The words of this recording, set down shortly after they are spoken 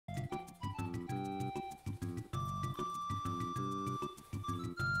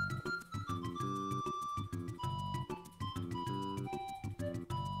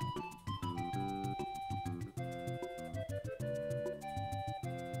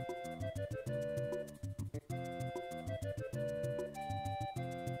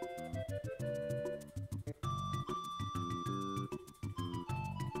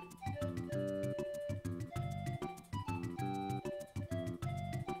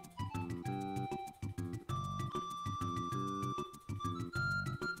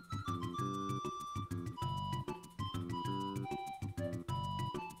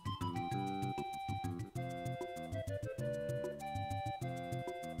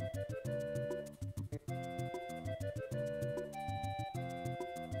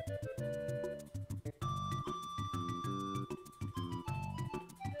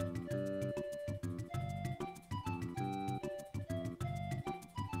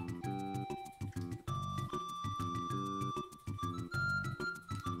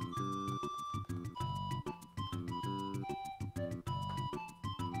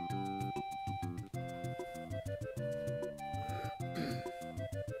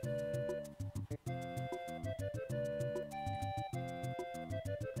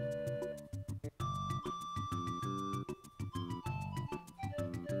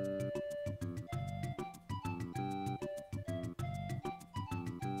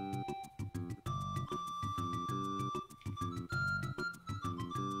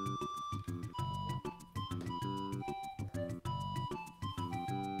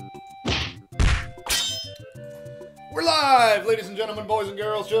We're live, ladies and gentlemen, boys and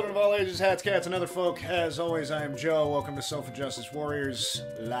girls, children of all ages, hats, cats, and other folk. As always, I am Joe. Welcome to Social Justice Warriors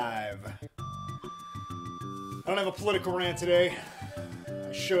Live. I don't have a political rant today.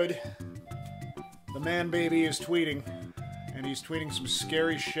 I should. The man baby is tweeting, and he's tweeting some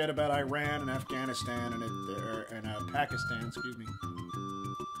scary shit about Iran and Afghanistan and Pakistan, excuse me.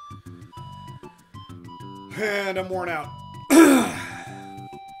 And I'm worn out.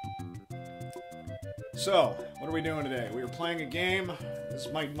 So, what are we doing today? We are playing a game. This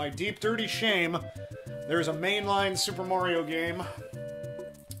is my deep, dirty shame. There's a mainline Super Mario game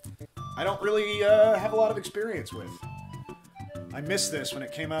I don't really have a lot of experience with. I missed this when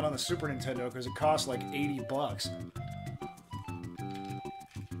it came out on the Super Nintendo because it cost like 80 bucks. And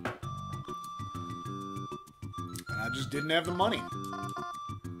I just didn't have the money.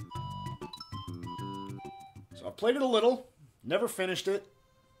 So I played it a little, never finished it.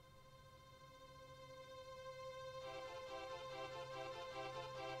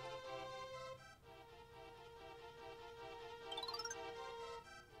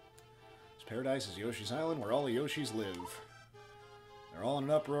 Paradise is Yoshi's Island, where all the Yoshis live. They're all in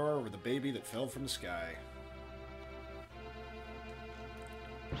an uproar over the baby that fell from the sky.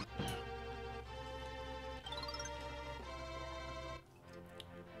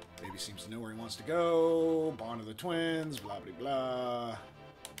 Baby seems to know where he wants to go. Bond of the twins, blah blah blah.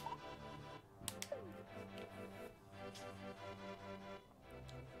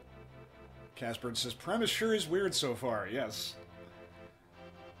 Casper says, premise sure is weird so far, yes.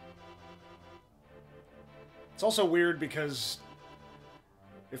 It's also weird because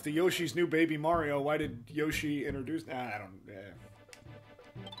if the Yoshi's new baby Mario, why did Yoshi introduce... I don't...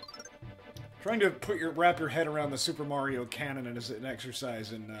 Trying to wrap your head around the Super Mario canon is an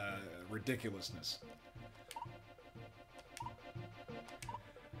exercise in ridiculousness.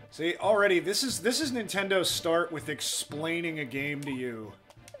 See, already, this is Nintendo's start with explaining a game to you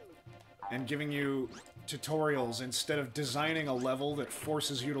and giving you tutorials instead of designing a level that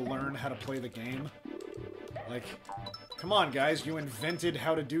forces you to learn how to play the game. Like, come on, guys, you invented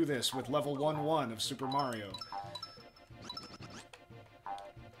how to do this with level 1-1 of Super Mario.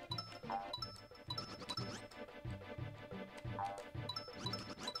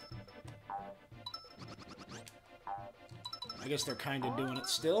 I guess they're kind of doing it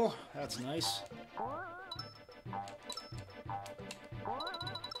still. That's nice.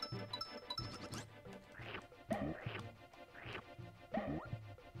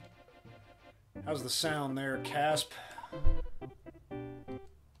 How's the sound there, Casp?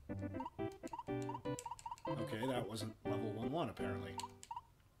 Okay, that wasn't level 1-1, apparently.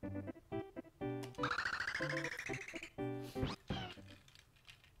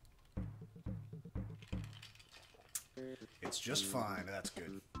 It's just fine, that's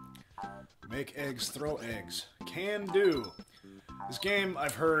good. Make eggs, throw eggs. Can do. This game,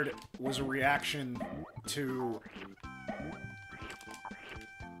 I've heard, was a reaction to...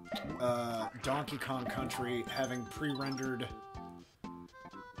 Donkey Kong Country having pre-rendered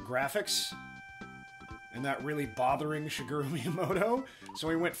graphics and that really bothering Shigeru Miyamoto, so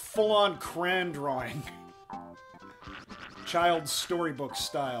he went full-on crayon drawing. Child storybook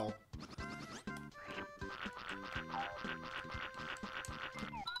style.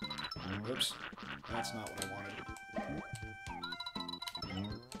 Whoops. That's not what I wanted.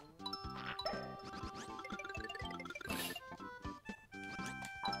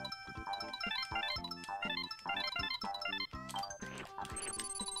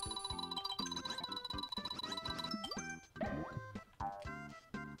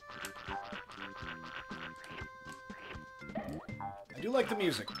 I do like the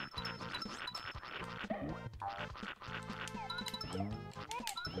music.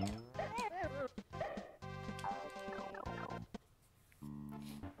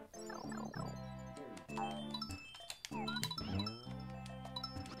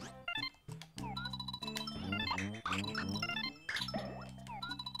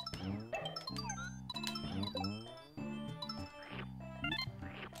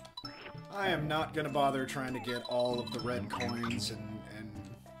 I am not gonna bother trying to get all of the red coins and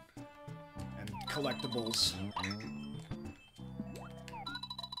collectibles.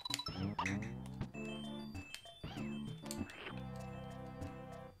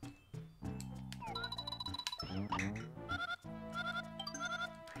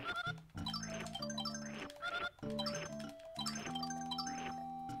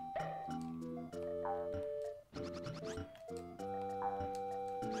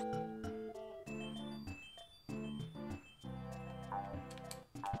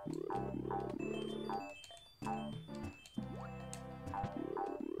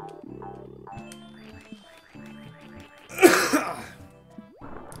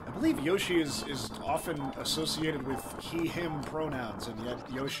 believe Yoshi is often associated with he, him pronouns, and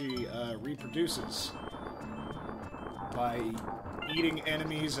yet Yoshi reproduces by eating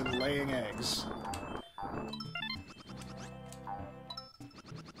enemies and laying eggs.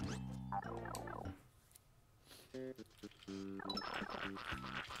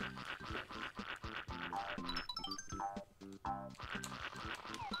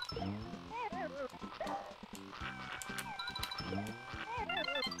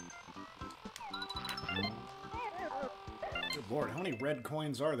 Good lord, how many red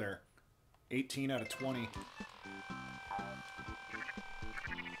coins are there? 18 out of 20.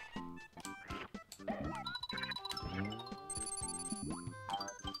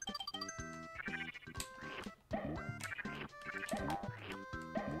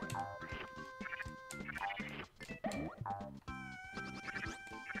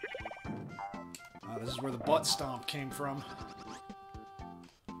 This is where the butt stomp came from.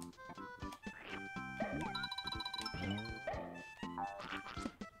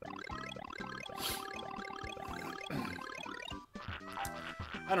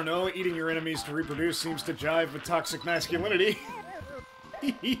 I don't know, eating your enemies to reproduce seems to jive with toxic masculinity.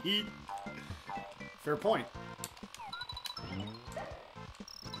 Fair point.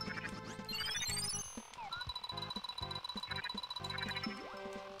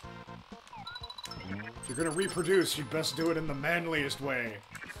 If you're gonna reproduce, you'd best do it in the manliest way.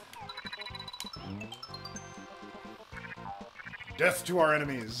 Death to our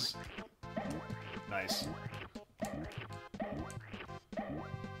enemies. Nice.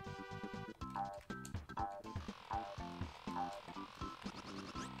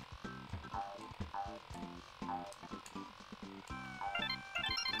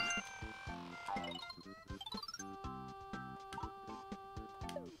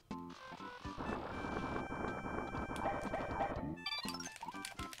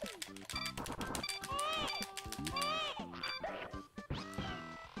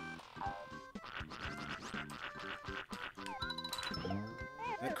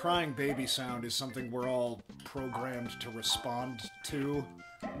 That crying baby sound is something we're all programmed to respond to,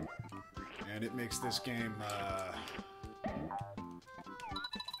 and it makes this game,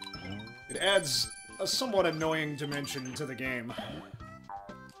 it adds a somewhat annoying dimension to the game.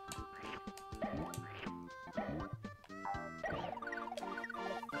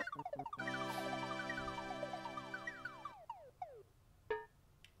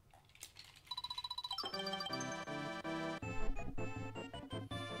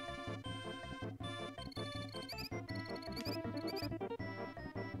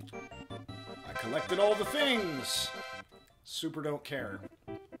 Collected all the things! Super don't care.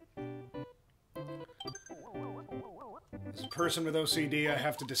 As a person with OCD, I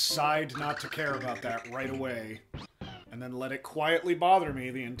have to decide not to care about that right away, and then let it quietly bother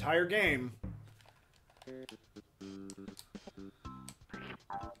me the entire game.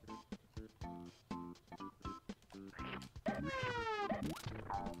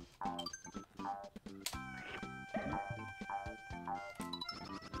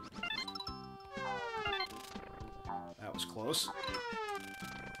 That was close.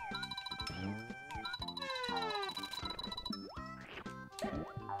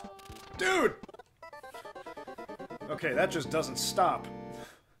 Dude! Okay, that just doesn't stop.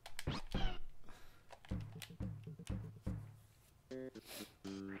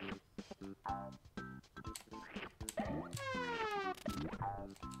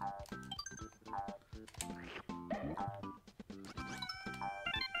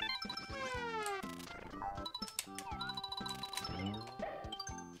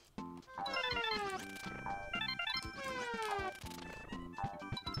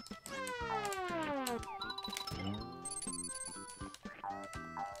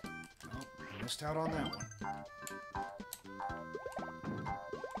 Missed out on that one.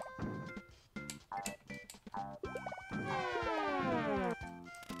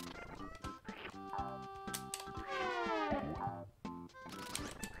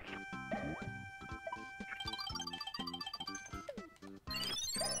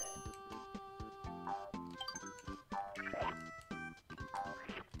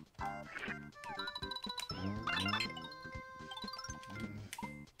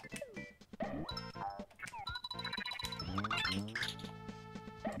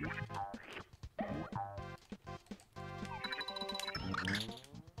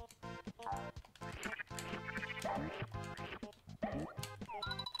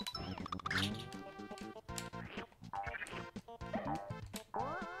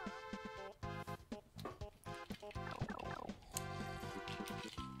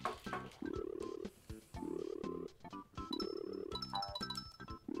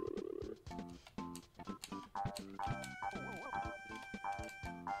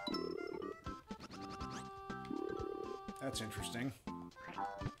 That's interesting.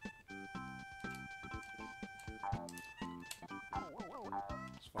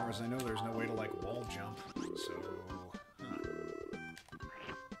 As far as I know, there's no way to, like, wall jump, so...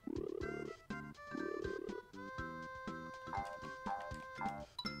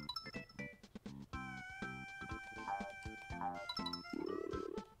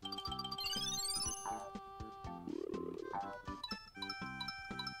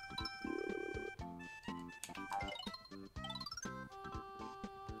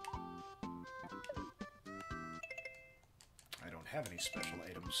 I don't have any special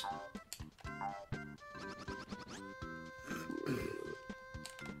items.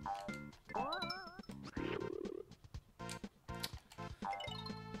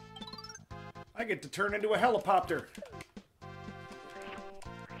 I get to turn into a helicopter.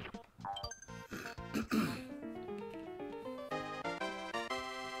 What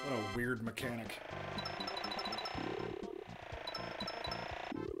a weird mechanic.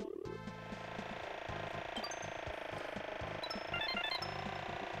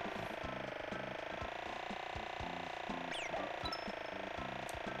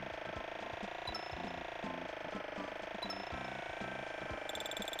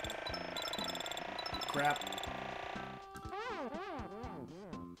 Crap.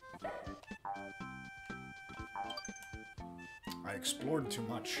 I explored too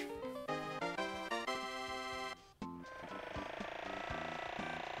much.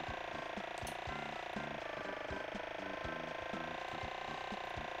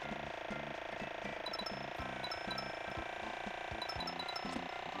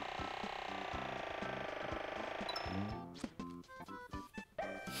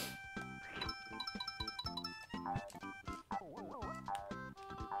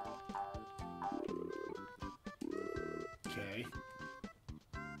 Okay.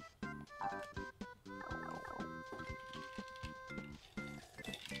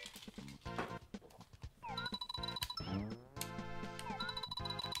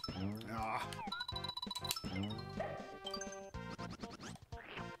 Ah.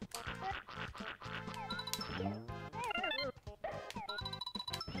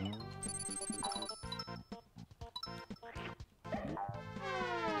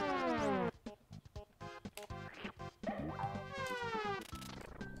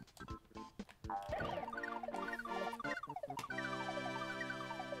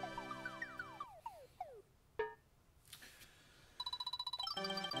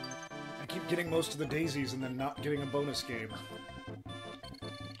 I keep getting most of the daisies and then not getting a bonus game.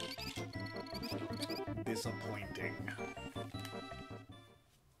 Disappointing.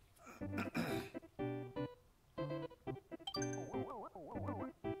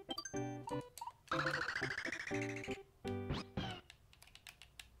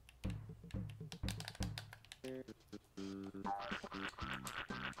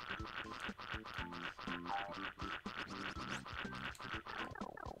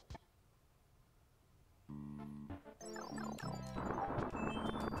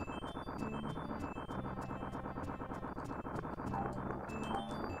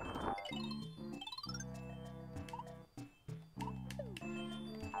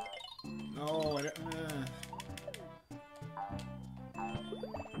 Oh, I don't,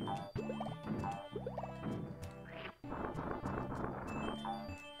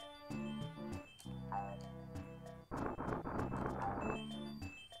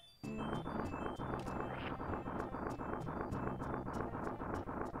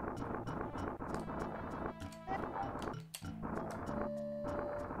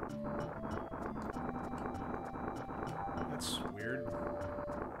 That's weird.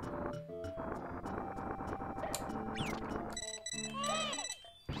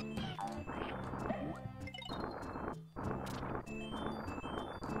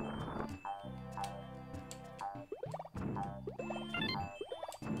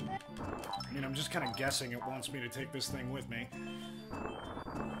 I mean, I'm just kind of guessing it wants me to take this thing with me.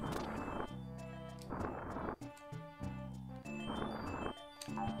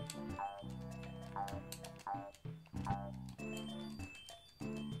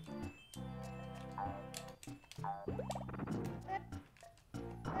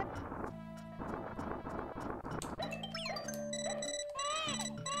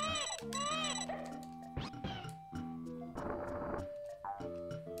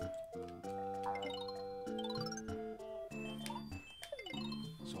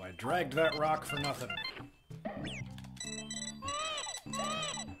 So I dragged that rock for nothing.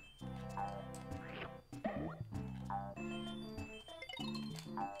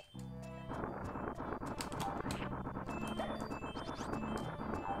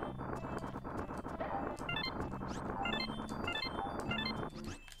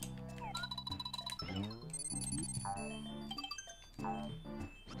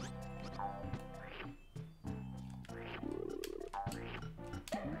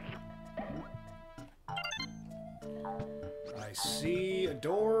 I see a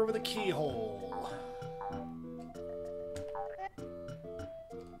door with a keyhole.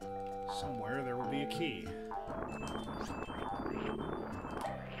 Somewhere there will be a key.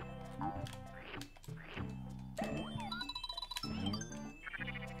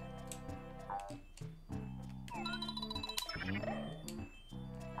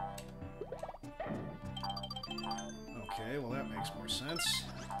 Okay, well that makes more sense.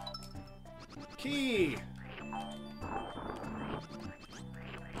 Key!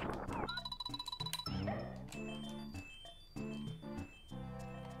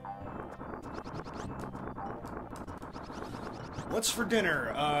 What's for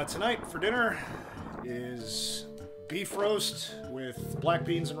dinner? Tonight for dinner is beef roast with black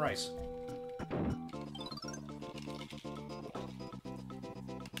beans and rice.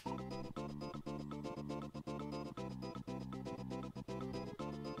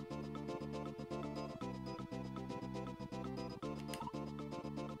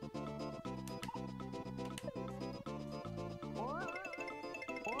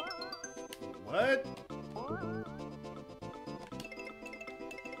 What?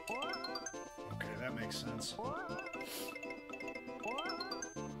 Okay, that makes sense.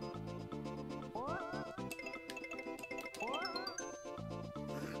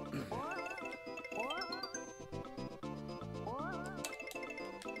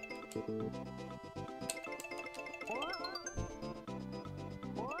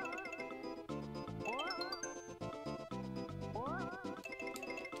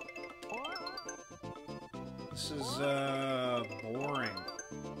 This is, boring.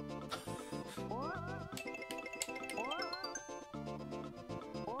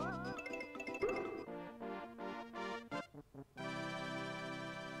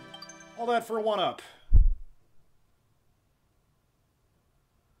 All that for a one-up.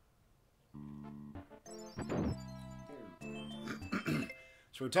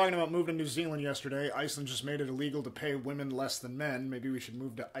 So we were talking about moving to New Zealand yesterday. Iceland just made it illegal to pay women less than men. Maybe we should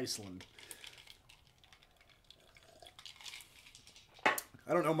move to Iceland.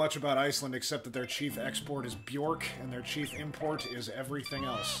 I don't know much about Iceland except that their chief export is Bjork and their chief import is everything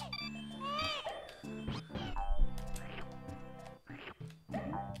else.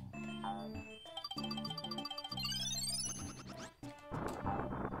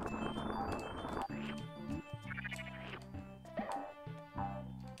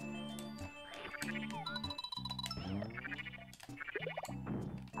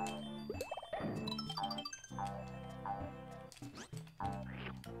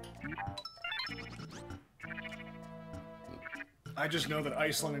 I just know that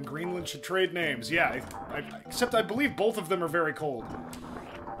Iceland and Greenland should trade names. Yeah, except I believe both of them are very cold.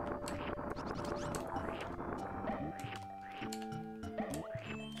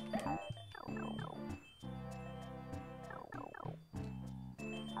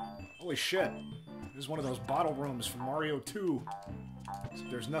 Holy shit. This is one of those bottle rooms from Mario 2.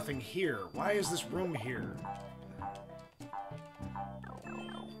 There's nothing here. Why is this room here?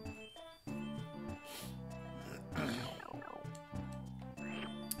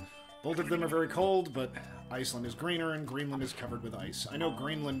 Both of them are very cold, but Iceland is greener and Greenland is covered with ice. I know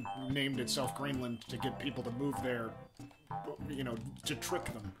Greenland named itself Greenland to get people to move there, you know, to trick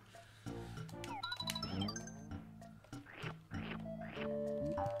them.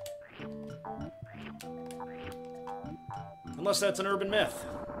 Unless that's an urban myth.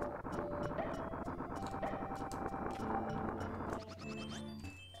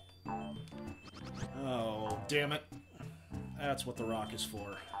 Oh, damn it. That's what the rock is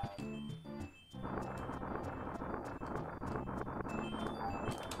for.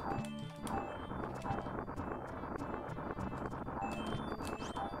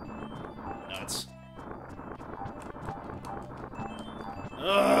 Nuts.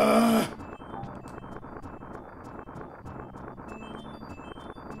 Ugh!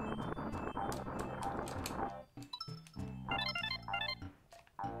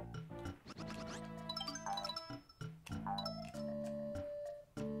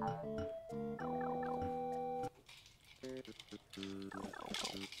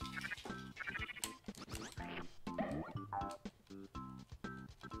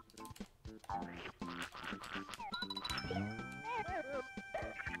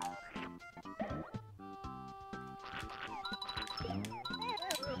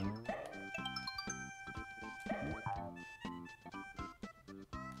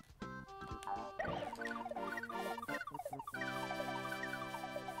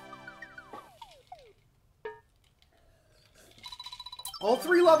 All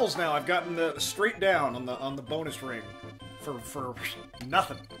 3 levels now I've gotten the straight down on the bonus ring for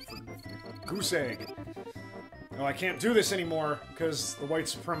nothing. For goose egg. Oh, I can't do this anymore because the white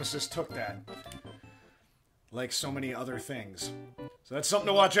supremacists took that. Like so many other things. So that's something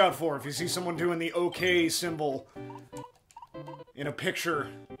to watch out for. If you see someone doing the OK symbol in a picture,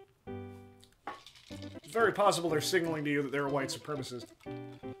 it's very possible they're signaling to you that they're a white supremacist.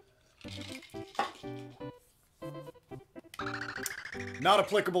 Not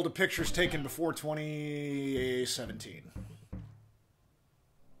applicable to pictures taken before 2017.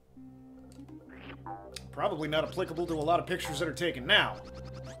 Probably not applicable to a lot of pictures that are taken now.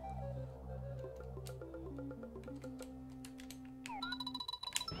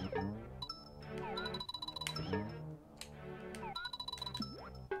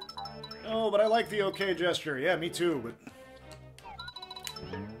 Oh, but I like the OK gesture. Yeah, me too, but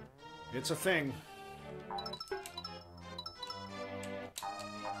it's a thing.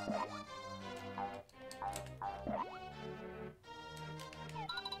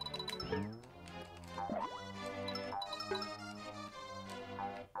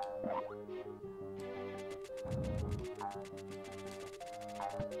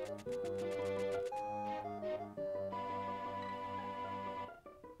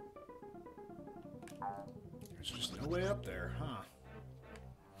 There's just no way up there, huh?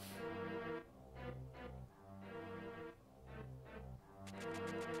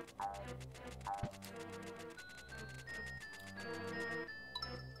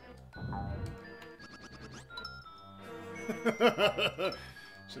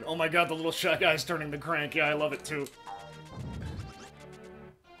 Said, oh my god, the little shy guy's turning the crank. Yeah, I love it too.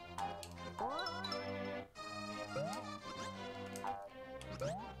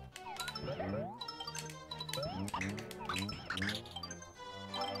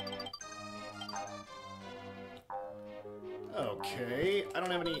 Okay, I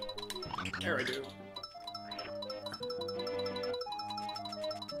don't have any... There I do.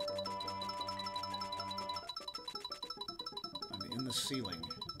 I'm in the ceiling.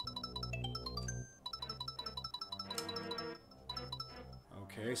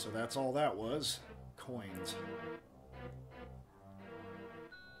 Okay, so that's all that was. Coins.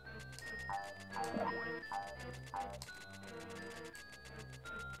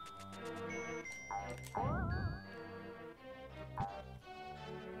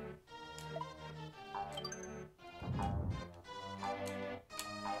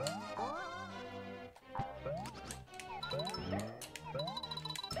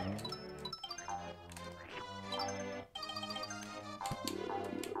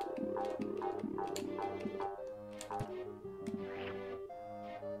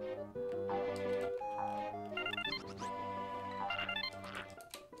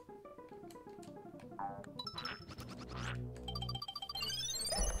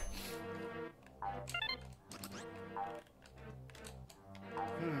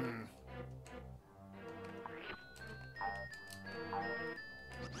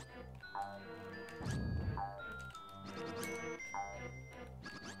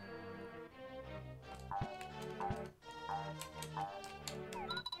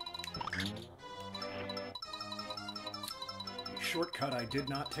 Shortcut I did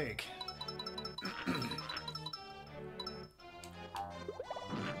not take.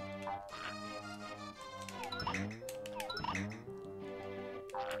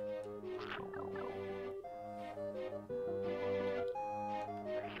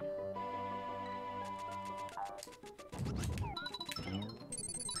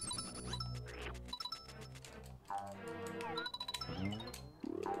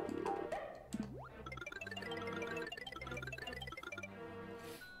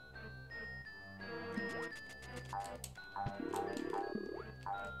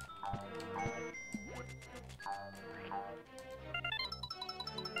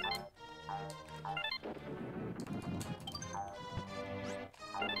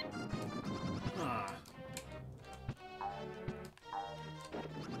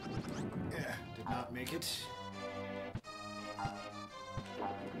 Did not make it.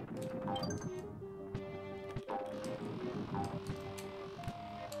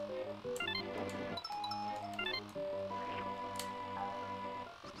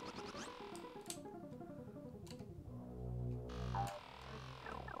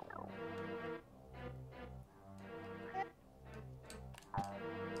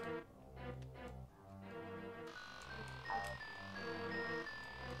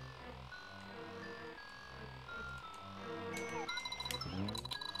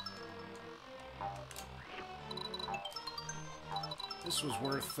 This was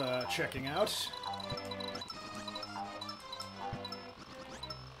worth checking out.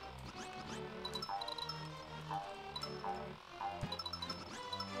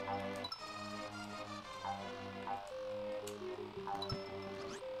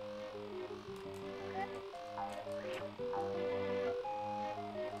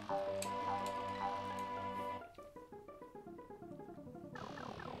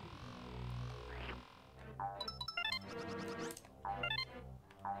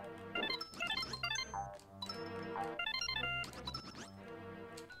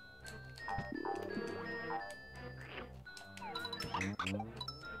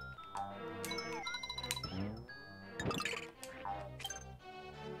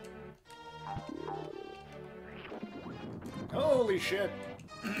 shit.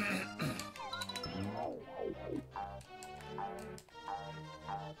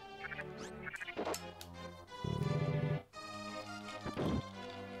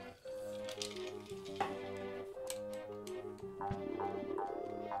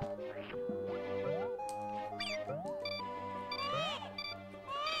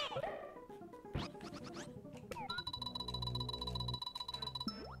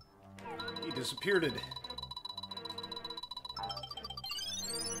 He disappeared.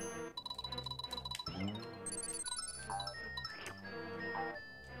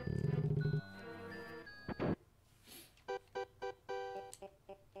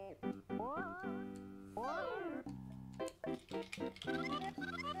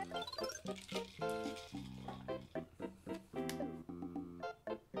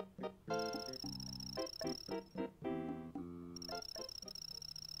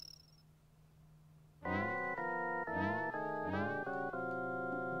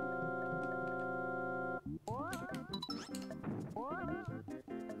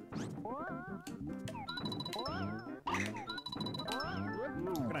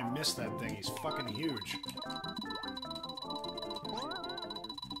 How can I miss that thing? He's fucking huge.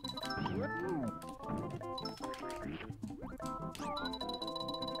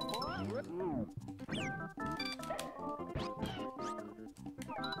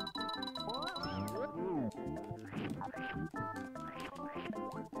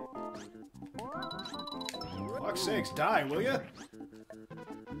 Fuck's sakes, die, will ya?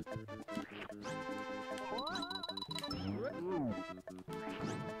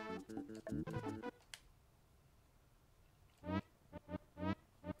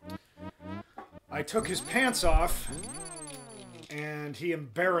 I took his pants off, and he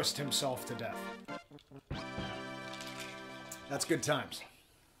embarrassed himself to death. That's good times.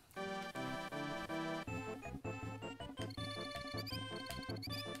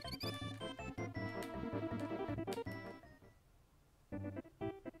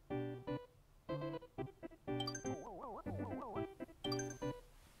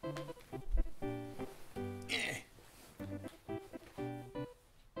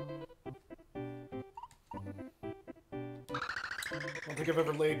 I don't think I've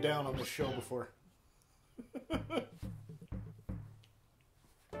ever laid down on this show before.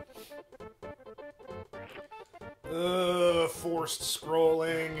 Forced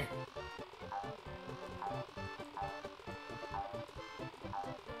scrolling.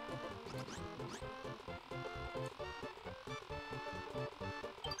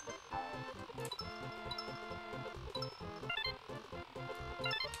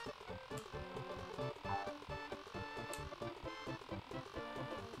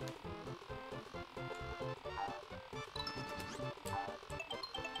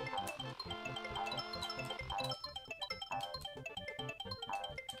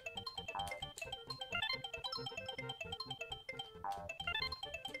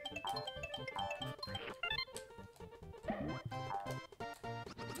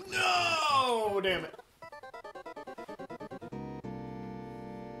 No! Damn it.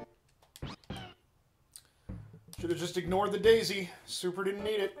 Should have just ignored the daisy. Super didn't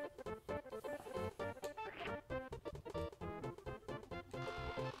need it.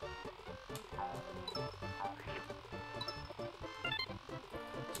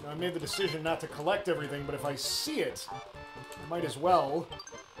 I made the decision not to collect everything, but if I see it, I might as well,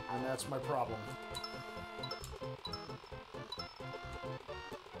 and that's my problem.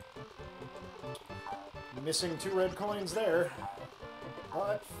 Missing 2 red coins there,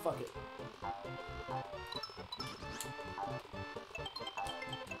 but fuck it.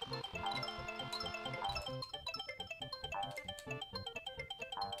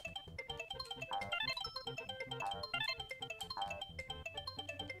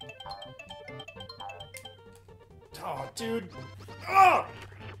 Oh, dude. Oh!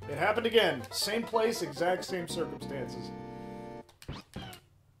 It happened again. Same place, exact same circumstances.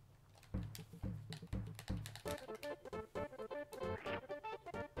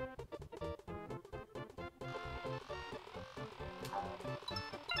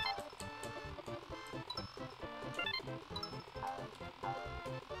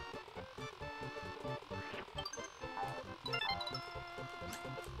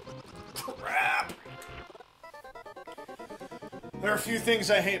 Crap! There are a few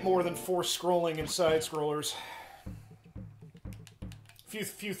things I hate more than forced scrolling and side-scrollers.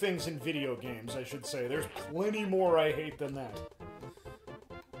 Few things in video games, I should say. There's plenty more I hate than that.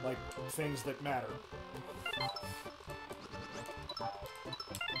 Like, things that matter.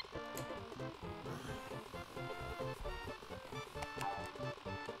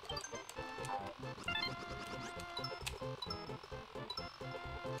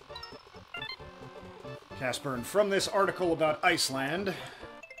 Casper, and from this article about Iceland,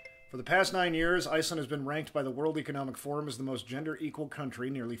 for the past 9 years, Iceland has been ranked by the World Economic Forum as the most gender-equal country.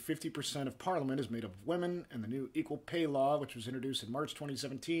 Nearly 50% of parliament is made up of women, and the new equal pay law, which was introduced in March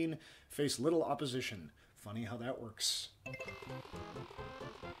 2017, faced little opposition. Funny how that works.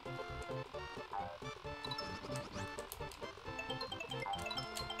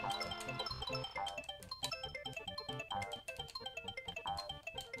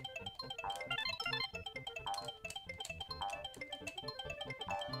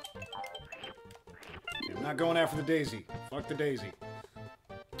 I'm not going after the daisy. Fuck the daisy.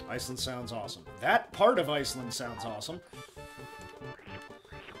 Iceland sounds awesome. That part of Iceland sounds awesome.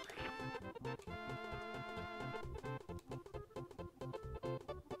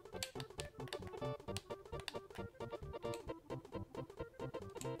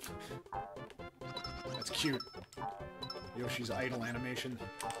 That's cute. Yoshi's idle animation.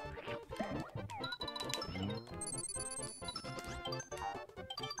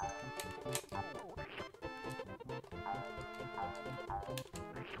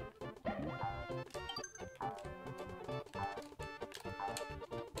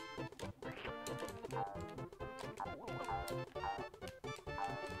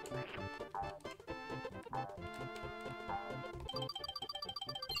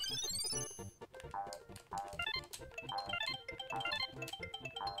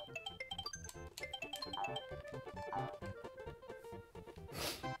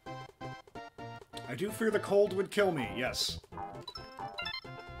 I do fear the cold would kill me, yes.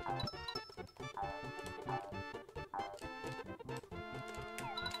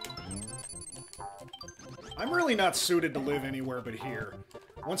 I'm really not suited to live anywhere but here.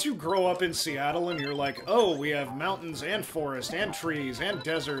 Once you grow up in Seattle and you're like, oh, we have mountains and forest and trees and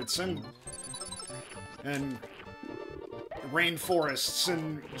deserts and rainforests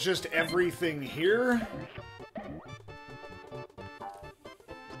and just everything here.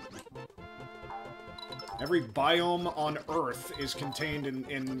 Every biome on Earth is contained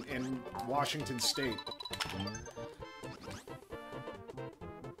in Washington State.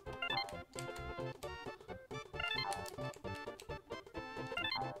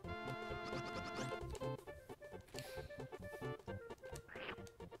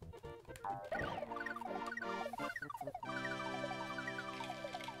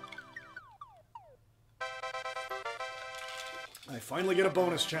 I finally get a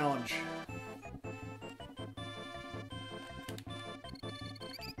bonus challenge.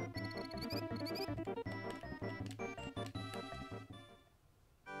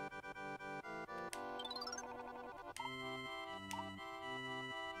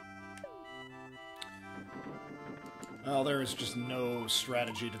 Well, there is just no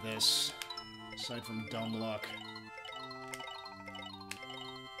strategy to this, aside from dumb luck.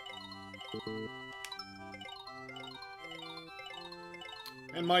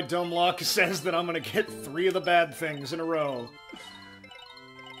 And my dumb luck says that I'm gonna get 3 of the bad things in a row.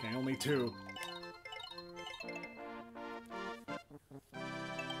 Okay, only 2.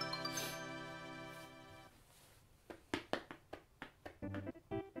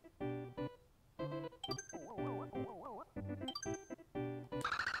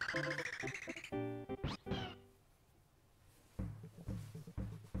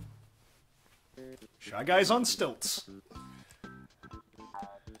 Shy Guys on stilts.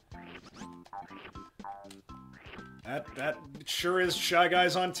 That sure is Shy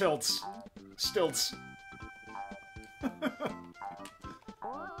Guys on tilts. Stilts.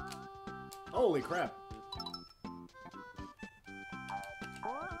 Holy crap.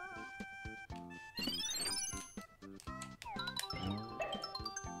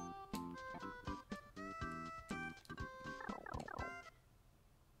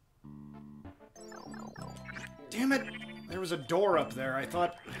 Damn it! There was a door up there. I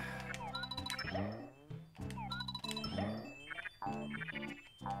thought...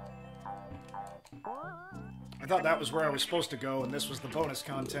 I thought that was where I was supposed to go, and this was the bonus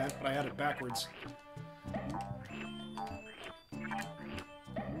content, but I had it backwards.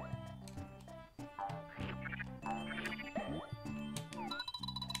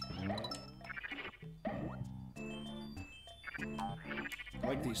 I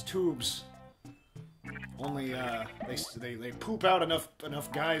like these tubes. Only, they poop out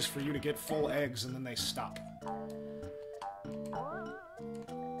enough guys for you to get full eggs, and then they stop.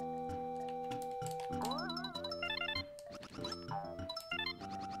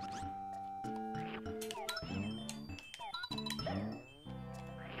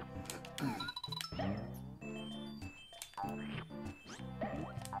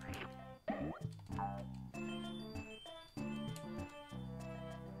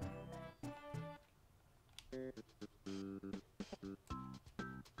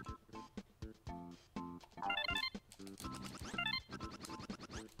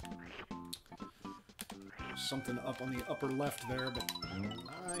 something up on the upper left there, but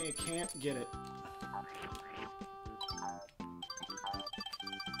I can't get it.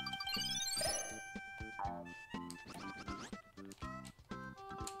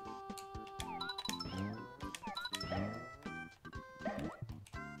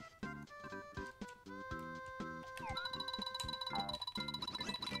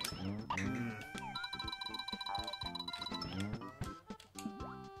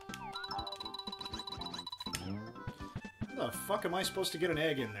 How the fuck am I supposed to get an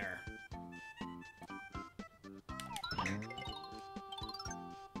egg in there?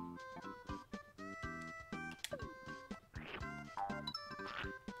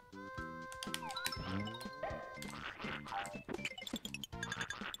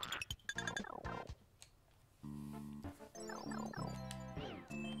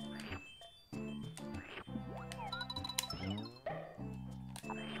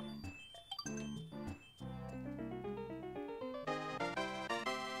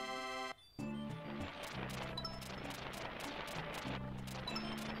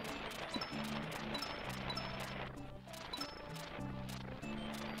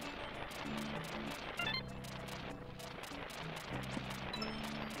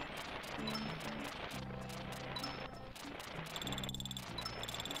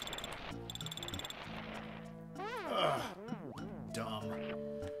 Ugh. Dumb.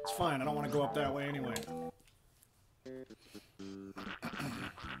 It's fine, I don't want to go up that way anyway.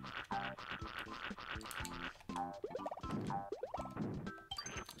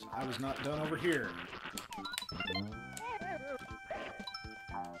 So I was not done over here.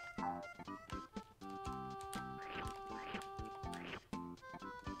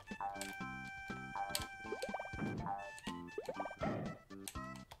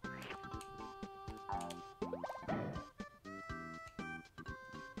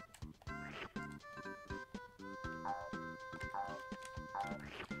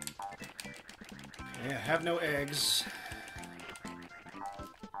 Yeah, have no eggs.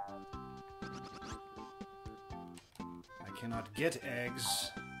 I cannot get eggs.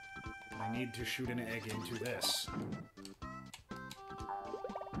 I need to shoot an egg into this.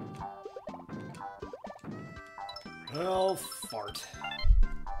 Well, fart.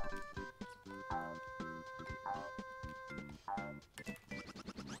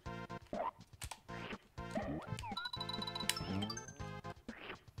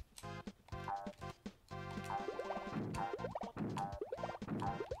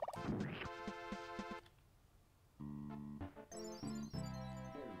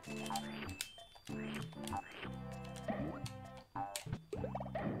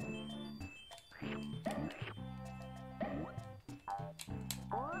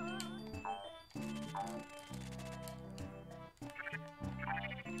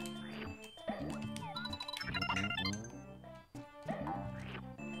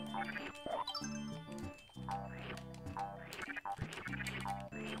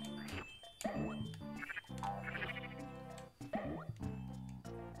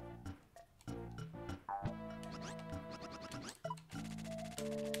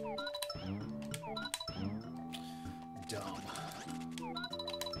 Dumb.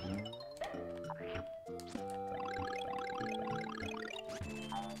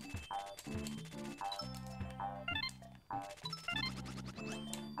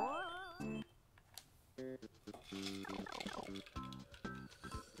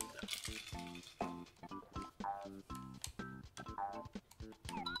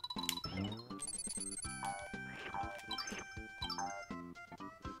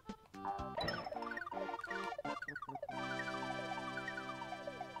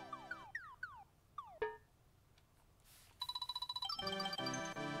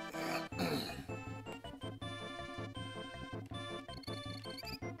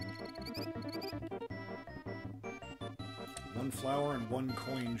 One flower and one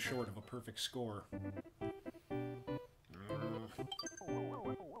coin short of a perfect score.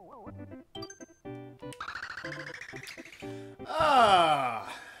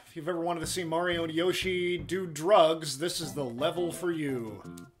 Ah! If you've ever wanted to see Mario and Yoshi do drugs, this is the level for you.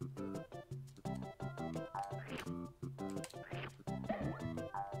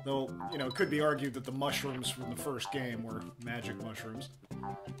 Though, you know, it could be argued that the mushrooms from the first game were magic mushrooms.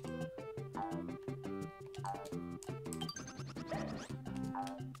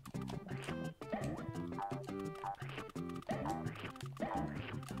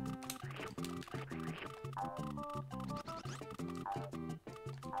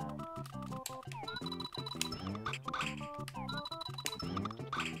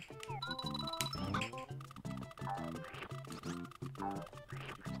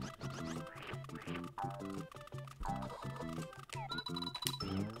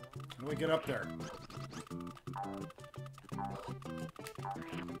 do we get up there?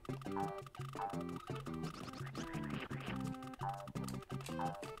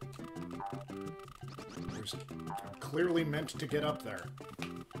 There's clearly meant to get up there.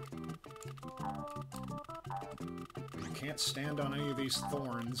 You can't stand on any of these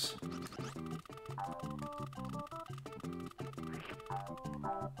thorns.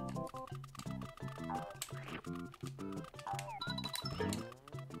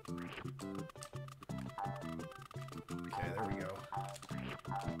 Okay, there we go.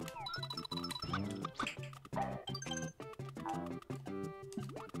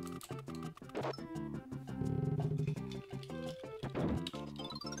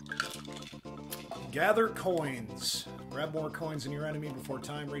 Gather coins. Grab more coins than your enemy before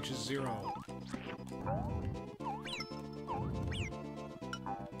time reaches 0.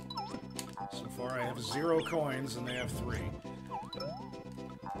 So far I have 0 coins and they have 3.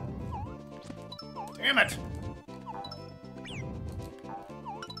 Damn it!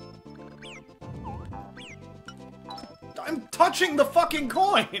 I'm touching the fucking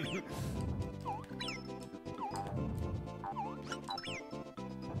coin!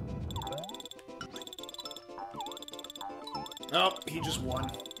 Oh, he just won.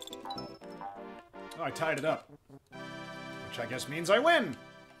 Oh, I tied it up. Which I guess means I win!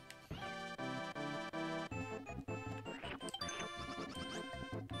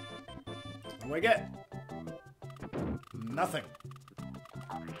 What do I get? Nothing.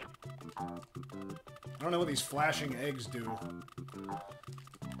 I don't know what these flashing eggs do.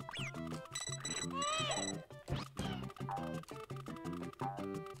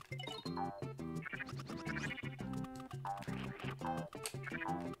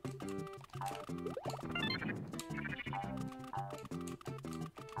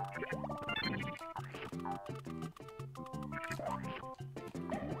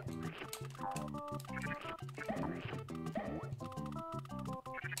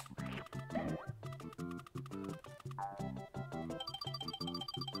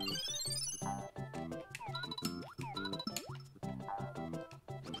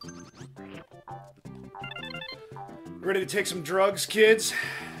 Ready to take some drugs, kids?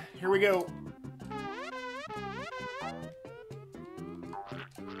 Here we go.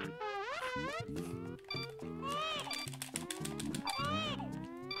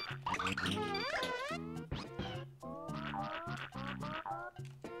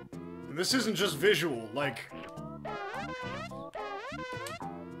 And this isn't just visual, like...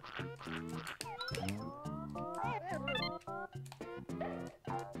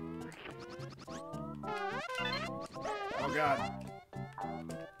 Oh, God.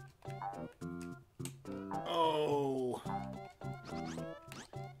 Oh.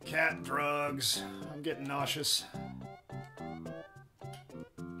 Cat drugs. I'm getting nauseous.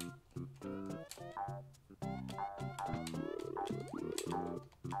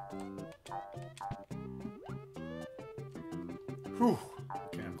 Whew.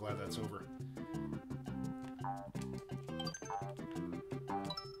 Okay, I'm glad that's over.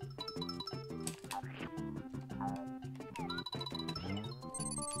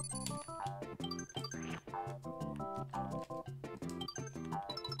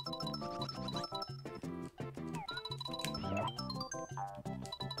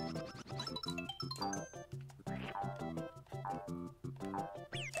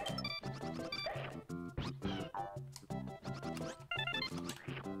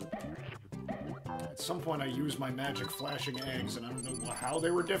 At some point I used my magic flashing eggs, and I don't know how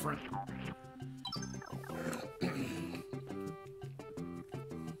they were different.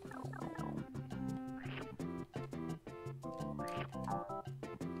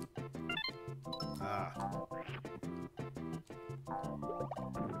 Ah.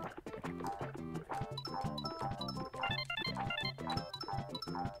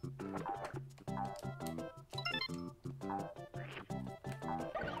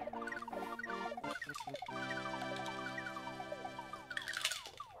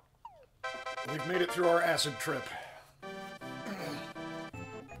 We've made it through our acid trip.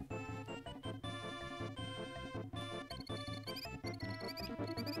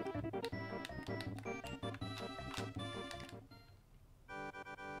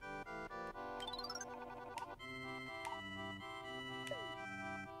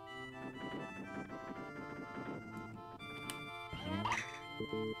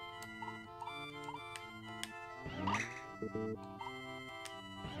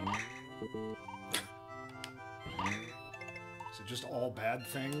 Is it just all bad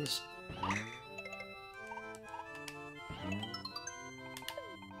things?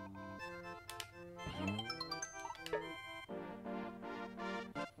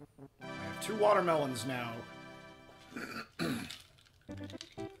 2 watermelons now.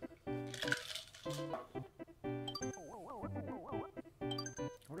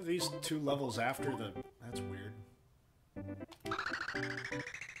 What are these 2 levels after the... That's weird.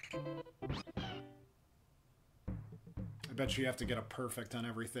 I bet you have to get a perfect on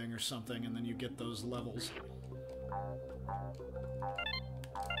everything or something, and then you get those levels.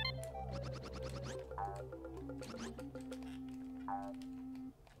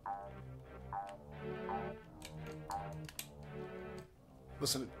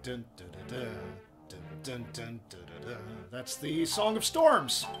 Listen, dun, dun, dun, dun, dun, dun, dun, dun, dun. That's the Song of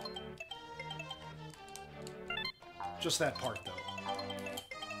Storms. Just that part, though.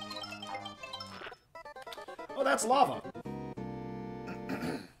 Oh, that's lava.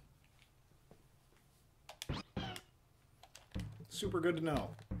 Super good to know.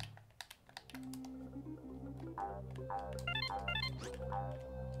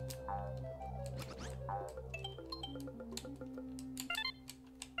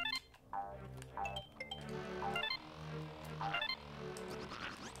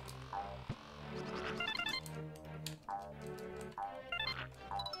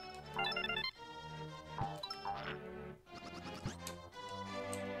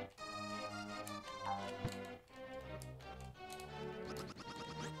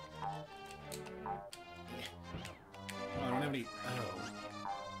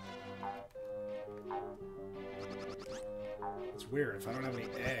 It's weird. If I don't have any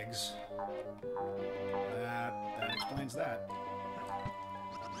eggs, that explains that.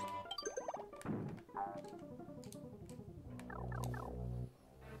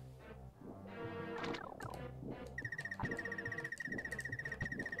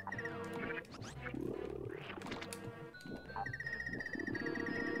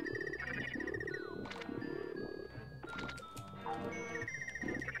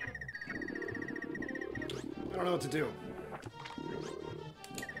 I don't know what to do.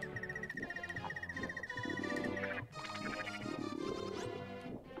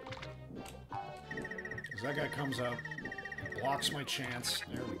 As that guy comes up, blocks my chance.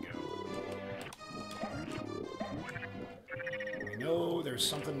 There we go. We know there's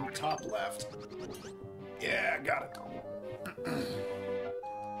something top left. Yeah, got it.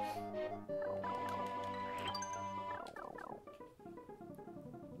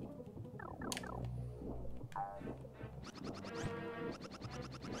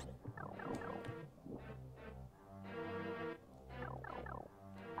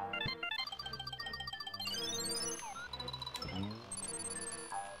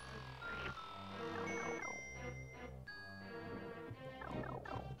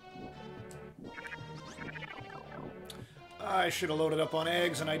 I should have loaded up on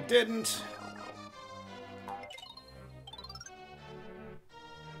eggs, and I didn't.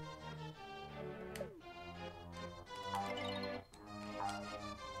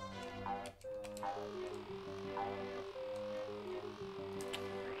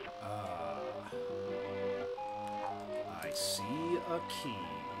 I see a key.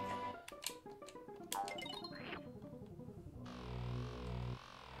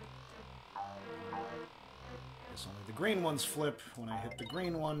 Only the green ones flip. When I hit the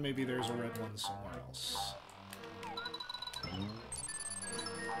green one, maybe there's a red one somewhere else.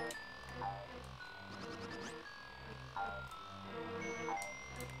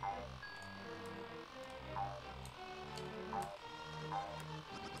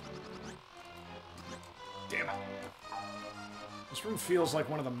 Damn it. This room feels like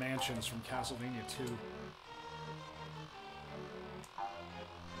one of the mansions from Castlevania 2. Yep,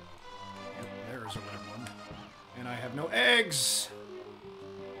 there's a red one. And I have no eggs!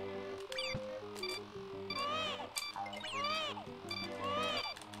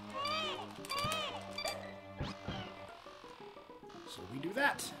 So we do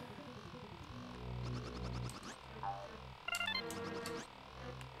that.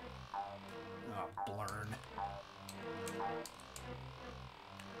 Oh, blurn.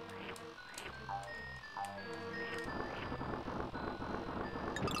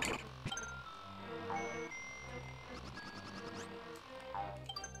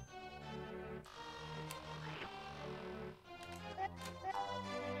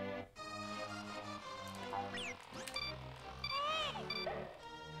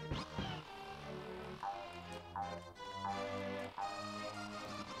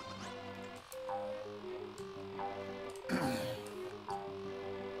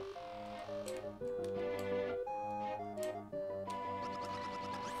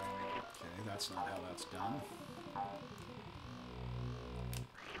 That's not how that's done.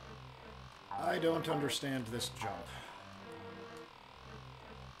 I don't understand this jump.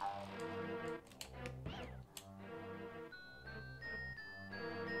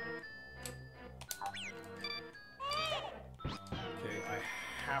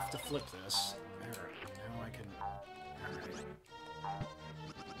 to flip this. Alright, now I can... Alright.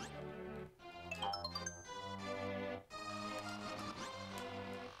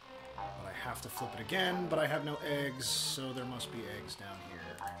 But I have to flip it again, but I have no eggs, so there must be eggs down here.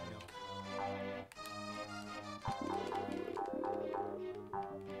 Yep.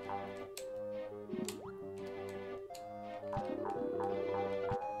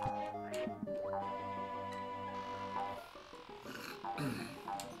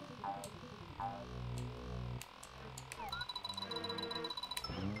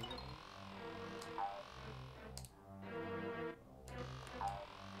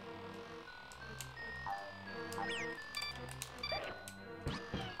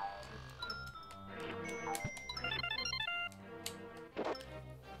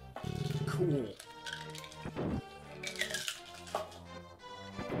 Cool.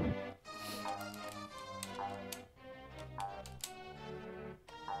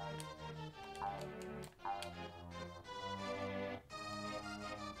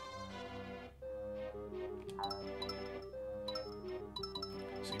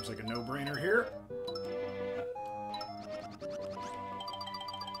 Seems like a no-brainer here.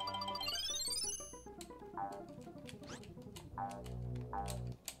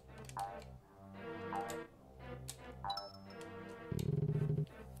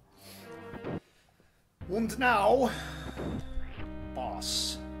 And now,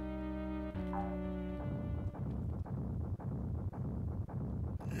 boss.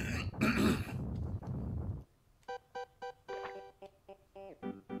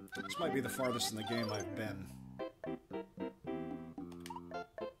 This might be the farthest in the game I've been.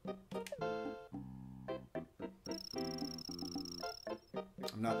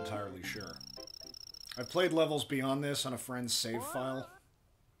 I'm not entirely sure. I've played levels beyond this on a friend's save file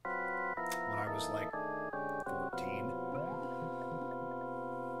when I was like 14.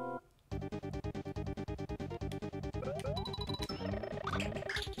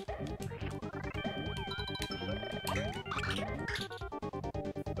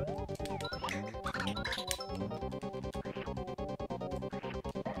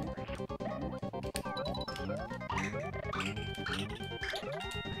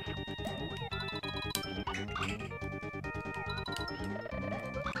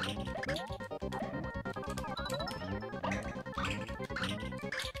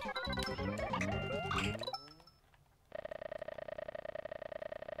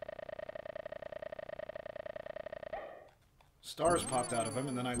 Stars popped out of him,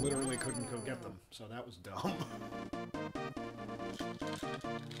 and then I literally couldn't go get them, so that was dumb.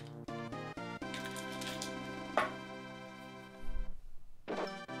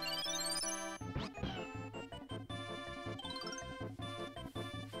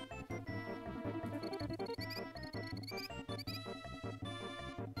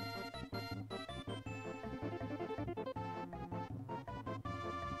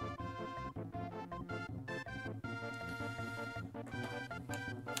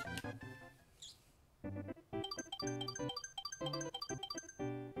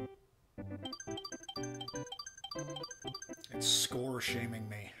 It's score-shaming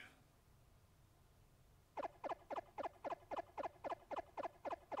me.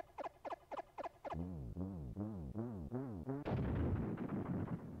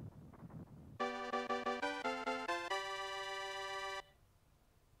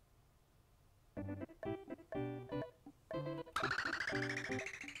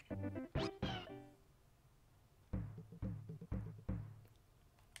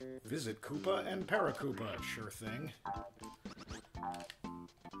 Visit Koopa and Paracoopa, sure thing.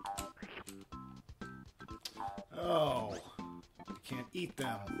 Oh, you can't eat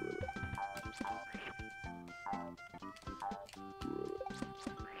them.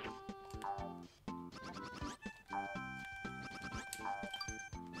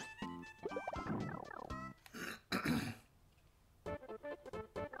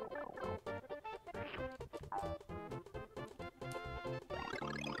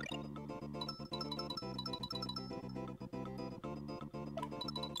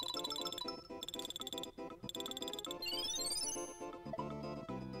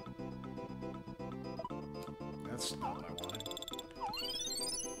 That's not what I wanted.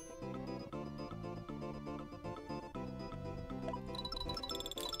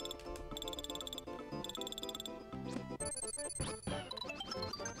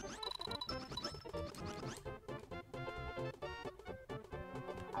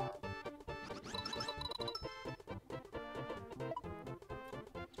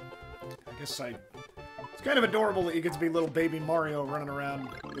 I guess it's kind of adorable that you get to be little baby Mario running around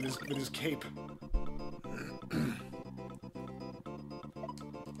with his cape.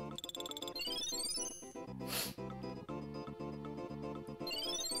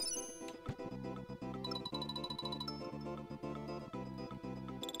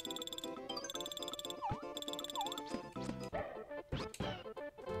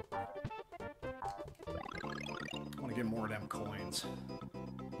 get more of them coins.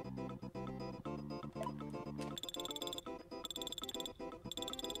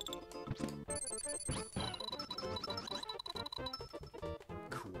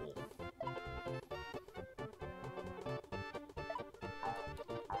 Cool.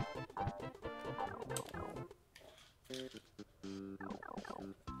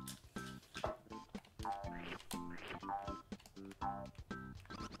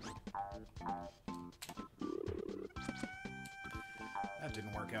 That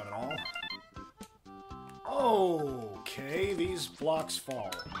didn't work out at all. Okay, these blocks fall.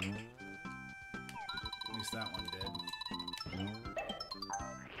 At least that one did.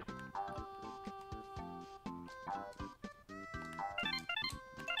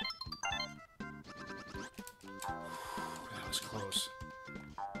 That was close.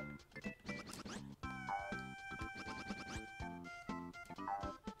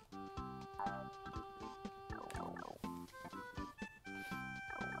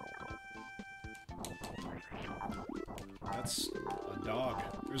 That's a dog.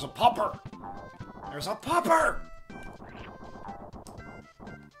 There's a pupper! There's a pupper!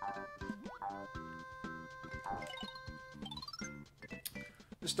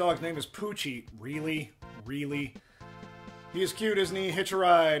 This dog's name is Poochie. Really? Really? He is cute, isn't he? Hitch a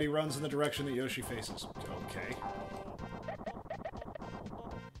ride. He runs in the direction that Yoshi faces. Okay.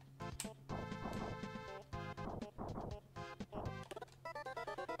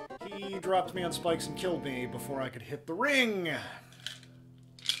 He dropped me on spikes and killed me before I could hit the ring.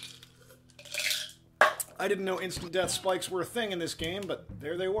 I didn't know instant death spikes were a thing in this game, but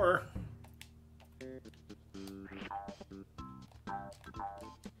there they were.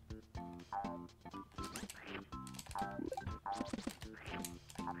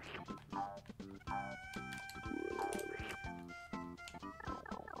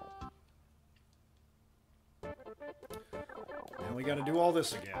 And we gotta do all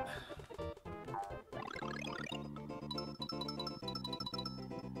this again.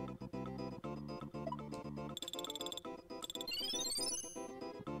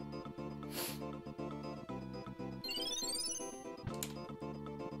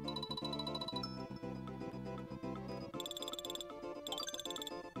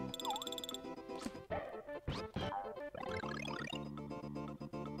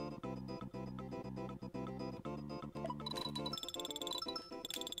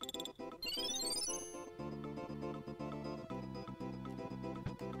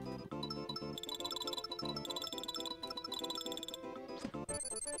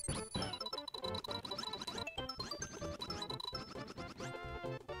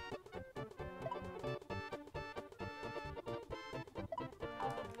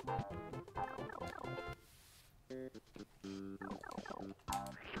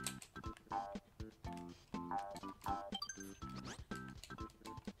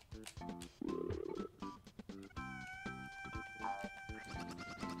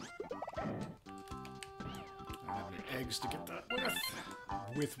 Eggs to get that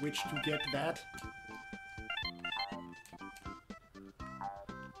with which to get that.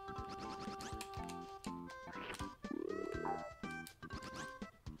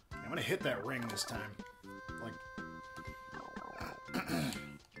 I'm gonna hit that ring this time. Like,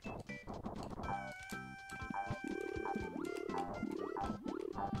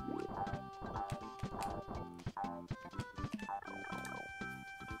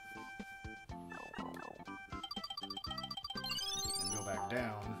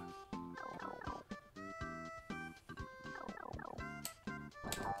 down.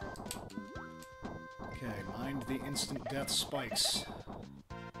 Okay, mind the instant death spikes.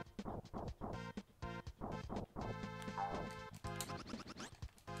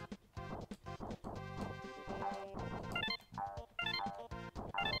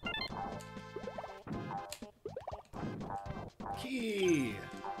 Key!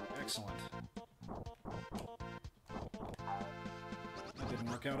 Excellent. Didn't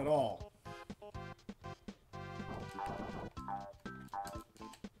work out at all.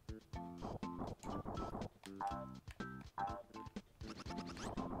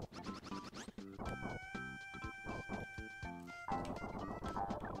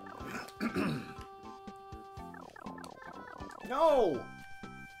 No!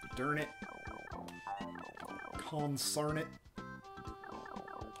 Darn it. Concern it.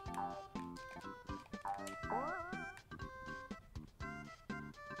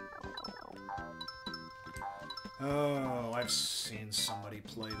 Oh, I've seen somebody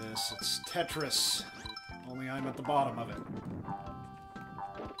play this. It's Tetris. Only I'm at the bottom of it.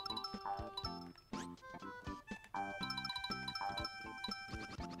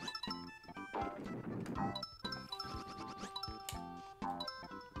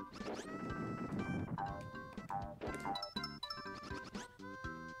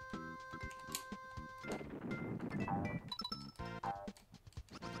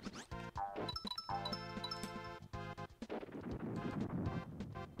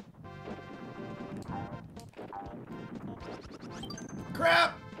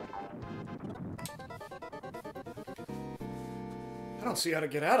 Crap! I don't see how to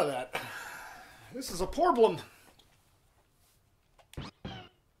get out of that. This is a problem.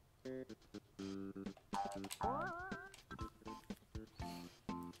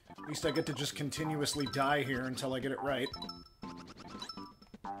 At least I get to just continuously die here until I get it right.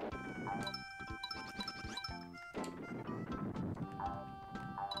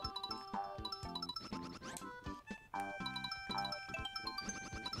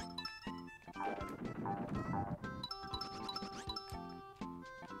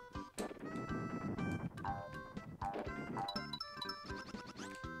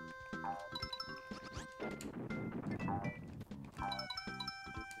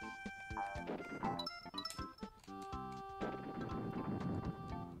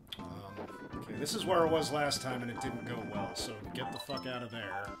 This is where I was last time, and it didn't go well, so get the fuck out of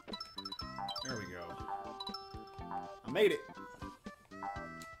there. There we go. I made it!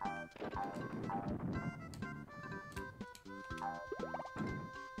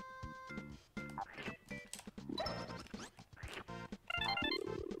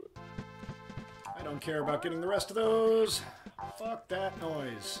 I don't care about getting the rest of those. Fuck that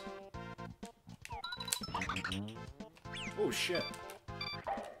noise. Oh, shit.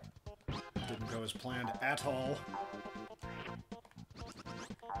 Didn't go as planned at all.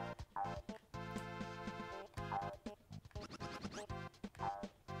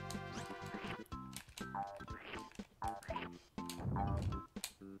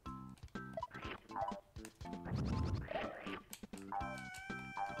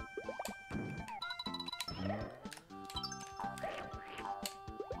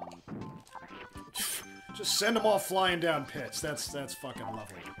 Just send them all flying down pits. That's fucking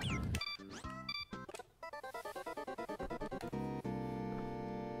lovely.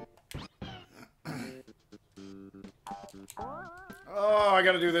 Oh, I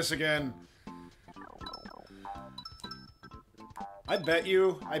gotta do this again. I bet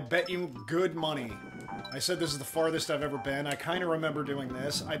you good money. I said this is the farthest I've ever been. I kind of remember doing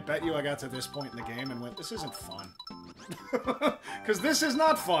this. I bet you I got to this point in the game and went, this isn't fun. Because this is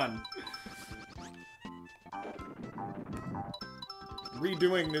not fun.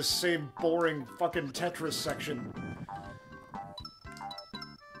 Redoing this same boring fucking Tetris section.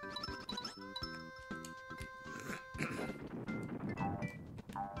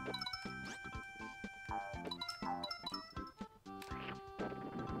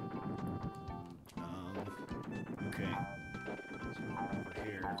 Okay. So over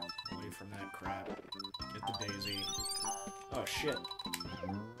here, away from that crap. Get the daisy. Oh shit.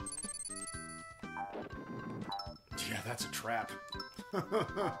 Yeah, that's a trap.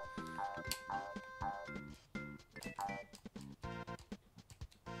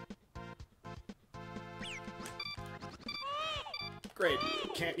 Great.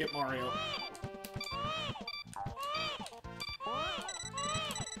 Can't get Mario.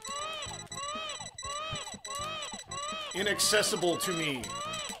 Inaccessible to me.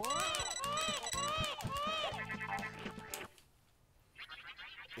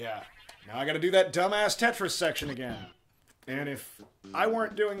 Yeah. Now I gotta do that dumbass Tetris section again. And if I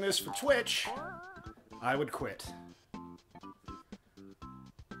weren't doing this for Twitch, I would quit.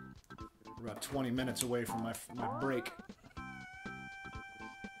 We're about 20 minutes away from my break.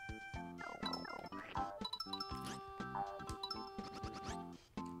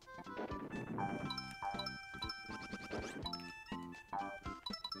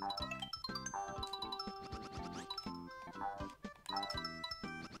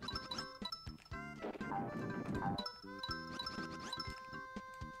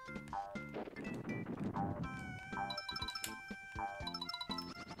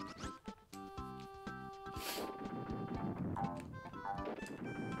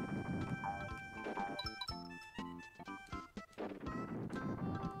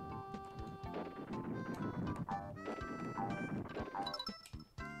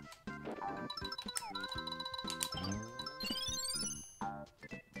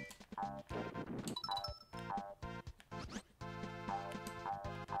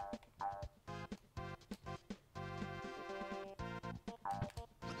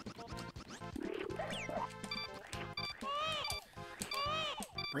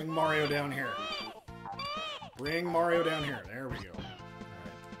 Bring Mario down here. Bring Mario down here. There we go.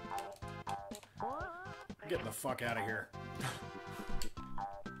 Alright. Get the fuck out of here.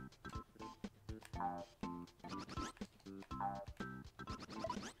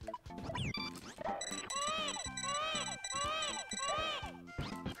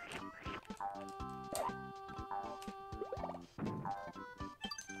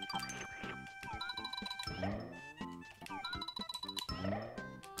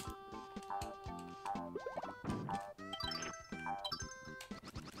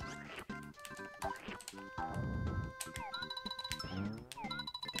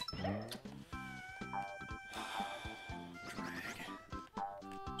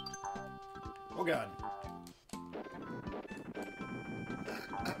 Oh god.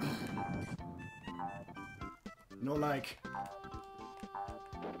 No like.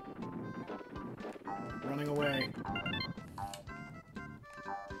 Running away.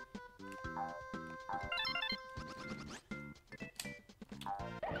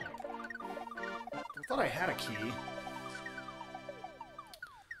 I thought I had a key.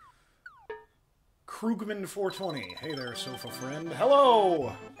 Krugman 420. Hey there, sofa friend.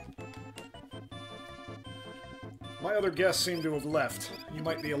 Hello! My other guests seem to have left. You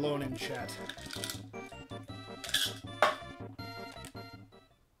might be alone in chat.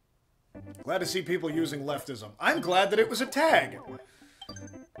 Glad to see people using leftism. I'm glad that it was a tag!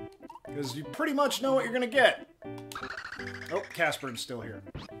 Because you pretty much know what you're gonna get. Oh, Casper's still here.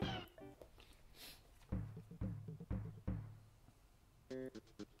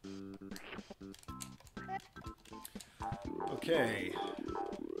 Okay.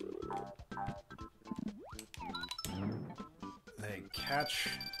 They catch,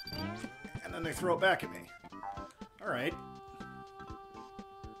 and then they throw it back at me. Alright.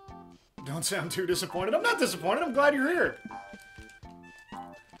 Don't sound too disappointed. I'm not disappointed, I'm glad you're here.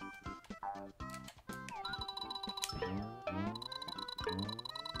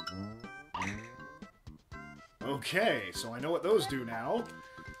 Okay, so I know what those do now.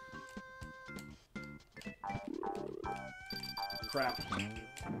 Crap.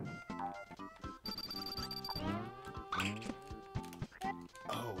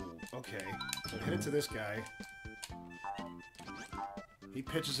 Oh, okay. So hit it to this guy. He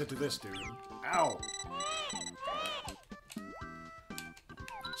pitches it to this dude. Ow!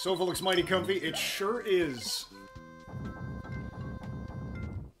 Sofa looks mighty comfy. It sure is.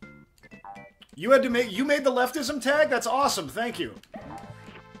 You had to make... You made the leftism tag? That's awesome. Thank you.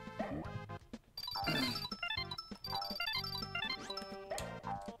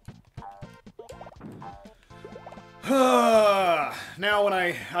 Now when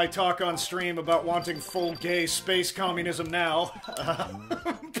I talk on stream about wanting full gay space communism now,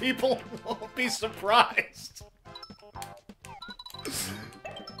 people will be surprised.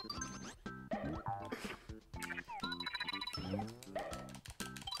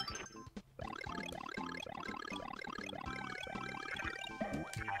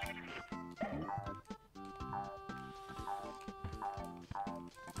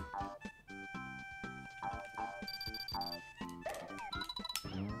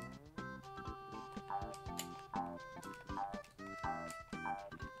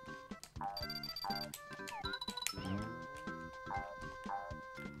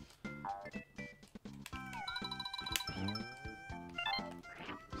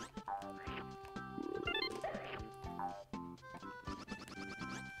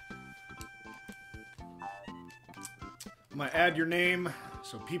 I'm gonna add your name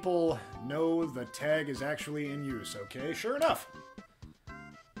so people know the tag is actually in use, okay? Sure enough.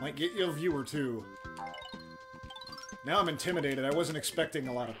 Might get you a view or two. Now I'm intimidated. I wasn't expecting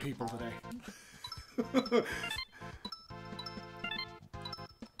a lot of people today.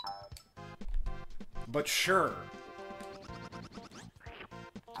 But sure.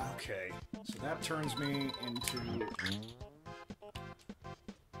 Okay, so that turns me into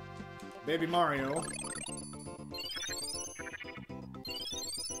Baby Mario.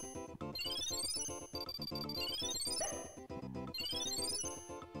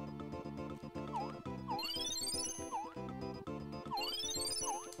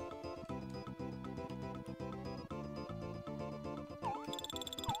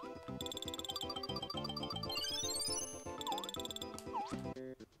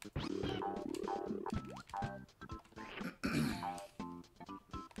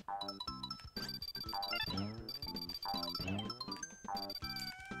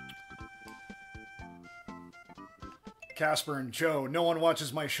 Casper and Joe, no one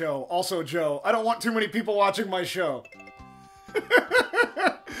watches my show. Also, Joe, I don't want too many people watching my show.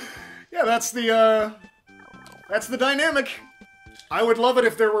 Yeah, that's the dynamic. I would love it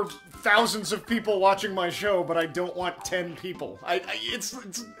if there were thousands of people watching my show, but I don't want 10 people. It's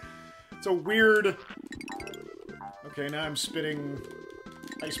a weird... Okay, now I'm spitting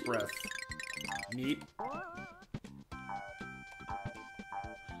ice breath. Neat.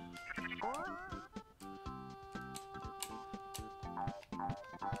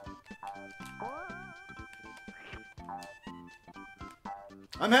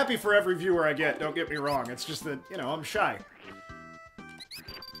 I'm happy for every viewer I get, don't get me wrong. It's just that, you know, I'm shy.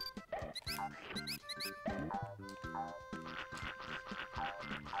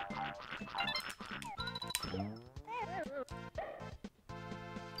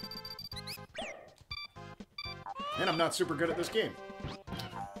 And I'm not super good at this game.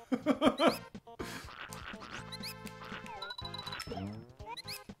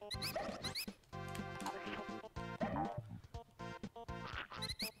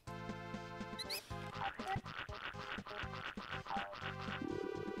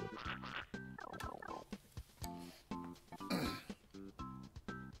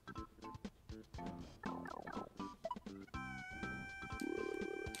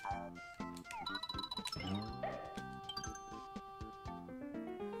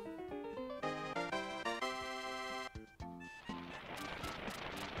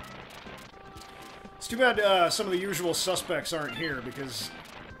 too bad some of the usual suspects aren't here, because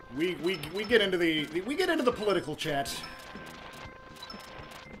we get into the political chat.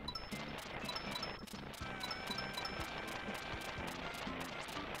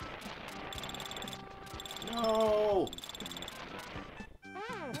 No.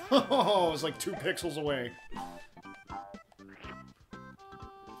 Oh, it was like 2 pixels away.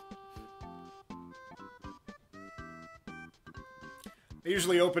 I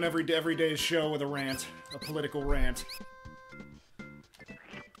usually open every day's show with a rant, a political rant.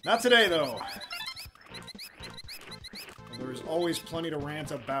 Not today, though. Well, there's always plenty to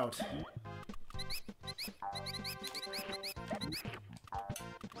rant about.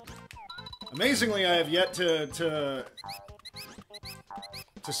 Amazingly, I have yet to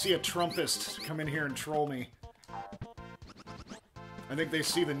see a Trumpist come in here and troll me. I think they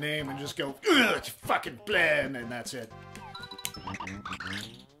see the name and just go, "Ugh, it's fucking bland," and that's it.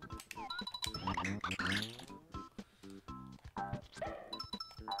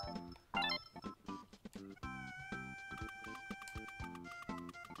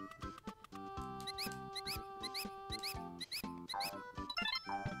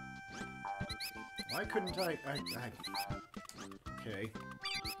 Why couldn't I okay.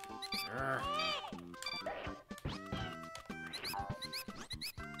 Urgh.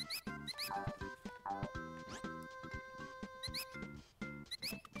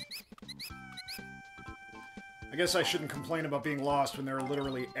 I guess I shouldn't complain about being lost when there are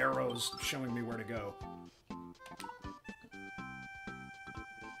literally arrows showing me where to go.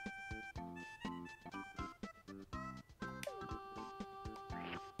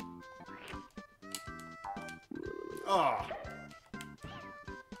 Ah!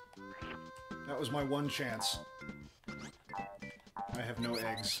 That was my one chance. I have no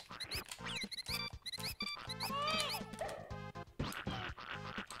eggs.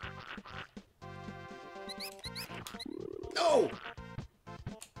 No!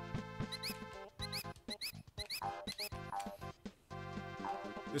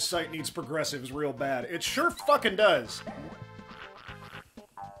 This site needs progressives real bad. It sure fucking does.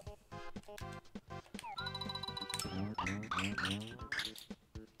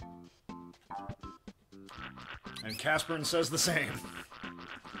 And Casperin says the same.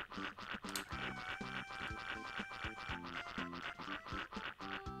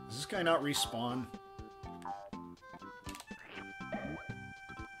 Does this guy not respawn?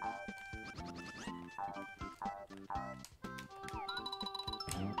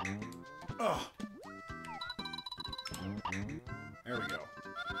 Oh. There we go.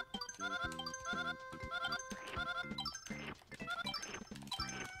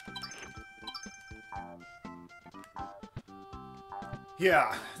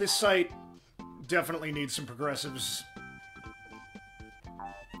 Yeah, this site definitely needs some progressives.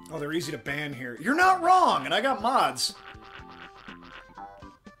 Oh, they're easy to ban here. You're not wrong, and I got mods.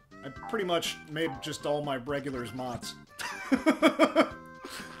 I pretty much made just all my regulars mods.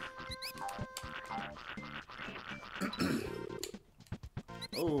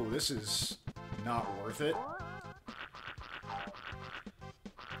 Oh, this is not worth it.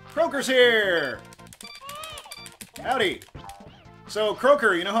 Croaker's here! Howdy! So,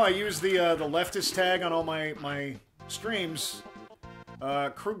 Croaker, you know how I use the leftist tag on all my streams?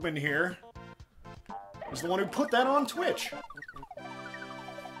 Krugman here is the one who put that on Twitch.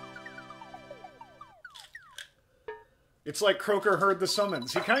 It's like Croaker heard the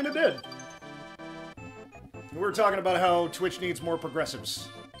summons. He kinda did. We were talking about how Twitch needs more progressives.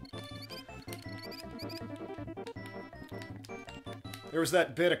 There was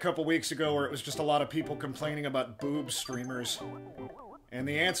that bit a couple weeks ago where it was just a lot of people complaining about boob streamers. And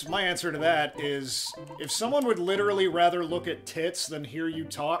my answer to that is, if someone would literally rather look at tits than hear you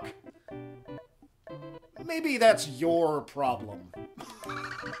talk, maybe that's your problem.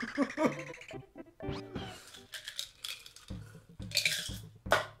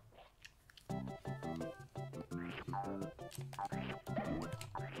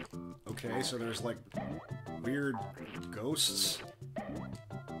 Okay, so there's like weird ghosts.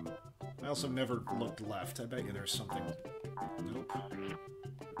 I also never looked left. I bet you there's something. Nope.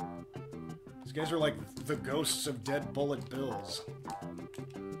 These guys are like the ghosts of dead bullet bills.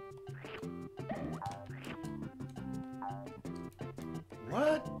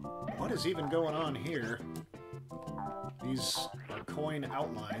 What? What is even going on here? These are coin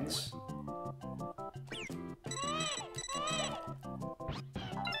outlines.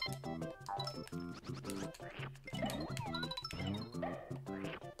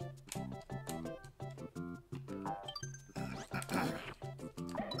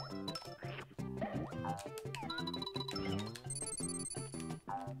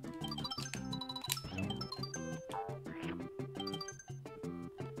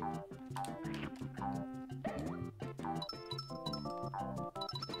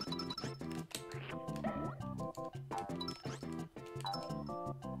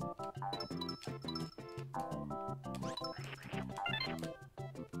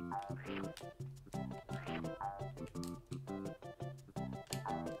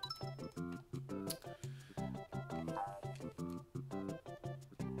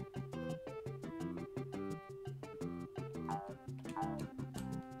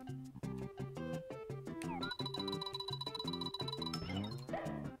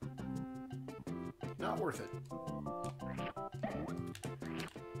 not worth it.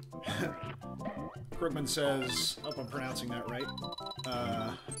 Krugman says, I hope I'm pronouncing that right.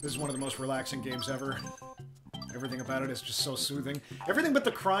 This is one of the most relaxing games ever. Everything about it is just so soothing. Everything but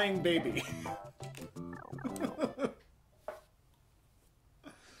the crying baby. I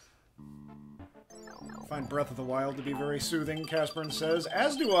find Breath of the Wild to be very soothing, Casperin says.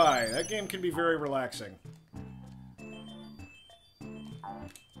 As do I. That game can be very relaxing.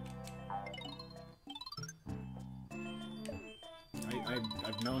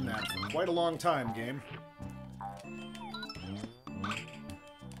 I've known that for quite a long time, game.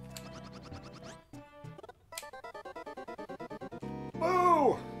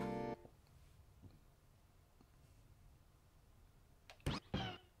 Boo!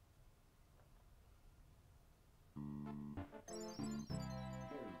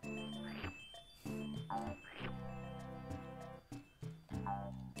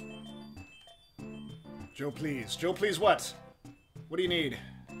 Joe, please. Joe, please what? What do you need?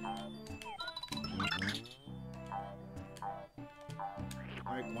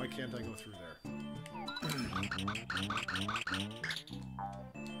 Why can't I go through there?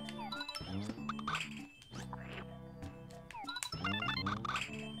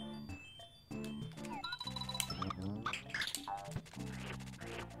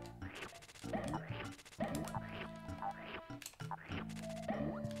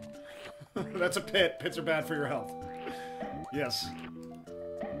 That's a pit. Pits are bad for your health. Yes.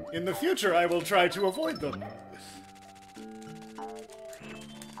 In the future, I will try to avoid them.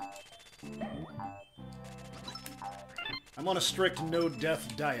 I'm on a strict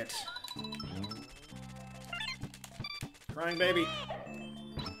no-death diet. Crying baby.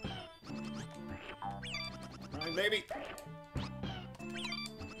 Crying baby.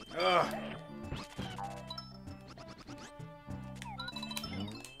 Ugh.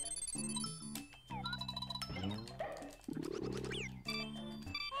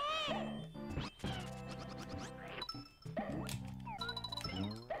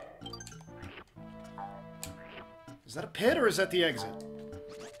 Is that a pit or is that the exit?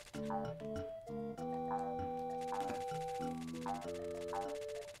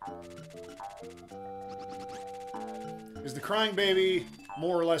 Is the crying baby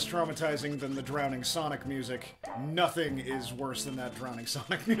more or less traumatizing than the drowning Sonic music? Nothing is worse than that drowning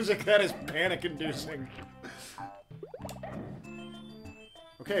Sonic music. That is panic-inducing.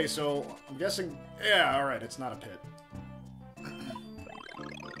 Okay, so I'm guessing... Yeah, alright, it's not a pit.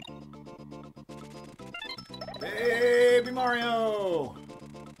 Baby Mario!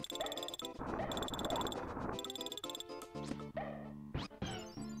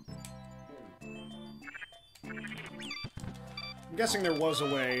 I'm guessing there was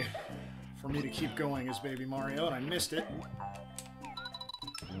a way for me to keep going as Baby Mario, and I missed it.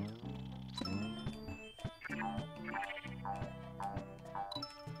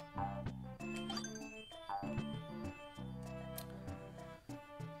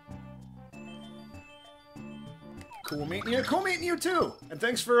 Cool meeting you. Cool meeting you too! And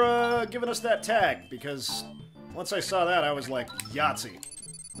thanks for giving us that tag, because once I saw that, I was like, Yahtzee.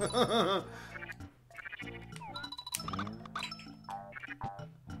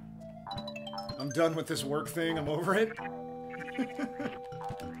 I'm done with this work thing. I'm over it.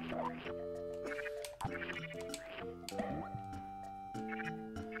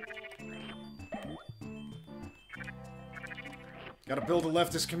 Gotta build a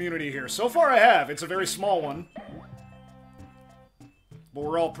leftist community here. So far I have. It's a very small one. But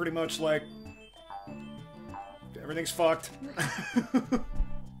we're all pretty much like... everything's fucked.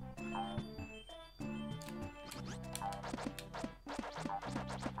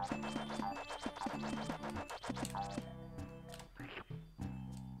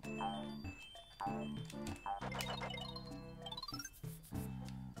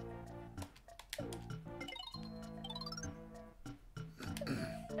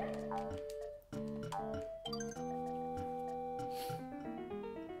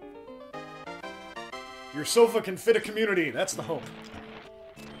 Your sofa can fit a community. That's the hope.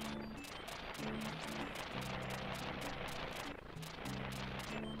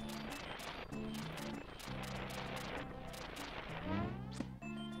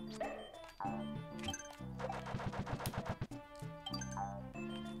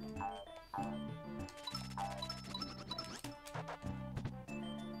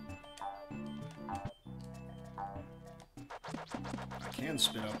 I can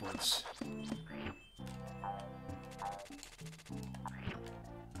spin upwards.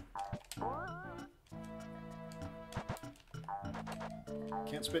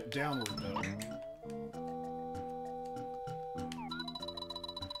 Can't spit downward, though.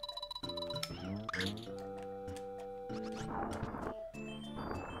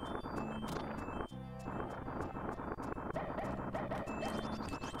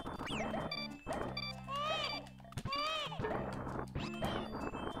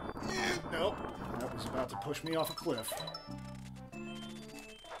 push me off a cliff.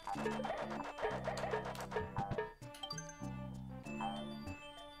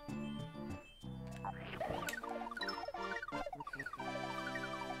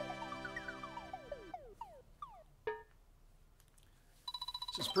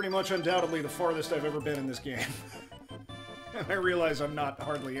 This is pretty much undoubtedly the farthest I've ever been in this game. And I realize I'm not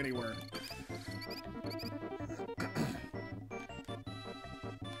hardly anywhere.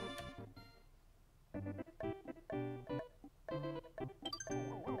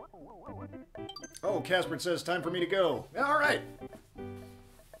 Oh, Casper says, time for me to go. All right.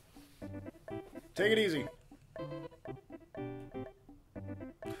 Take it easy.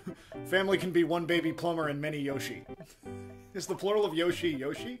 Family can be one baby plumber and many Yoshi. Is the plural of Yoshi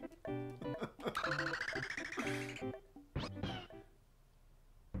Yoshi?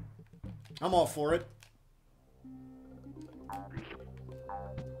 I'm all for it.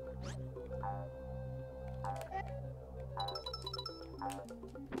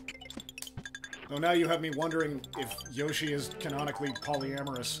 Though now you have me wondering if Yoshi is canonically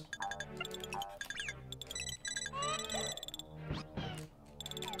polyamorous.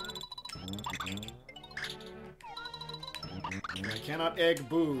 I cannot egg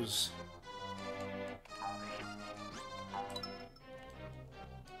booze.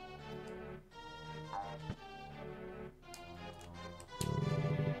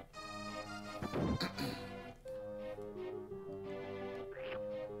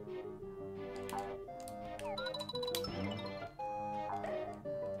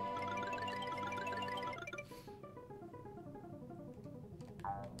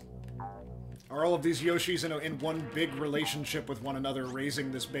 Are all of these Yoshis in one big relationship with one another,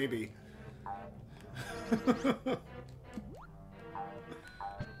 raising this baby? Come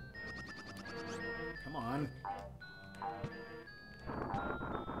on.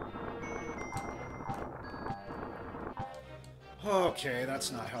 Okay,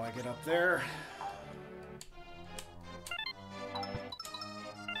 that's not how I get up there.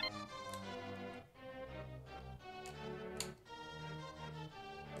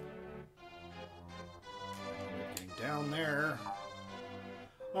 Down there.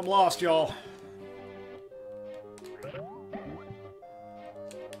 I'm lost, y'all.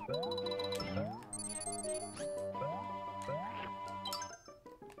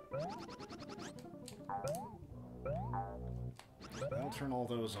 I'll turn all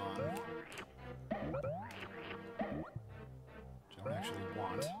those on. Which I don't actually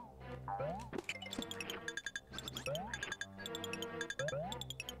want.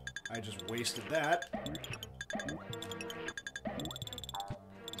 I just wasted that.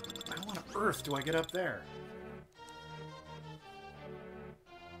 How on earth do I get up there?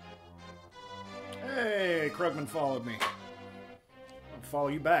 Hey, Krugman followed me. I'll follow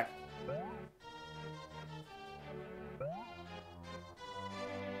you back.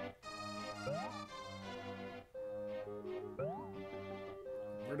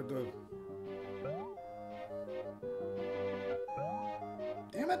 Where did the...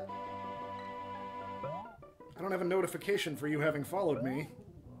 Damn it! I don't have a notification for you having followed me.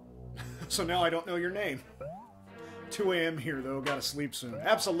 So now I don't know your name. 2 a.m. here, though. Gotta sleep soon.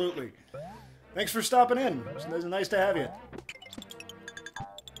 Absolutely. Thanks for stopping in. It's nice to have you.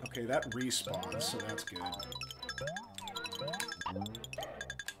 Okay, that respawns, so that's good. Now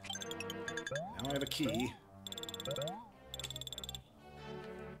I have a key.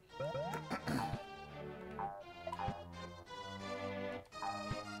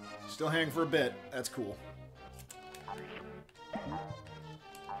 Still hang for a bit. That's cool.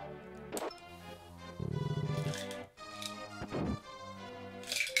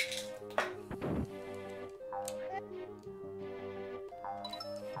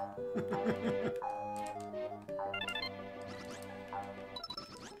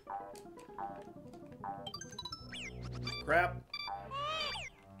 Crap.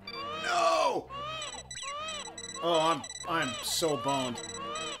 No! Oh, I'm so boned.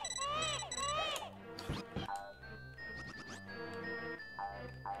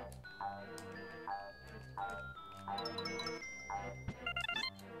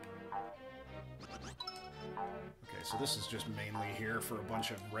 Okay, so this is just mainly here for a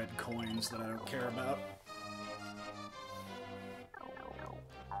bunch of red coins that I don't care about.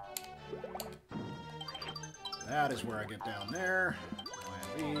 That is where I get down there. I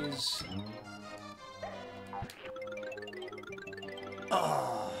have these.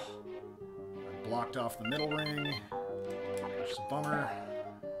 Oh, I blocked off the middle ring. Which is a bummer.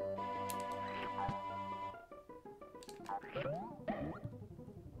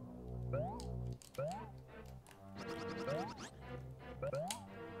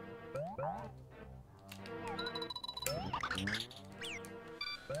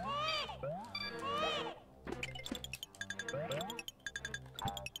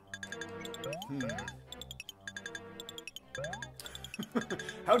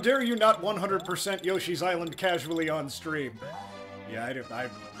 How dare you not 100% Yoshi's Island casually on stream? Yeah,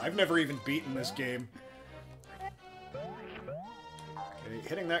 I've never even beaten this game. Okay,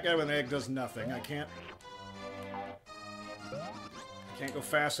 hitting that guy with an egg does nothing. I can't go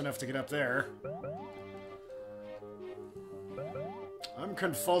fast enough to get up there. I'm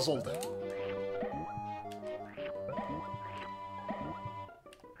confuzzled.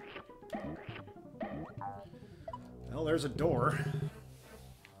 Well, there's a door.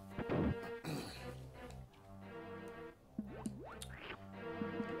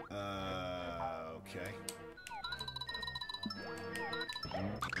 Okay.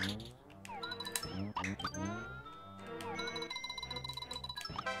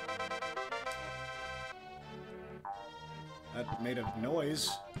 That made a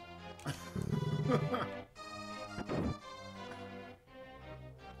noise.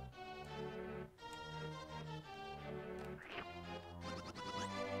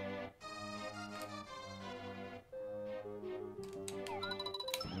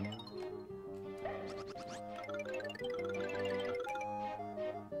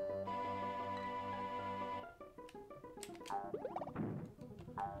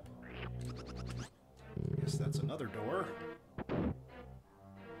 Guess that's another door.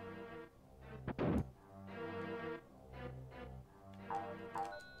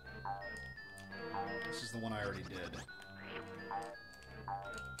 This is the one I already did.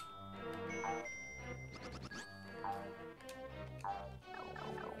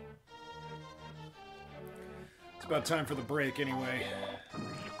 It's about time for the break anyway.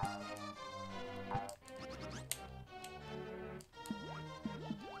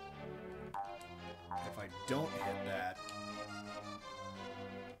 If I don't hit that,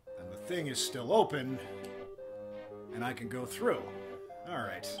 then the thing is still open, and I can go through.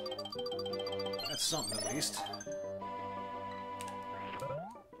 Alright. That's something at least.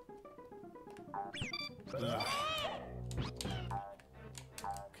 Ugh.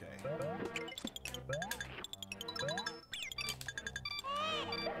 Okay.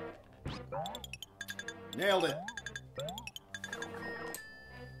 Nailed it.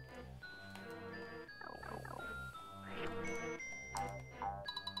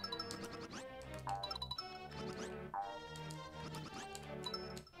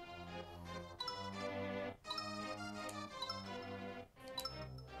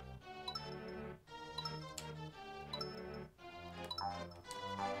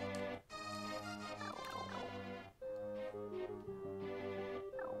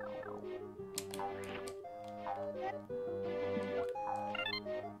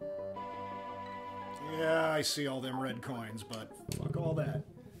 Yeah, I see all them red coins, but fuck all that.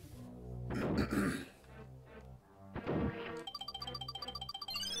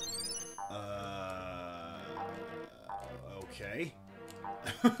 Okay.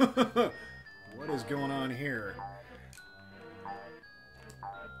 What is going on here?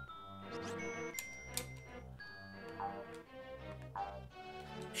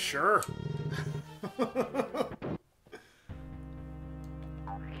 Sure.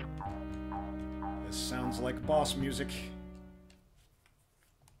 This sounds like boss music.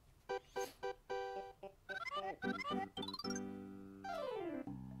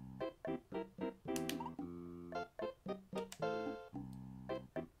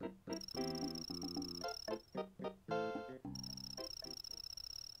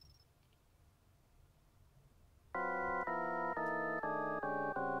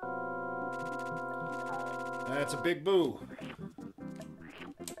 That's a big boo.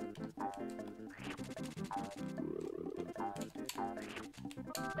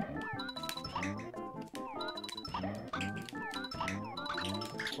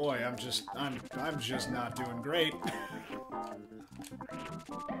 Boy, I'm just not doing great.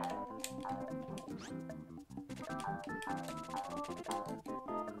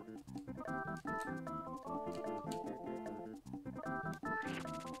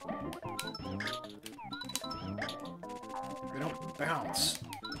 They don't bounce.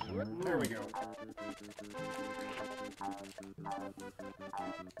 There we go.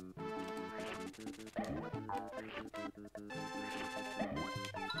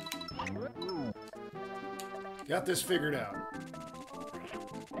 Got this figured out.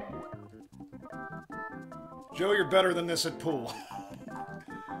 Joe, you're better than this at pool.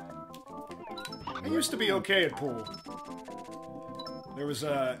 I used to be okay at pool. There was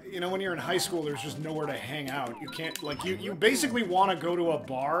you know, when you're in high school, there's just nowhere to hang out. You can't, like, you basically want to go to a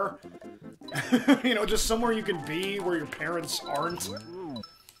bar. You know, just somewhere you can be where your parents aren't.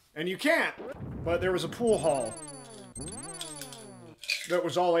 And you can't. But there was a pool hall that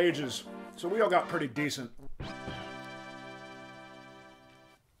was all ages. So we all got pretty decent.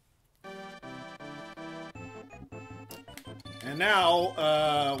 And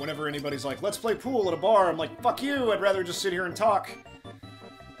now, whenever anybody's like, let's play pool at a bar, I'm like, fuck you, I'd rather just sit here and talk.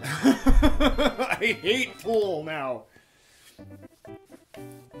 I hate pool now.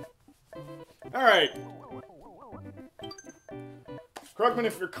 Alright. Krugman,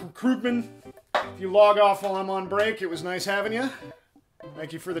 if you log off while I'm on break, it was nice having you.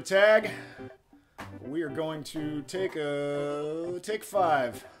 Thank you for the tag. We are going to take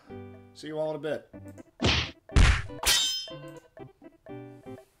 5. See you all in a bit.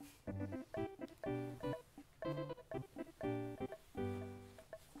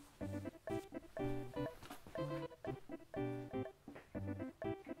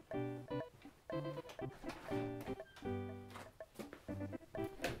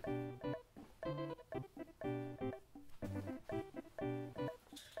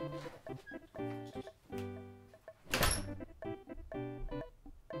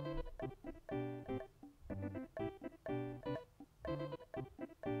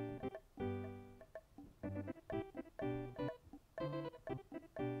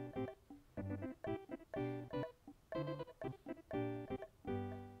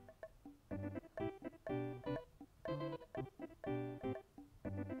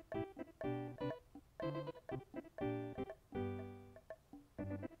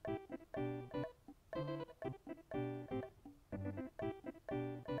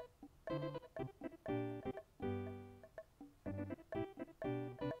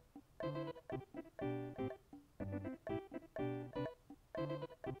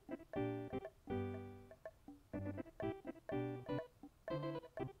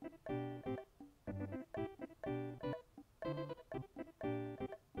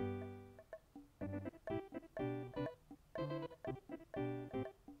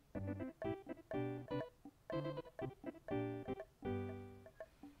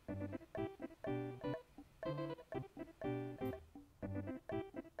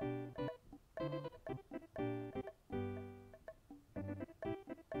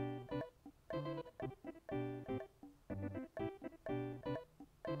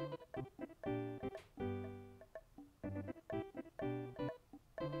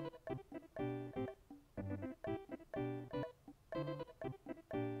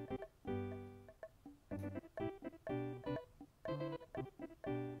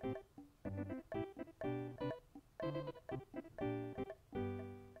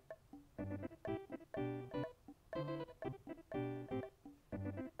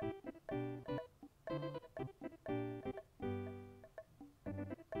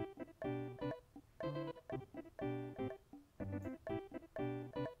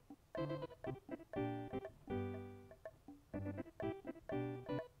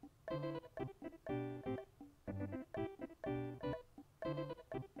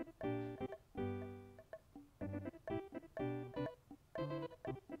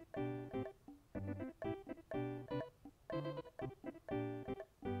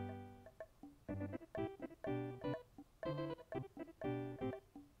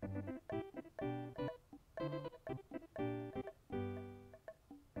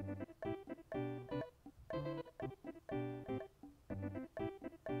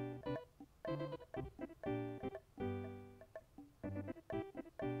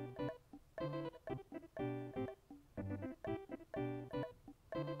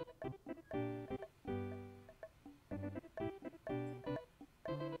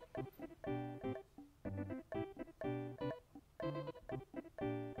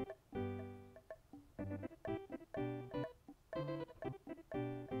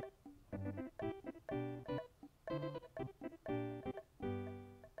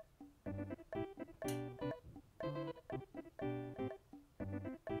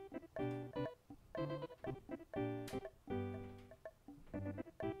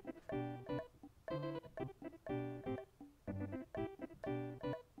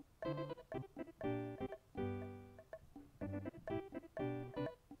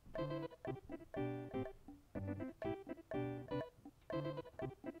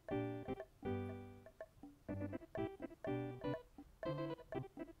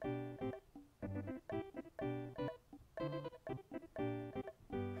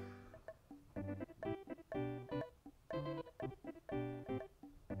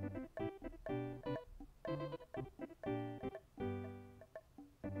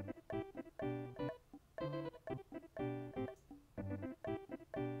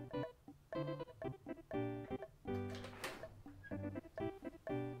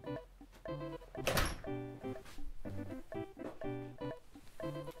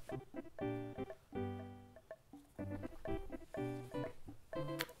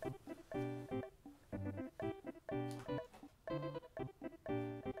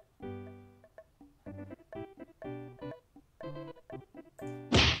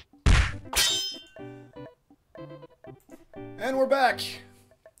 And we're back.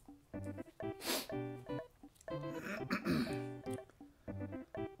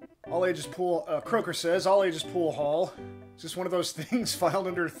 All ages pool, Croker says, all ages pool hall. Is this one of those things filed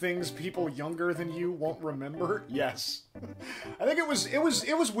under things people younger than you won't remember? Yes. I think it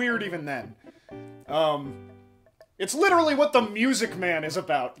was weird even then. It's literally what the Music Man is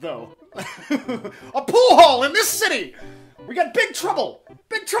about, though. A pool hall in this city! We got Big Trouble!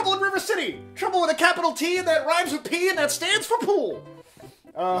 Big Trouble in River City! Trouble with a capital T, and that rhymes with P, and that stands for pool!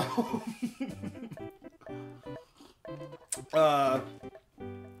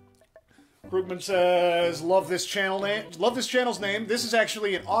 Krugman says, love this channel's name. This is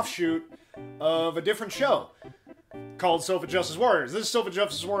actually an offshoot of a different show called Sofa Justice Warriors. This is Sofa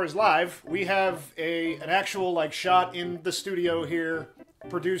Justice Warriors Live. We have an actual, like, shot in the studio here,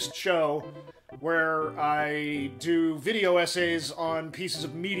 produced show, where I do video essays on pieces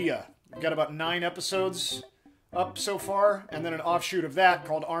of media. We've got about 9 episodes up so far, and then an offshoot of that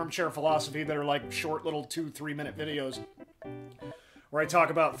called Armchair Philosophy that are like short little 2-3 minute videos where I talk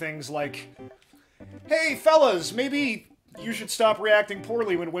about things like, hey fellas, maybe you should stop reacting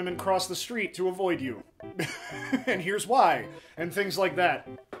poorly when women cross the street to avoid you. And here's why. And things like that.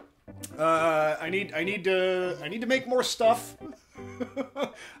 I need to make more stuff.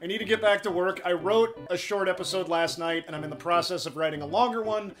 I need to get back to work. I wrote a short episode last night, and I'm in the process of writing a longer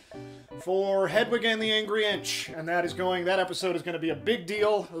one for Hedwig and the Angry Inch. And that episode is going to be a big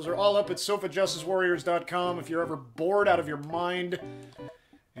deal. Those are all up at sofajusticewarriors.com if you're ever bored out of your mind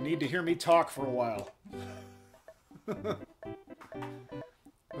and need to hear me talk for a while. But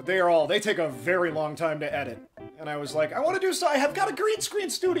they take a very long time to edit. And I was like, I want to do so. I have got a green screen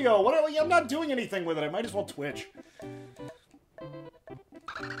studio. I'm not doing anything with it. I might as well Twitch.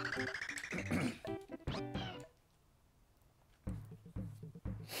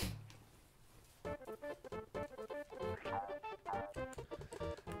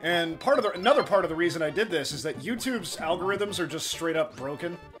 And another part of the reason I did this is that YouTube's algorithms are just straight up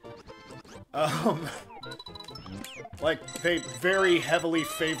broken. Like, they very heavily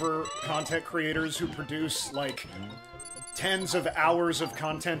favor content creators who produce, like, tens of hours of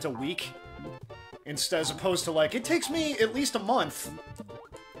content a week. As opposed to, like, it takes me at least a month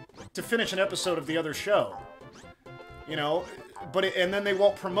to finish an episode of the other show. You know? And then they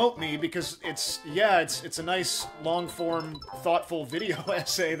won't promote me because it's a nice, long-form, thoughtful video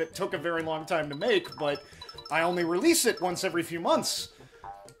essay that took a very long time to make, but I only release it once every few months.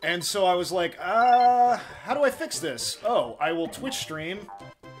 And so I was like, how do I fix this? Oh, I will Twitch stream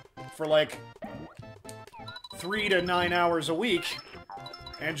for like 3 to 9 hours a week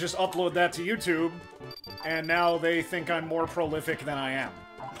and just upload that to YouTube, and now they think I'm more prolific than I am.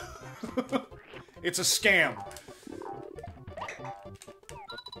 It's a scam.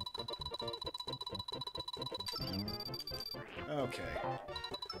 Okay.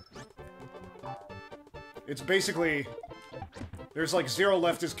 It's basically... There's like zero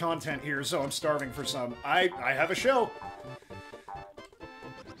leftist content here, so I'm starving for some. I have a show!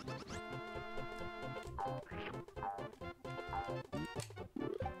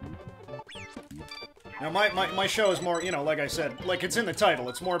 Now, my show is more, you know, like I said, like it's in the title,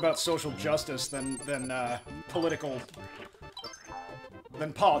 it's more about social justice than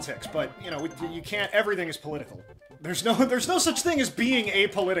politics, but, you know, you can't, everything is political. There's no such thing as being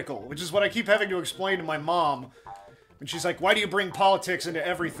apolitical, which is what I keep having to explain to my mom. And she's like, why do you bring politics into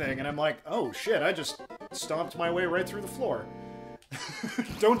everything? And I'm like, oh shit, I just stomped my way right through the floor.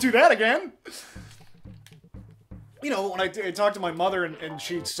 Don't do that again! You know, when I talk to my mother and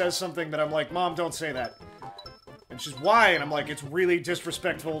she says something that I'm like, Mom, don't say that. And she's, why? And I'm like, it's really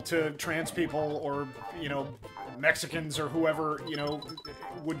disrespectful to trans people or, you know, Mexicans or whoever, you know,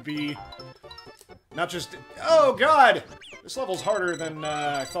 would be... Not just... Oh, God! This level's harder than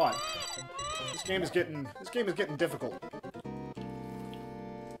I thought. This game is getting difficult.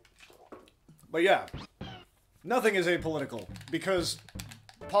 But yeah, nothing is apolitical, because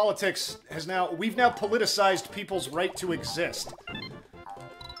politics has we've now politicized people's right to exist.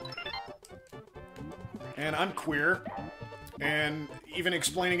 And I'm queer, and even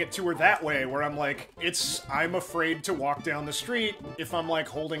explaining it to her that way, where I'm like, I'm afraid to walk down the street if I'm like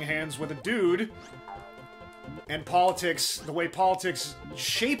holding hands with a dude. And politics, the way politics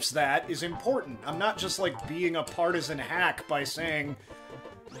shapes that is important. I'm not just like being a partisan hack by saying,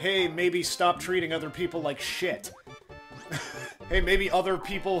 hey, maybe stop treating other people like shit. Hey, maybe other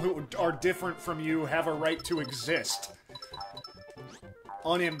people who are different from you have a right to exist.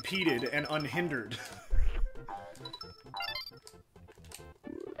 Unimpeded and unhindered.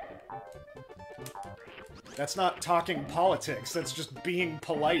 That's not talking politics, that's just being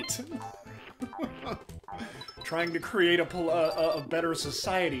polite. trying to create a better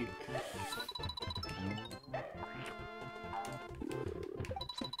society.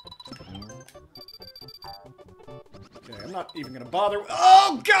 Okay, I'm not even gonna bother.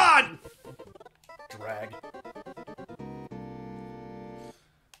 Oh, God! Drag.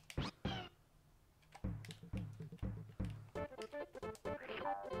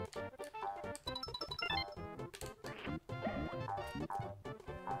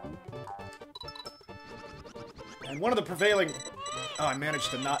 And one of the prevailing... Oh, I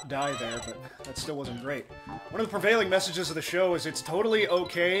managed to not die there, but that still wasn't great. One of the prevailing messages of the show is it's totally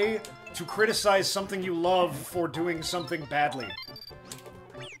okay to criticize something you love for doing something badly.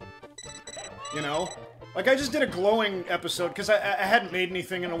 You know? Like, I just did a glowing episode, because I hadn't made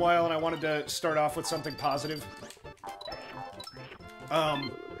anything in a while, and I wanted to start off with something positive.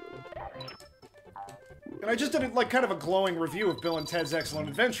 And I just did, like, kind of a glowing review of Bill and Ted's Excellent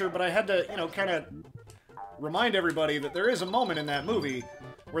Adventure, but I had to, you know, kind of remind everybody that there is a moment in that movie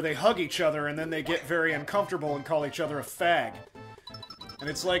where they hug each other and then they get very uncomfortable and call each other a fag. And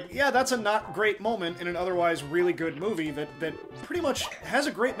it's like, yeah, that's a not great moment in an otherwise really good movie that pretty much has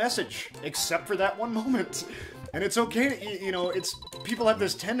a great message, except for that one moment. And it's okay to, you know, it's... People have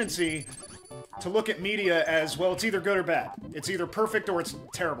this tendency to look at media as, well, it's either good or bad. It's either perfect or it's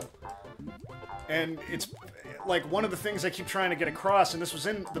terrible. And it's... like, one of the things I keep trying to get across, and this was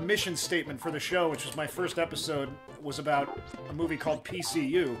in the mission statement for the show, which was my first episode, was about a movie called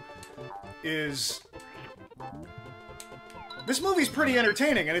PCU, is... This movie's pretty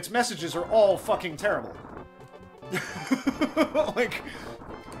entertaining, and its messages are all fucking terrible. Like,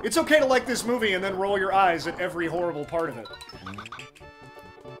 it's okay to like this movie and then roll your eyes at every horrible part of it.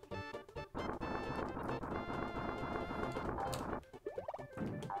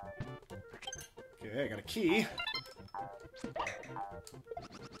 Okay, I got a key.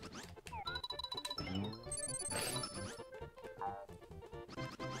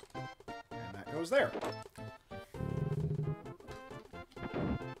 And that goes there.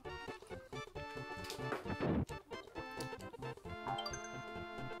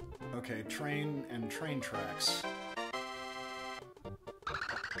 Okay, train and train tracks.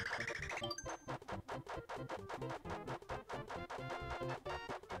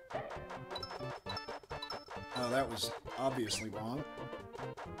 Oh, that was obviously wrong.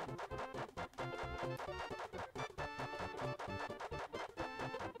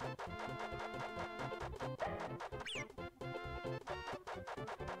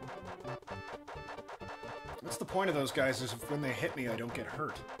 What's the point of those guys is if when they hit me, I don't get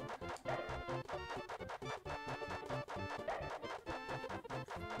hurt.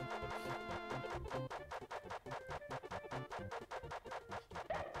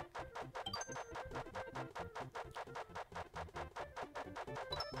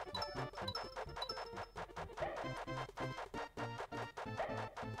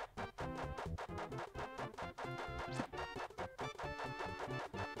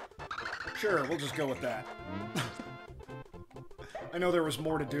 Sure, we'll just go with that. I know there was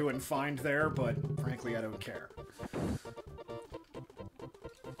more to do and find there, but frankly, I don't care.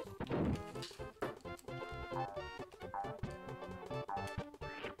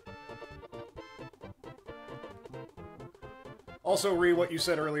 Also, re what you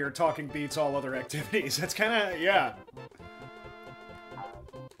said earlier, talking beats all other activities. That's kind of, yeah.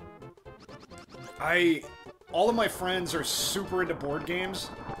 All of my friends are super into board games.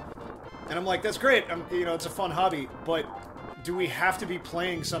 And I'm like, that's great, you know, it's a fun hobby, but do we have to be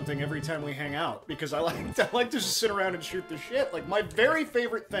playing something every time we hang out? Because I like to just sit around and shoot the shit. Like, my very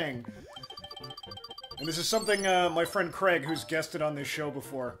favorite thing, and this is something my friend Craig, who's guested on this show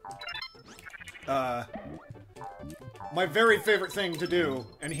before, my very favorite thing to do,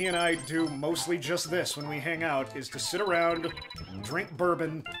 and he and I do mostly just this when we hang out, is to sit around, drink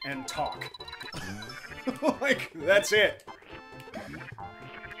bourbon, and talk. Like, that's it.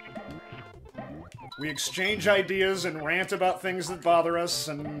 We exchange ideas and rant about things that bother us,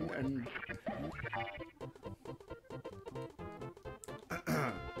 and...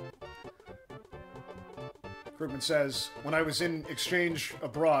 Krugman says, when I was in exchange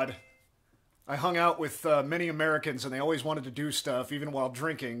abroad, I hung out with many Americans, and they always wanted to do stuff, even while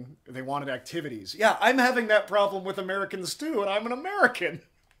drinking. They wanted activities. Yeah, I'm having that problem with Americans, too, and I'm an American.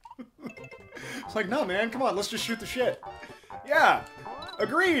 It's like, no, man, come on, let's just shoot the shit. Yeah,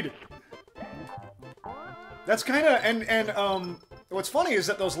 agreed. That's kind of, and what's funny is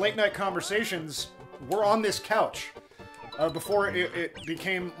that those late-night conversations were on this couch. Before it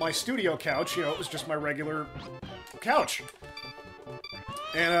became my studio couch, you know, it was just my regular couch.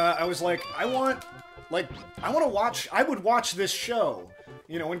 And I was like, I would watch this show.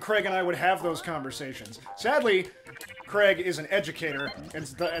 You know, when Craig and I would have those conversations. Sadly, Craig is an educator, and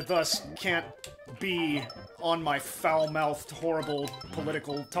thus can't be on my foul-mouthed, horrible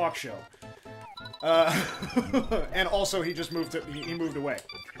political talk show. And also, he just moved away.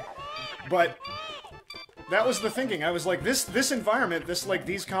 But that was the thinking. I was like, this environment,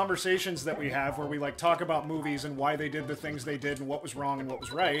 these conversations that we have where we, like, talk about movies and why they did the things they did and what was wrong and what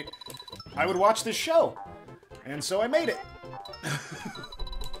was right, I would watch this show. And so I made it.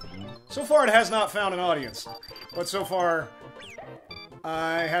 So far, it has not found an audience. But so far,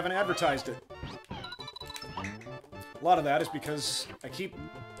 I haven't advertised it. A lot of that is because I keep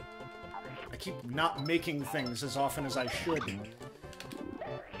not making things as often as I should.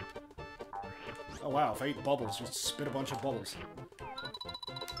 Oh wow, if I eat bubbles, just spit a bunch of bubbles.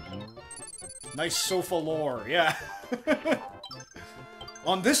 Nice sofa lore, yeah.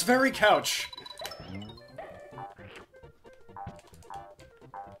 On this very couch.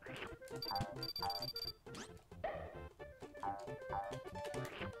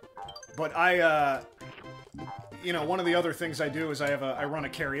 But you know, one of the other things I do is I run a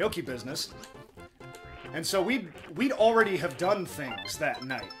karaoke business. And so we'd already have done things that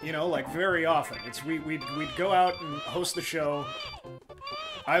night, you know, like very often. We'd go out and host the show.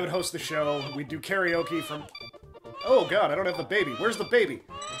 I would host the show. We'd do karaoke from... Oh god, I don't have the baby. Where's the baby?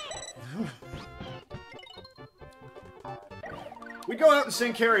 We'd go out and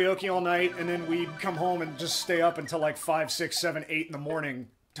sing karaoke all night, and then we'd come home and just stay up until like 5, 6, 7, 8 in the morning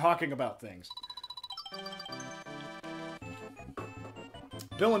talking about things.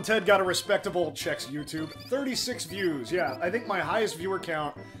 Bill and Ted Got a Respectable, checks YouTube. 36 views, yeah. I think my highest viewer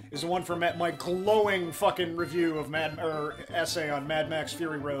count is the one for my glowing fucking review of essay on Mad Max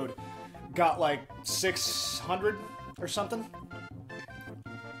Fury Road. Got like 600 or something.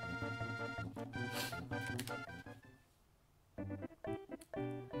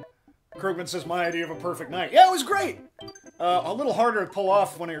 Krugman says, my idea of a perfect night. Yeah, it was great! A little harder to pull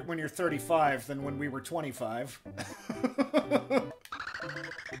off when you're 35 than when we were 25.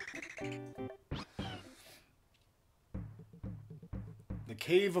 The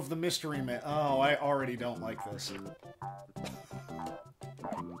Cave of the Mystery Man. Oh, I already don't like this.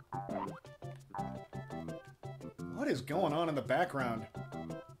 What is going on in the background?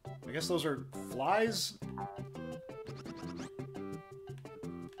 I guess those are flies?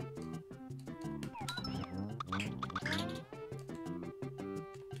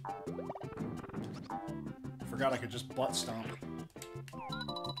 Forgot I could just butt stomp.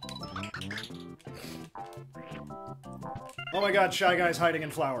 Oh my god, Shy Guy's hiding in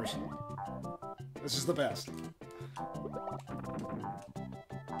flowers. This is the best.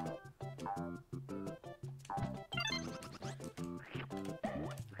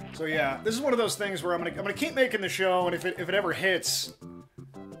 So yeah, this is one of those things where I'm gonna keep making the show, and if it ever hits,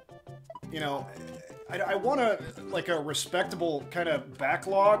 you know, I want a respectable kind of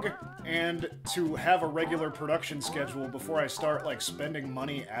backlog, and to have a regular production schedule before I start, like, spending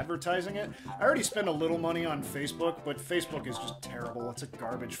money advertising it. I already spend a little money on Facebook, but Facebook is just terrible. It's a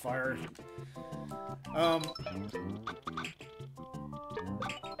garbage fire.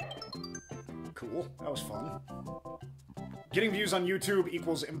 Cool. That was fun. Getting views on YouTube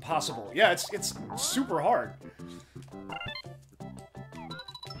equals impossible. Yeah, it's super hard.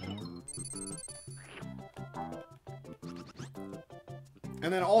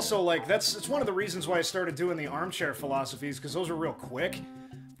 And then also, like, it's one of the reasons why I started doing the armchair philosophies, because those are real quick.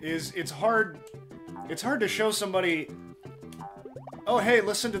 It's hard to show somebody, oh hey,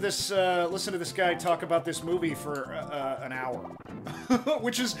 listen to this guy talk about this movie for an hour.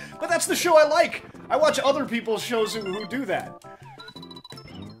 But that's the show I like! I watch other people's shows who do that.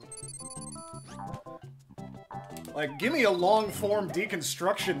 Like, give me a long-form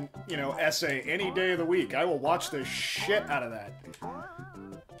deconstruction, you know, essay any day of the week. I will watch the shit out of that.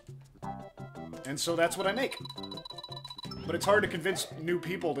 And so that's what I make. But it's hard to convince new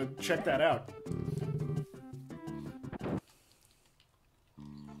people to check that out.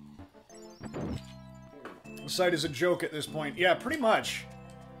 The site is a joke at this point. Yeah, pretty much.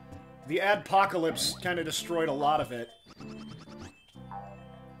 The adpocalypse kind of destroyed a lot of it.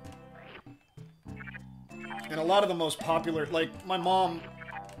 And a lot of the most popular, like, my mom...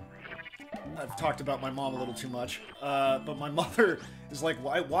 I've talked about my mom a little too much, but my mother is like,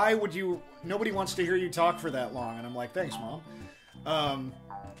 why would you... Nobody wants to hear you talk for that long. And I'm like, thanks, Mom.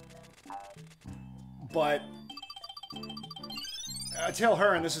 But I tell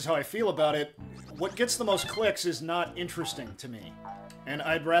her, and this is how I feel about it, what gets the most clicks is not interesting to me. And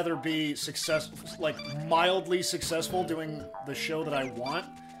I'd rather be mildly successful doing the show that I want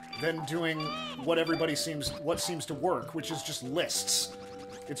than doing what seems to work, which is just lists.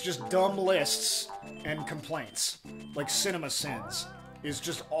 It's just dumb lists and complaints. Like Cinema Sins is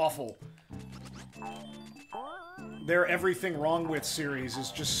just awful. Their Everything Wrong With series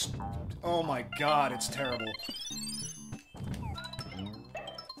is just... oh my god, it's terrible.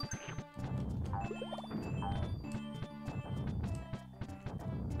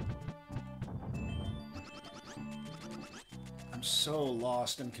 I'm so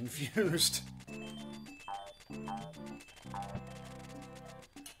lost and confused.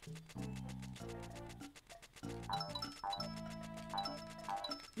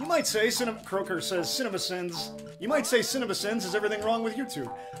 You might say, Croker says, Cinema Sins. You might say Cinema Sins is everything wrong with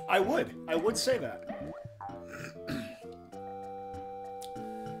YouTube. I would say that.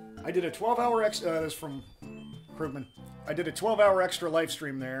 I did a 12-hour extra, this from Krugman. I did a 12-hour extra live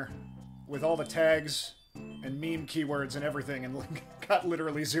stream there with all the tags and meme keywords and everything and got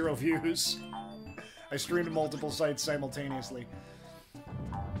literally 0 views. I streamed to multiple sites simultaneously.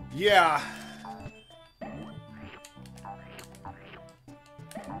 Yeah.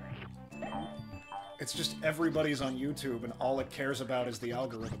 It's just everybody's on YouTube and all it cares about is the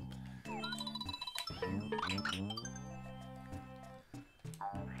algorithm.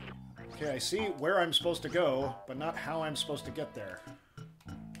 Okay, I see where I'm supposed to go, but not how I'm supposed to get there.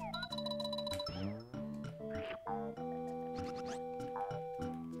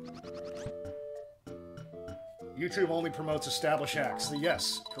 YouTube only promotes established acts.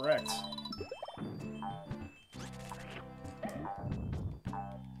 Yes, correct.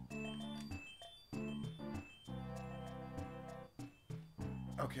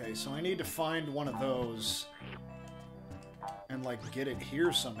 Okay, so I need to find one of those and, like, get it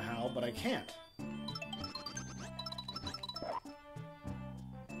here somehow, but I can't.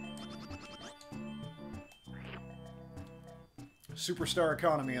 Superstar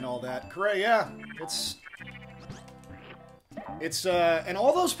economy and all that. Correct, yeah. It's, and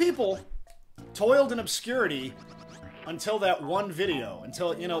all those people toiled in obscurity until that one video.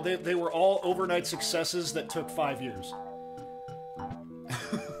 Until, you know, they were all overnight successes that took 5 years.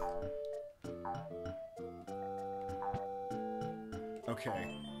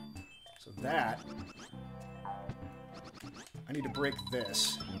 Okay. So that... I need to break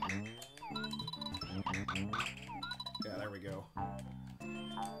this. Yeah, there we go.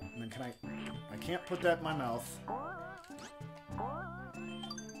 And then can I can't put that in my mouth.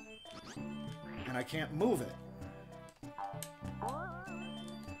 And I can't move it.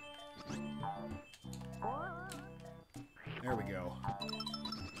 There we go.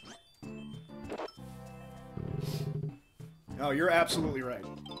 Oh, you're absolutely right.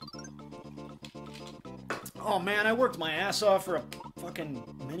 Oh man, I worked my ass off for a fucking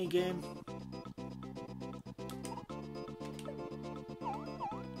minigame.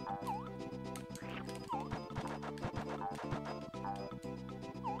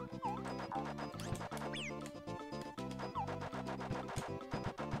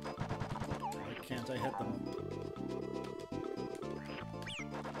 Why can't I hit them?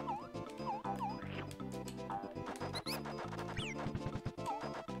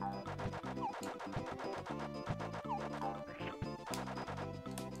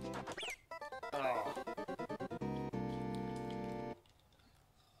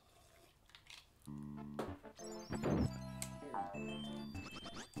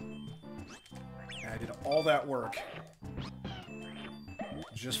 I did all that work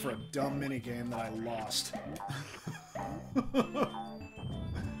just for a dumb minigame that I lost.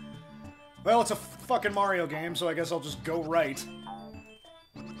 Well, it's a fucking Mario game, so I guess I'll just go right.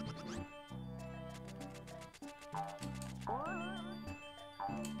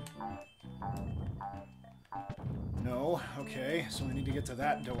 No, okay, so I need to get to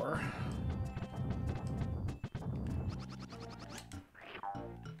that door.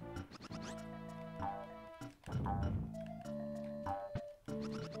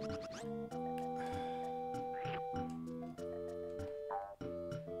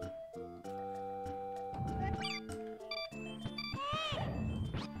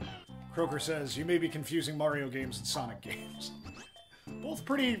 Croker says, you may be confusing Mario games and Sonic games. Both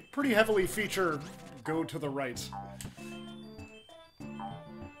pretty heavily feature go to the right.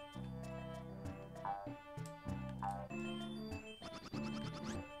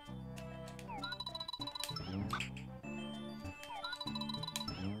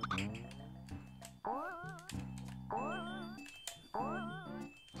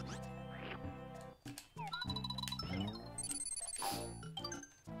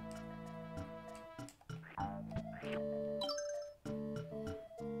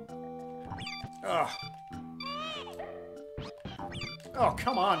 Ugh. Oh,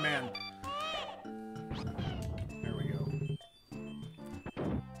 come on, man. There we go.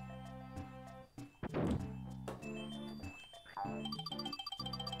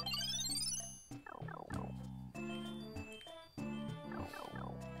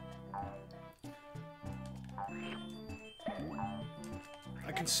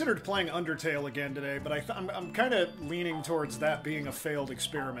 I considered playing Undertale again today, but I'm kind of leaning towards that being a failed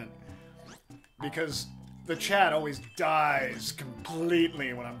experiment. Because the chat always dies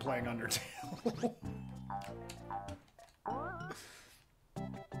completely when I'm playing Undertale.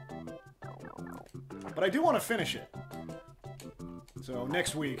 But I do want to finish it. So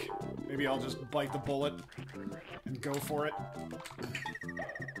next week, maybe I'll just bite the bullet and go for it.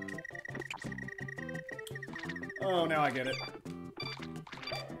 Oh, now I get it.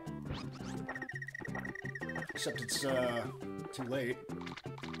 Except it's, too late.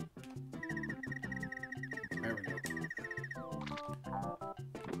 There we go.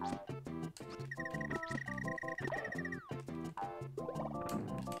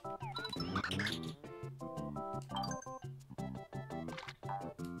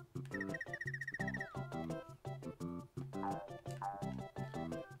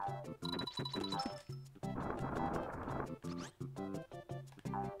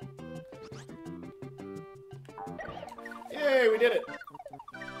 Yay, we did it!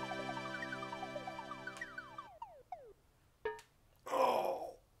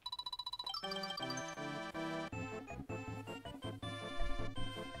 Oh!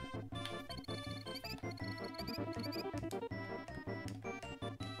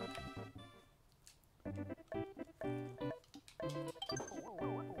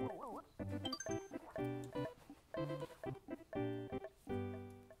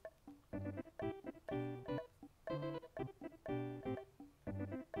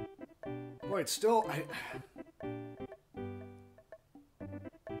 Boy, it's still...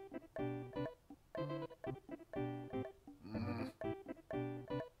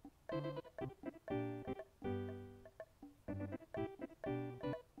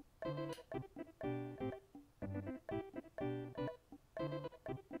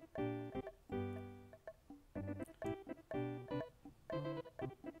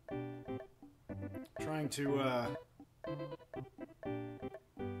 Trying to,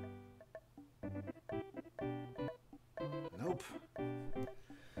 Nope.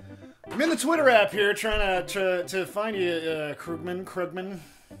 I'm in the Twitter app here trying to find you, Krugman.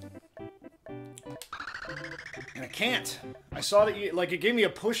 And I can't. I saw that you, like, it gave me a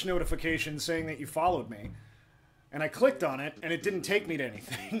push notification saying that you followed me. And I clicked on it, and it didn't take me to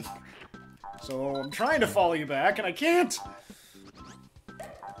anything. So I'm trying to follow you back, and I can't!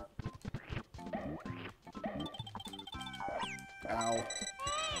 Ow.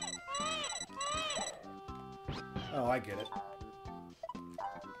 Oh, I get it.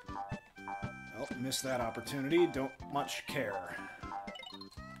 Oh, missed that opportunity. Don't much care.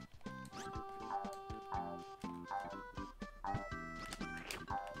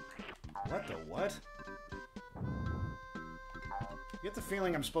 What the what? I get the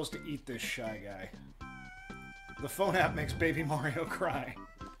feeling I'm supposed to eat this Shy Guy. The phone app makes Baby Mario cry.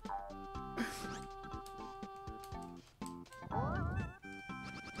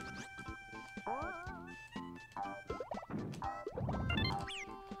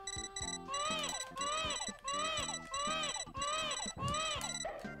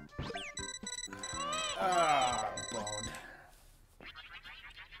 Ah, bone.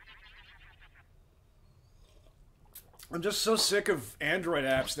 I'm just so sick of Android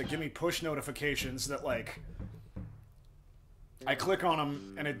apps that give me push notifications that, like, I click on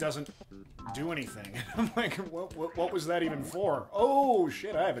them and it doesn't do anything. I'm like, what was that even for? Oh,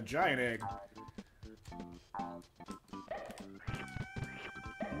 shit, I have a giant egg.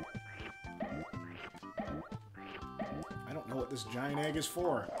 I don't know what this giant egg is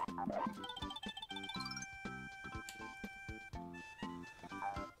for.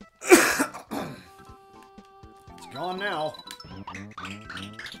 Gone now.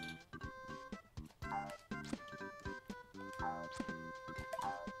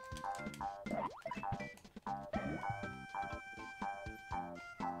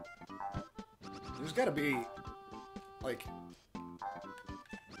 There's gotta be, like...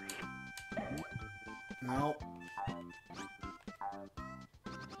 No.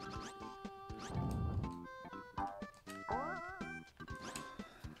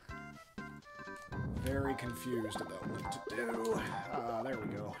 Very confused about what to do. Ah, there we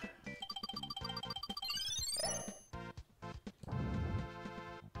go.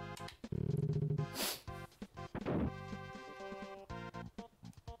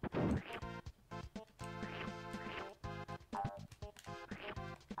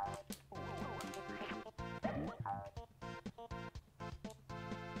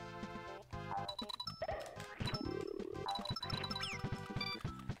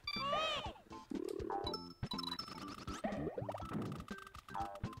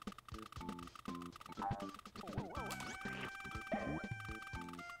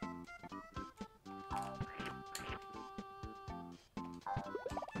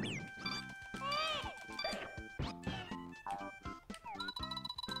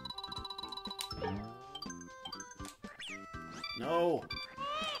 No.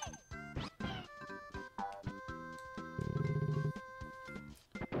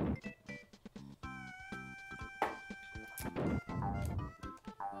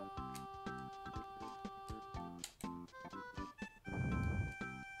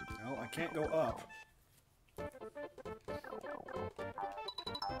 No, I can't go up.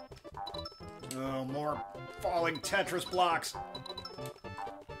 Oh, more falling Tetris blocks.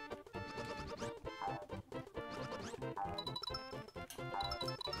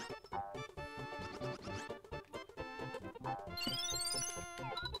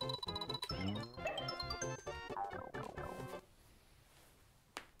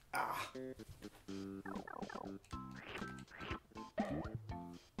 Ah.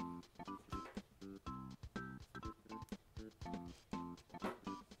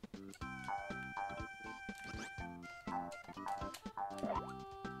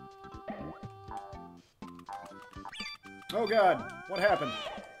 Oh God, what happened?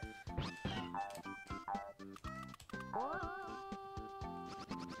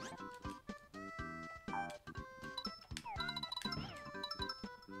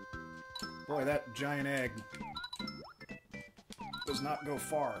 Boy, that giant egg does not go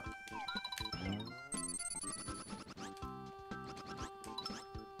far.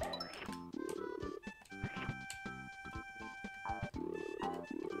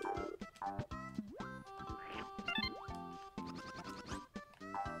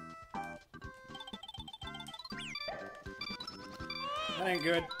 That ain't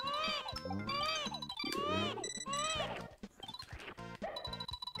good.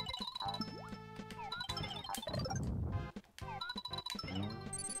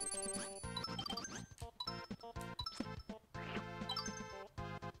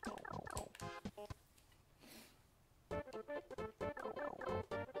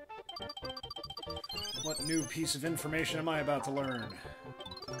 What new piece of information am I about to learn?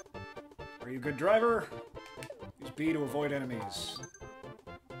 Are you a good driver? Use B to avoid enemies.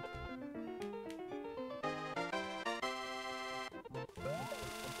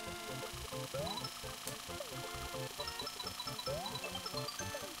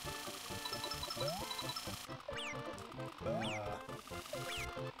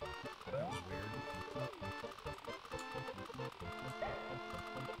 That was weird.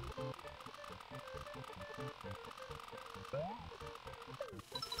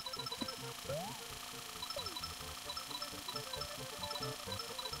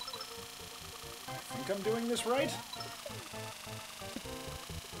 I think I'm doing this right?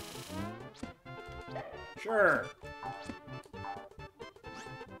 Sure.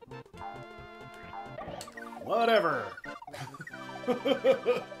 Whatever.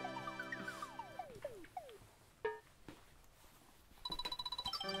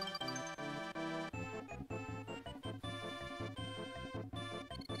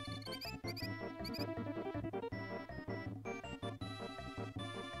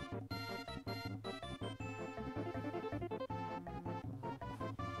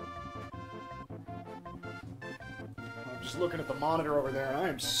 I'm just looking at the monitor over there, and I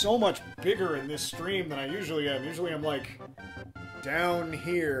am so much bigger in this stream than I usually am. Usually I'm like down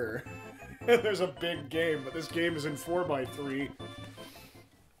here. There's a big game, but this game is in 4x3.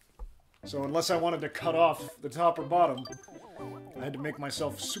 So unless I wanted to cut off the top or bottom, I had to make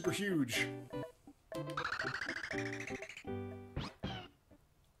myself super huge.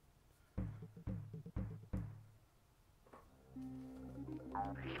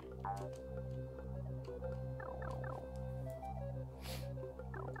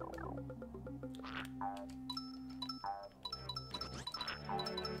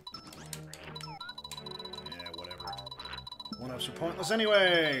 Yeah, whatever. One-ups are pointless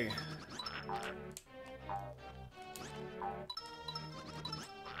anyway!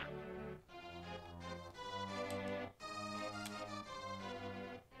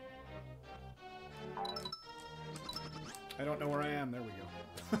 I don't know where I am. There we go.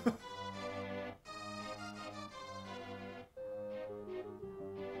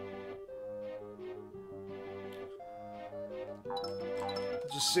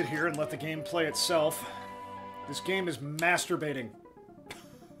 Just sit here and let the game play itself. This game is masturbating.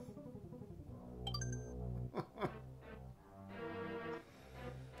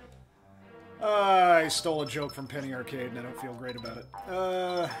 I stole a joke from Penny Arcade and I don't feel great about it.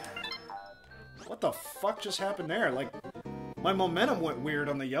 What the fuck just happened there? Like, my momentum went weird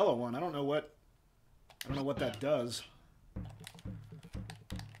on the yellow one. I don't know what that does.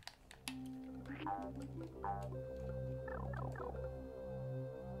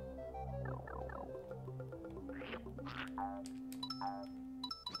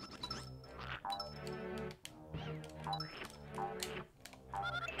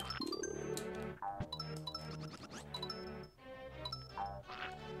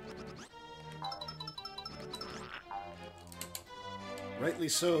 Rightly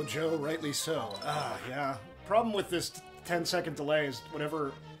so, Joe, rightly so. Ah, yeah. Problem with this 10-second delay is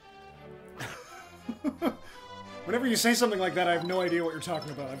whenever... whenever you say something like that, I have no idea what you're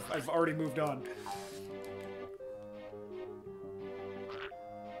talking about. I've already moved on.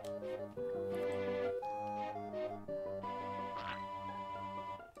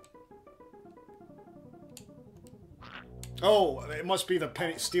 Oh, it must be the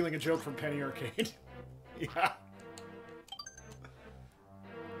penny stealing a joke from Penny Arcade. Yeah.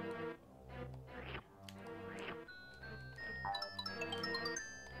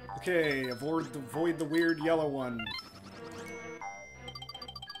 Okay, avoid the weird yellow one.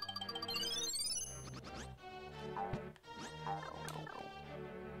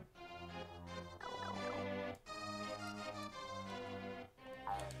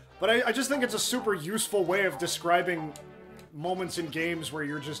 But I just think it's a super useful way of describing moments in games where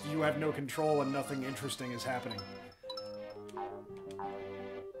you have no control and nothing interesting is happening.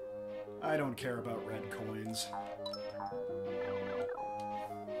 I don't care about red coins.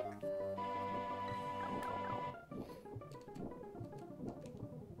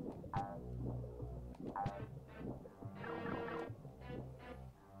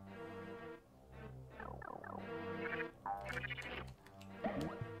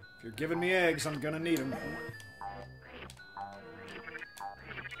 If you're giving me eggs, I'm gonna need them.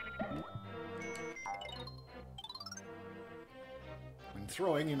 When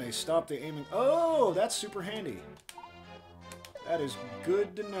throwing, you may stop the aiming... Oh, that's super handy. That is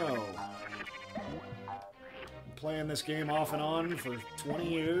good to know. I'm playing this game off and on for 20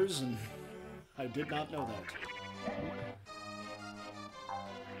 years, and I did not know that.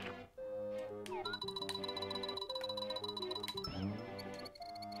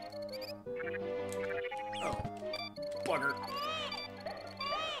 Bugger.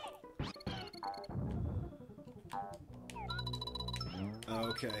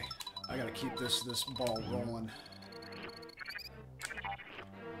 Okay, I gotta keep this ball rolling.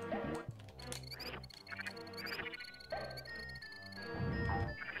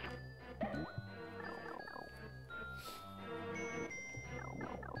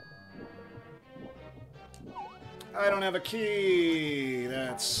 I don't have a key.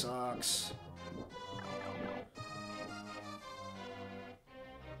 That sucks.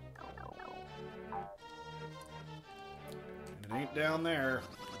 It ain't down there.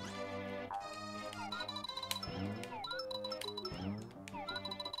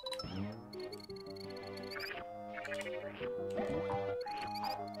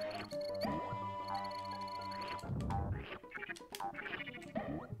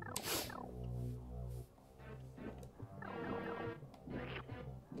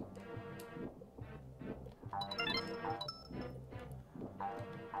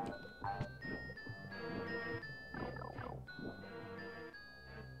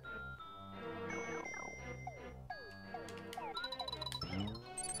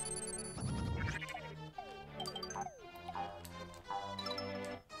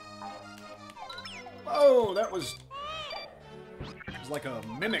 Oh, that was... It was like a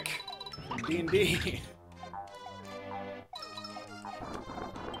mimic from D&D.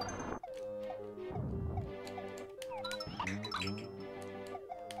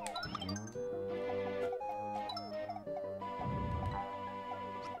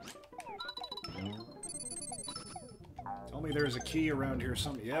 Tell me there's a key around here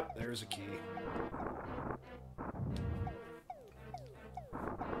somewhere. Yep, there's a key.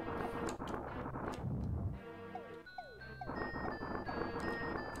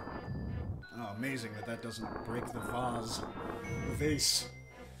 Oh, amazing that doesn't break the vase. The vase.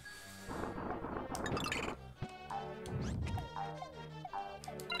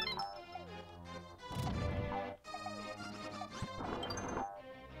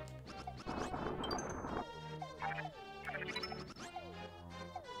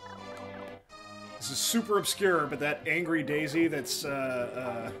 This is super obscure, but that angry Daisy that's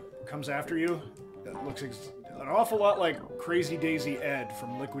comes after you, that looks an awful lot like Crazy Daisy Ed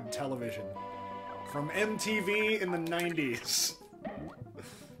from Liquid Television. From MTV in the 90s.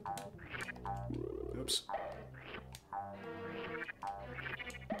 Oops.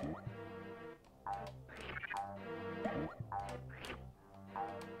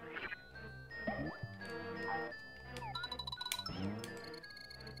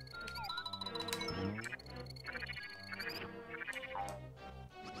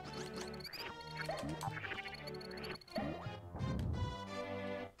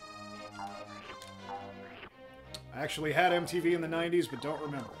 I actually had MTV in the 90s, but don't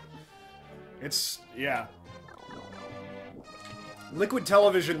remember. It's... yeah. Liquid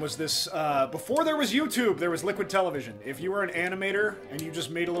Television was this, before there was YouTube, there was Liquid Television. If you were an animator and you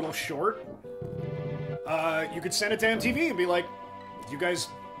just made a little short, you could send it to MTV and be like, do you guys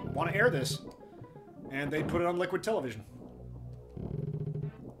want to air this? And they'd put it on Liquid Television.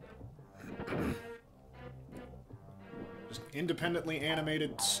 Just independently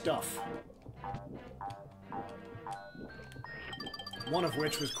animated stuff. One of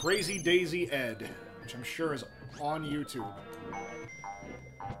which was Crazy Daisy Ed, which I'm sure is on YouTube.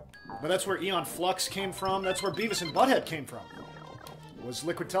 But that's where Aeon Flux came from. That's where Beavis and Butthead came from. Was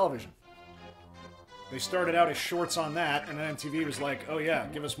Liquid Television. They started out as shorts on that, and then MTV was like, oh yeah,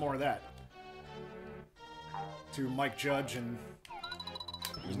 give us more of that. To Mike Judge and...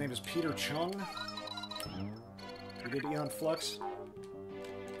 his name is Peter Chung. Who did Aeon Flux?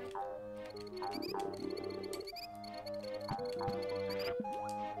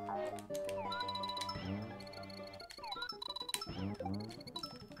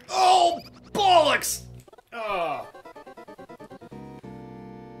 Oh, bollocks! Oh.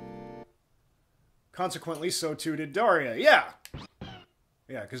 Consequently, so too did Daria. Yeah!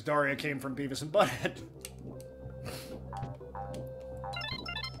 Yeah, because Daria came from Beavis and Butthead.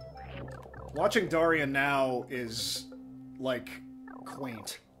 Watching Daria now is, like,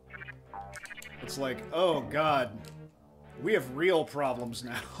 quaint. It's like, oh god, we have real problems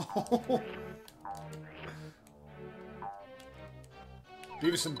now.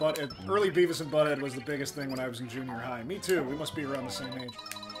 Beavis and Butthead, early Beavis and Butthead was the biggest thing when I was in junior high. Me too, we must be around the same age.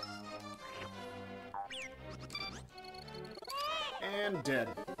 And dead.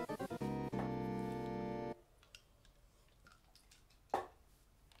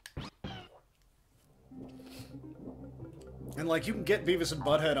 And, like, you can get Beavis and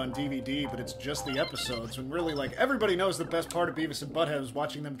Butthead on DVD, but it's just the episodes, when really, like, everybody knows the best part of Beavis and Butthead is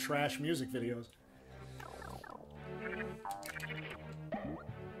watching them trash music videos.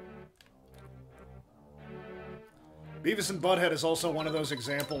 Beavis and Butthead is also one of those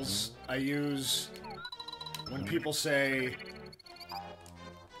examples I use when people say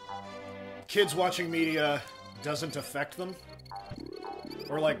kids watching media doesn't affect them.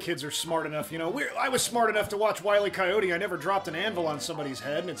 Or like kids are smart enough, you know, I was smart enough to watch Wile E. Coyote, I never dropped an anvil on somebody's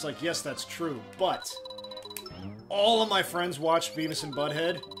head, and it's like, yes, that's true, but all of my friends watched Beavis and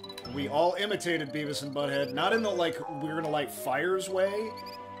Butthead, and we all imitated Beavis and Butthead, not in the, like, we're gonna light fires way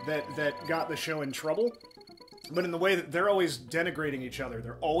that got the show in trouble, but in the way that they're always denigrating each other.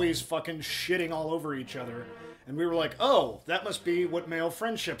 They're always fucking shitting all over each other. And we were like, oh, that must be what male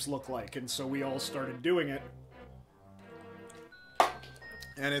friendships look like. And so we all started doing it.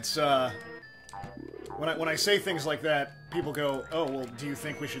 And it's, when I say things like that, people go, oh, well, do you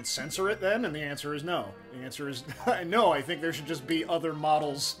think we should censor it then? And the answer is no. The answer is no, I think there should just be other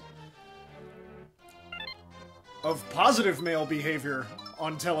models of positive male behavior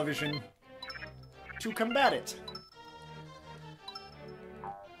on television to combat it.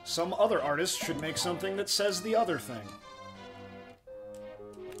 Some other artists should make something that says the other thing.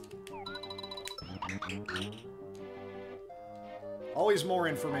 Always more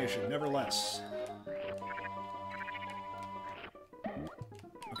information, never less.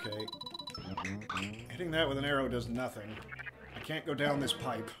 Okay. Hitting that with an arrow does nothing. I can't go down this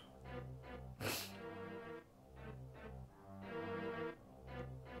pipe.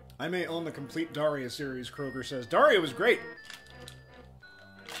 I may own the complete Daria series, Kroger says. Daria was great!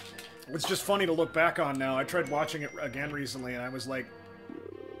 It's just funny to look back on now. I tried watching it again recently, and I was like...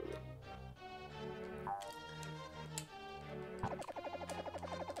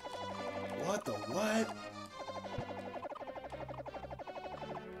 what the what?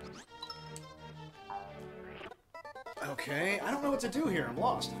 Okay, I don't know what to do here. I'm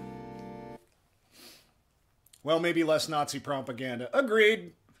lost. Well, maybe less Nazi propaganda.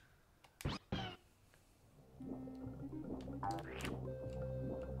 Agreed!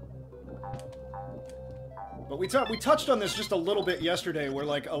 But we touched on this just a little bit yesterday, where,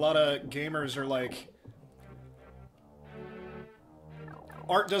 like, a lot of gamers are like...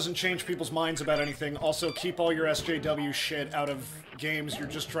 art doesn't change people's minds about anything. Also, keep all your SJW shit out of games. You're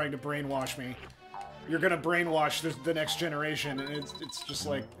just trying to brainwash me. You're gonna brainwash the next generation, and it's just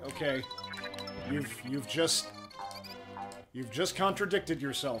like, okay, you've just contradicted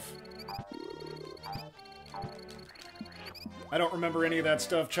yourself. I don't remember any of that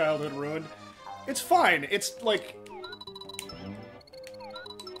stuff. Childhood ruined. It's fine. It's like...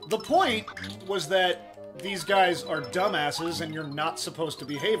 the point was that these guys are dumbasses and you're not supposed to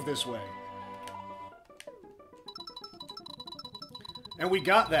behave this way. And we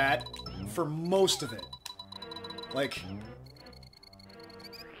got that for most of it. Like...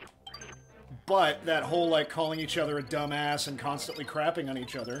 But that whole, like, calling each other a dumbass and constantly crapping on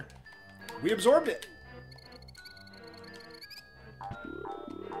each other, we absorbed it.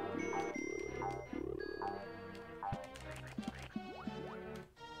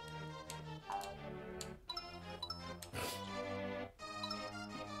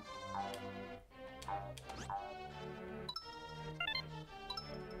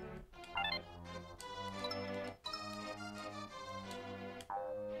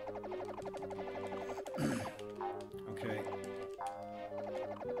 Okay.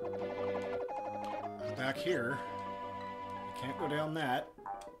 I'm back here. I can't go down that.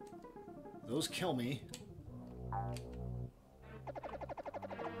 Those kill me.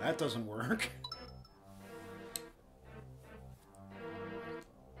 That doesn't work.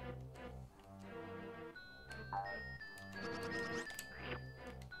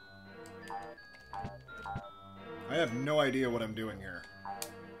 I have no idea what I'm doing here.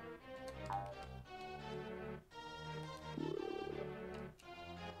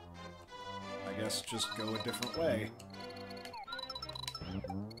 I guess just go a different way.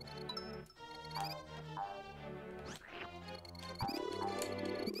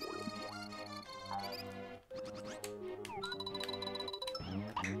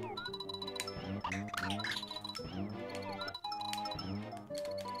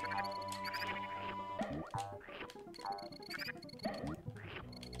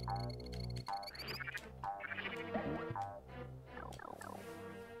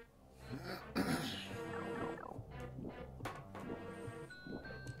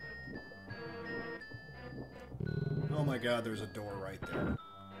 Oh my god, there's a door right there.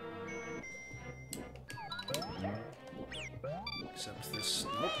 Except this...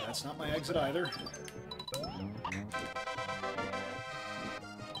 Nope, that's not my exit either.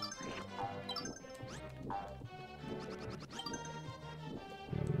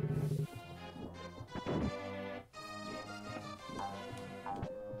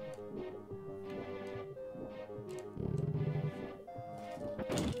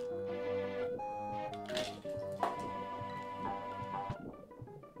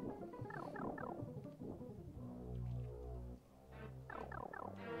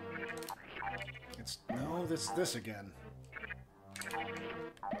 No, this again.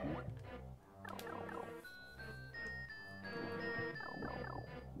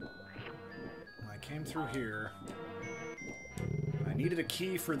 I came through here. I needed a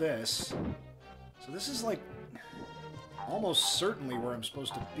key for this. So this is like almost certainly where I'm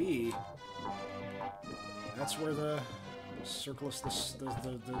supposed to be. That's where the circlus,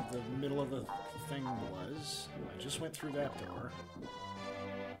 the middle of the thing was. I just went through that door.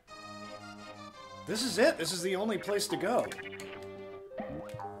 This is it! This is the only place to go.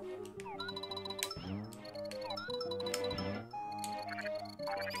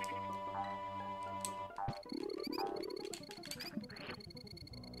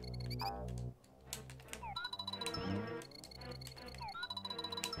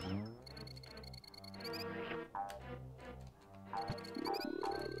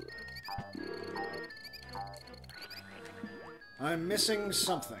 I'm missing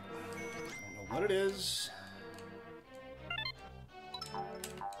something. What it is.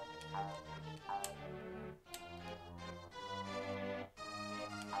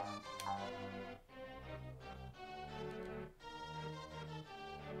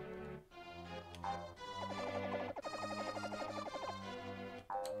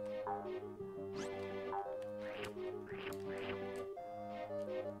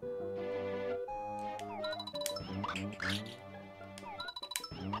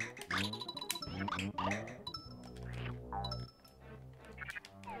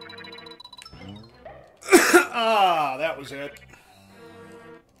 Ah, that was it.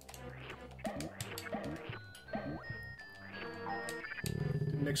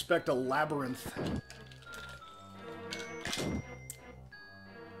 Didn't expect a labyrinth.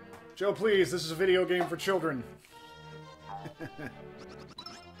 Joe, please, this is a video game for children.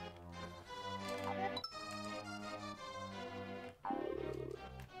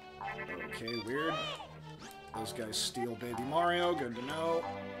 Okay, weird. Those guys steal Baby Mario, good to know.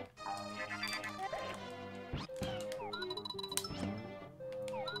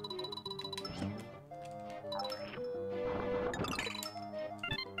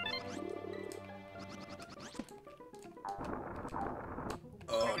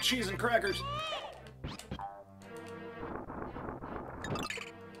 Oh, cheese and crackers!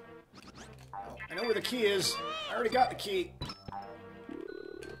 Oh, I know where the key is. I already got the key.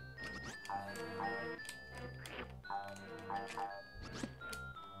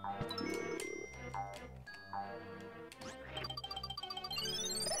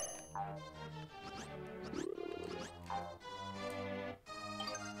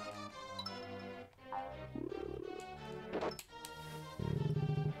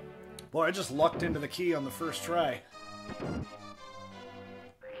 Boy, I just lucked into the key on the first try.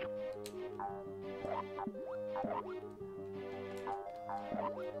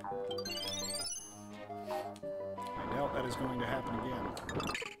 I doubt that is going to happen again.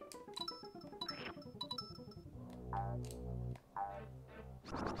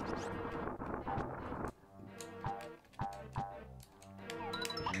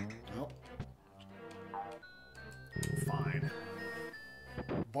 Nope. Fine.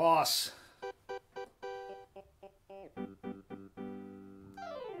 Boss.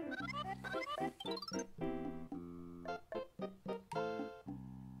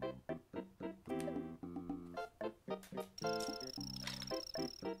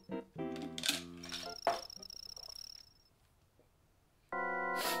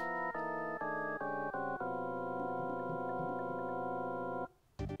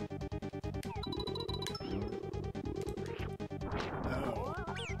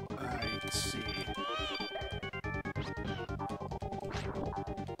 Oh, I see.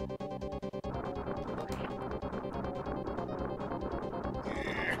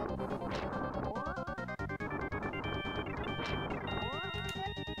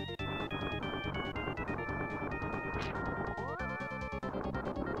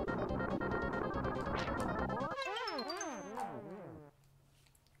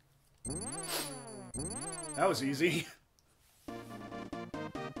 That was easy.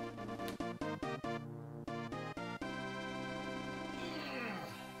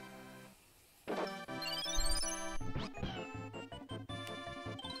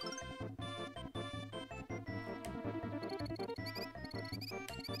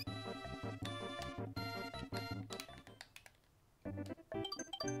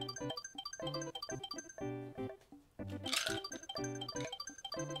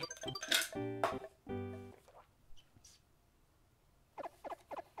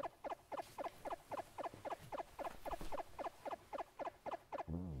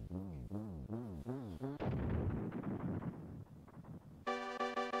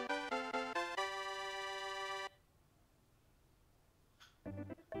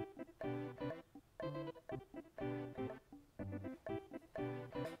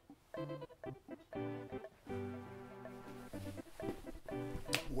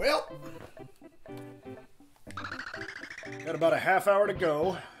 Well, got about a half hour to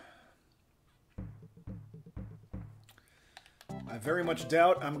go. I very much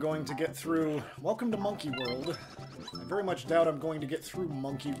doubt I'm going to get through... Welcome to Monkey World. I very much doubt I'm going to get through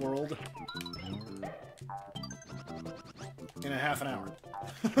Monkey World in a half an hour.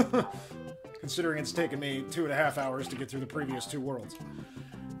 Considering it's taken me 2.5 hours to get through the previous 2 worlds.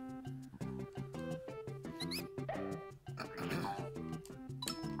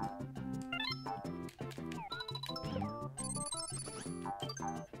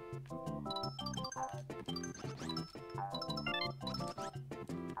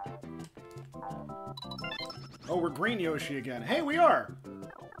 Oh, we're green Yoshi again. Hey, we are!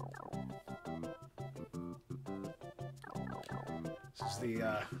 This is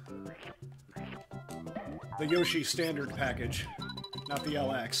the Yoshi standard package, not the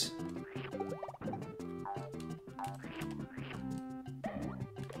LX.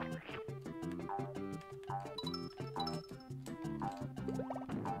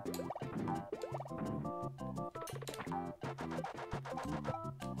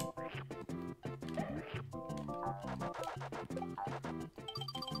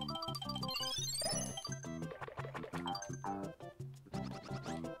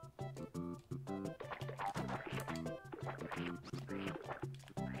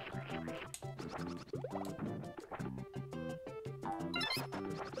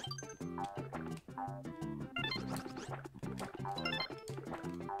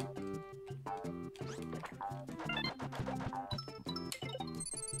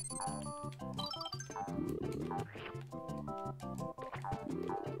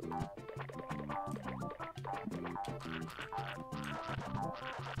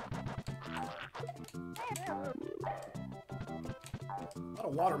 A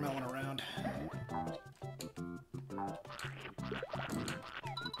lot of watermelon around.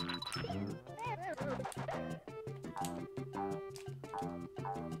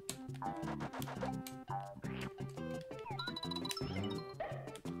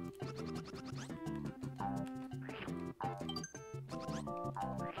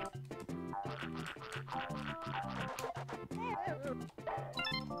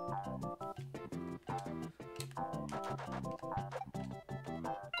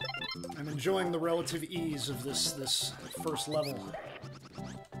 I'm enjoying the relative ease of this first level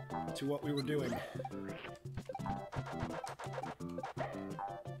to what we were doing.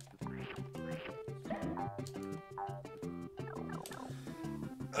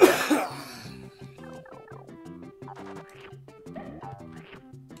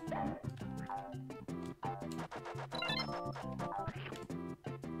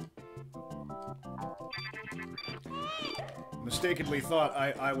 mistakenly thought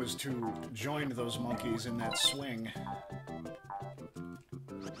I was to join those monkeys in that swing.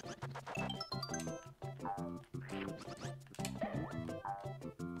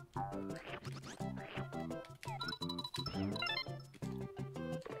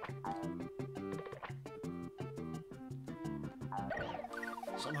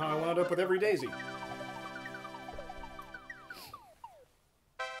 Somehow I wound up with every daisy.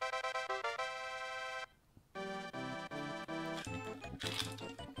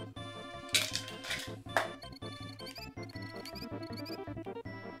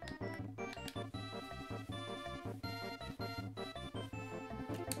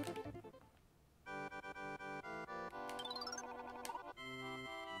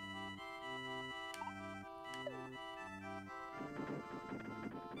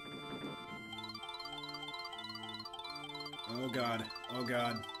 Oh god, oh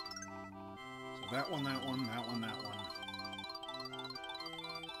god. So that one, that one, that one, that one.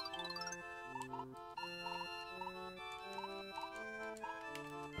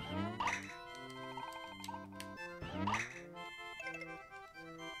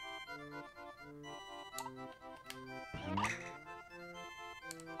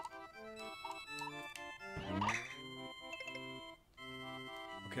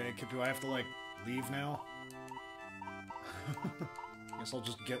 Okay, do I have to, like, leave now? Guess I'll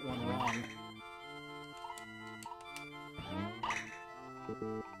just get one wrong.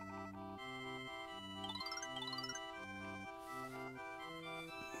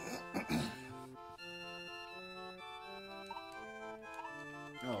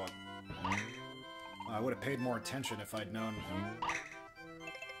 Oh. I would have paid more attention if I'd known.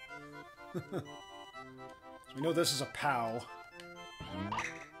 So we know this is a POW.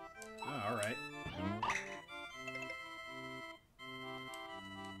 Oh, alright.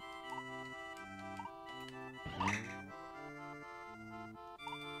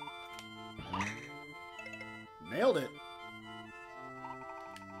 Nailed it!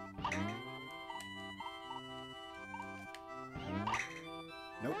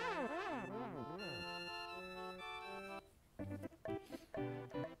 Nope.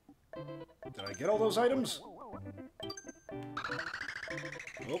 Did I get all those items?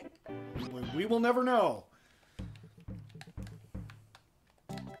 Oh, we will never know.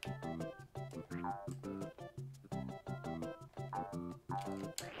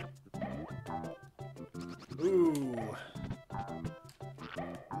 Ooh.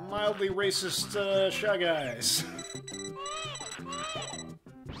 Mildly racist, Shy Guys.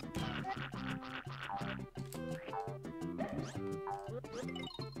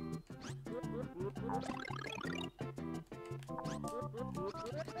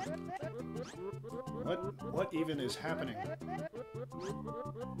 What even is happening?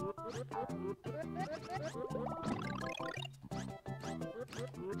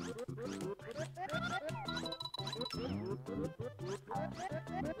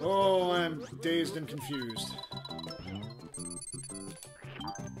 Oh, I'm dazed and confused.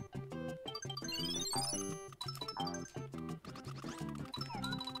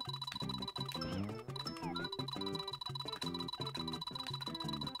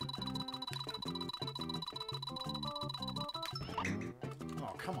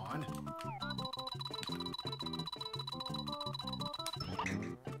 Oh, come on.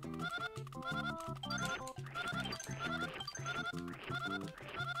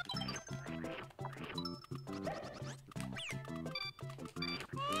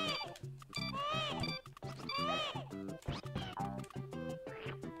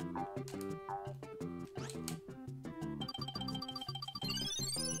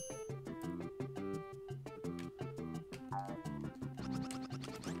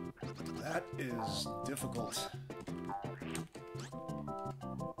 That is difficult.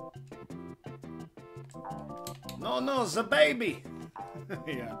 No, the baby!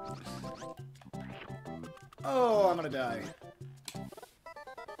 Yeah. Oh, I'm gonna die.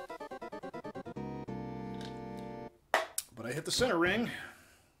 But I hit the center ring.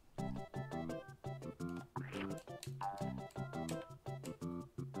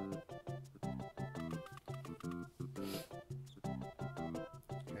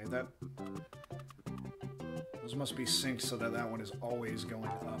 Okay, those must be synced so that one is always going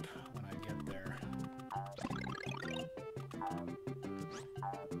up when I get there.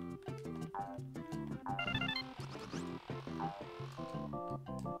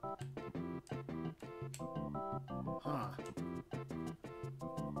 Huh.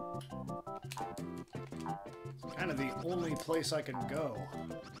 It's kind of the only place I can go.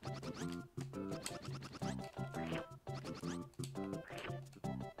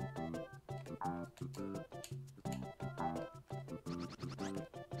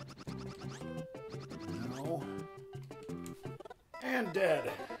 And dead.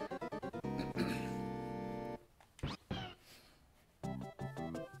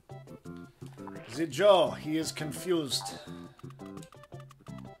 The Joe, he is confused.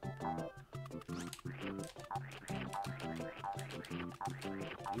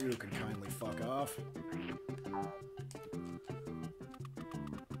 You can kindly fuck off.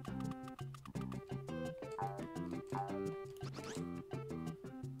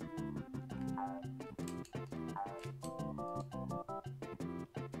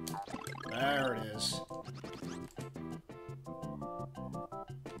 There it is.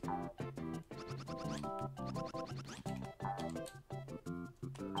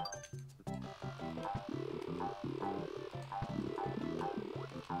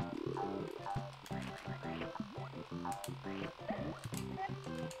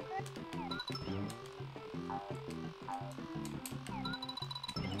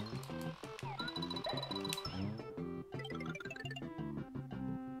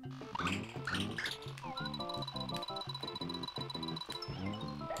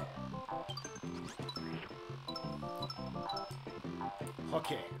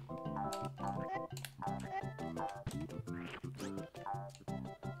 Okay.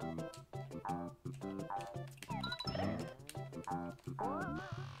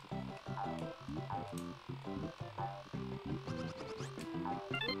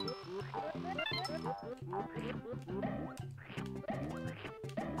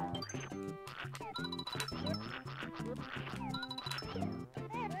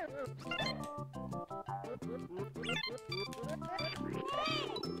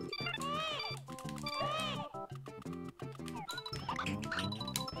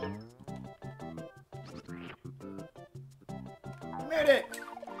 Made it!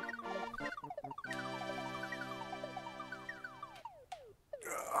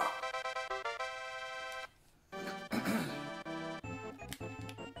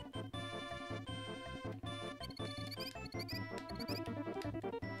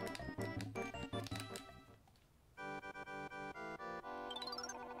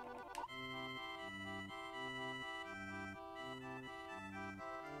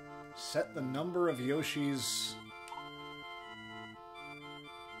 Set the number of Yoshis.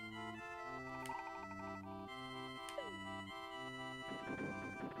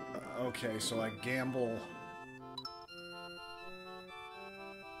 Okay, so I gamble.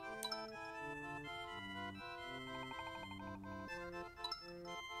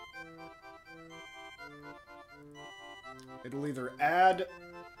 It'll either add...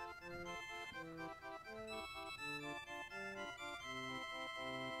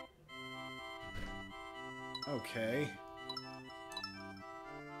 Okay.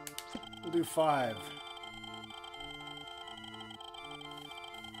 We'll do 5.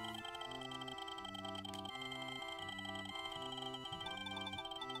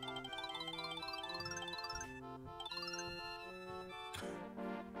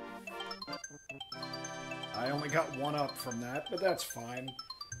 I only got 1 up from that, but that's fine.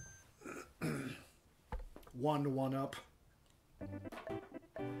 1 up.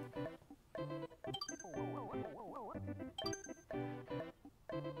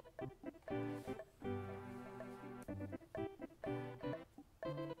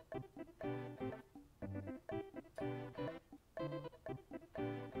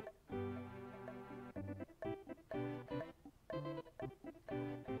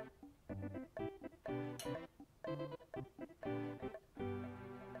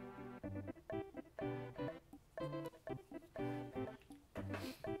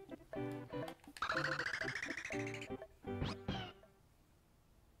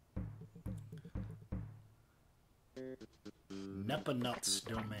 Nuts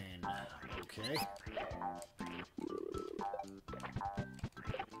domain. Okay.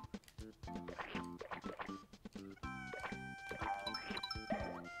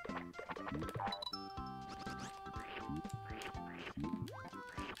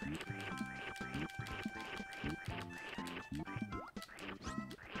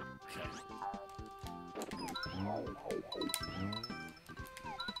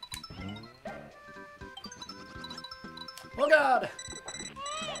 Oh God!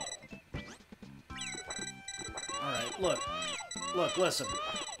 Alright, look. Look, listen.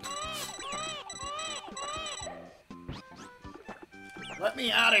 Let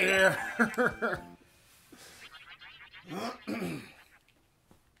me out of here!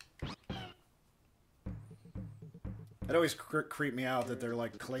 It always creep me out that they're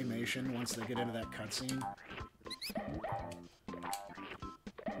like claymation once they get into that cutscene.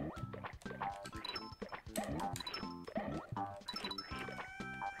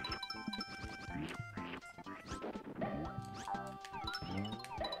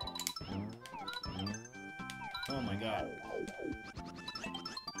 got?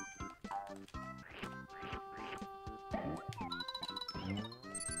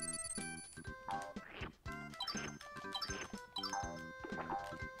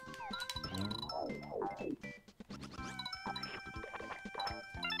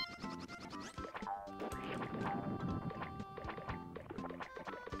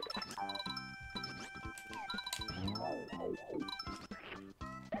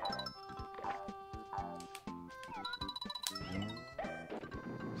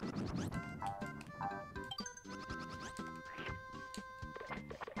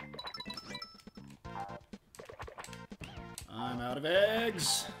 I'm out of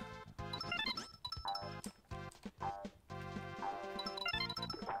eggs.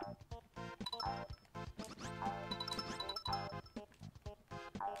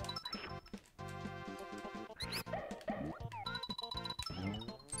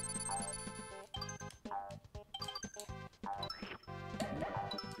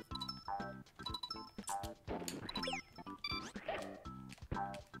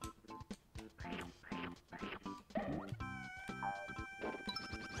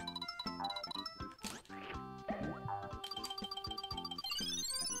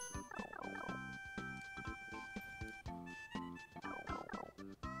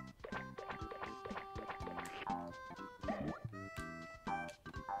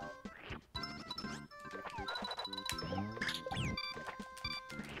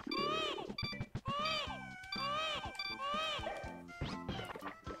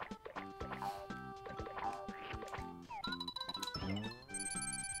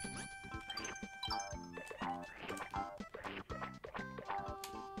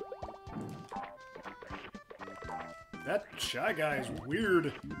 That Shy Guy is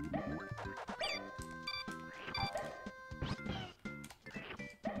weird.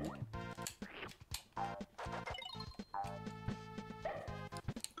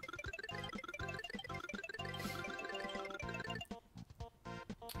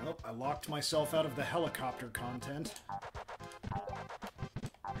 Oh, I locked myself out of the helicopter content.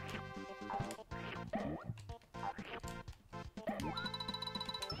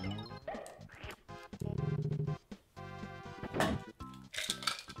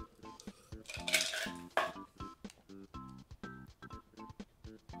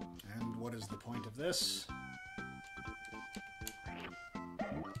 And what is the point of this?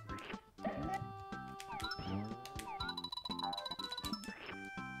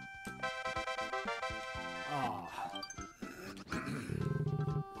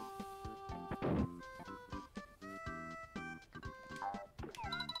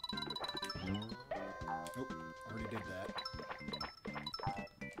 Nope, already did that.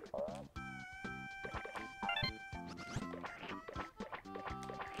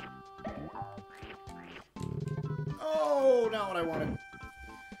 Oh, not what I wanted.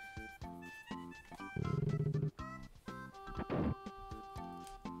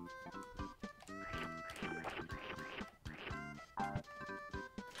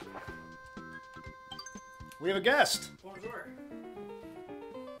 We have a guest. Bonjour.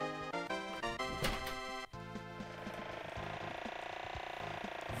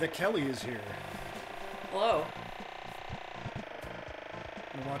 The Kelly is here. Hello.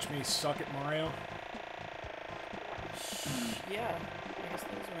 You watch me suck at Mario? Yeah, I guess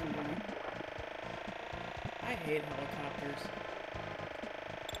that's what I'm doing. I hate helicopters.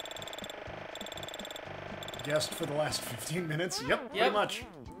 Guest for the last 15 minutes? Yep, pretty much.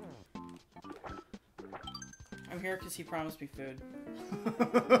 I'm here because he promised me food.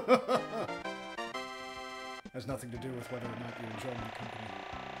 Has nothing to do with whether or not you enjoy my company.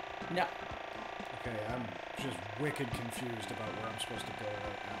 No. Okay, I'm just wicked confused about where I'm supposed to go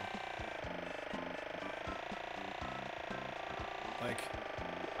right now. Like,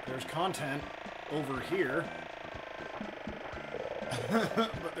 there's content over here,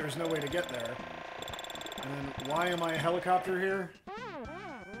 but there's no way to get there. And then, why am I a helicopter here?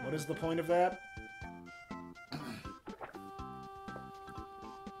 What is the point of that?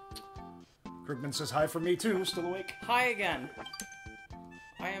 Krugman says hi from me too, still awake. Hi again.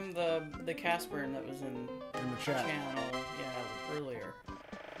 I am the Casper that was in In the chat. channel, yeah, earlier.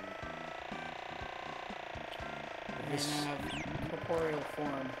 And I now have corporeal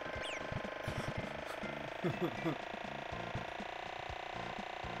form.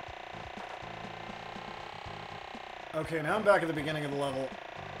 Okay, now I'm back at the beginning of the level,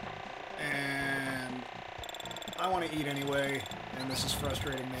 and I want to eat anyway, and this is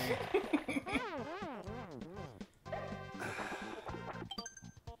frustrating me.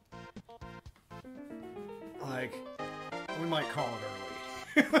 Like, we might call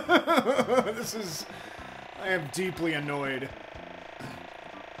it early. This is... I am deeply annoyed.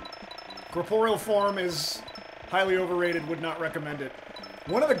 Corporeal form is highly overrated, would not recommend it.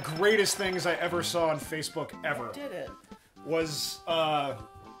 One of the greatest things I ever saw on Facebook ever Did it? was, there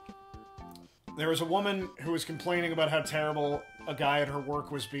was a woman who was complaining about how terrible a guy at her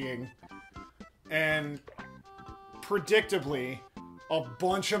work was being. And predictably, a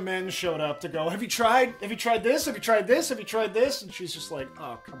bunch of men showed up to go, have you tried this? Have you tried this? Have you tried this? And she's just like,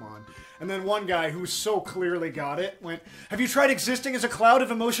 oh, come on. And then one guy who so clearly got it went, have you tried existing as a cloud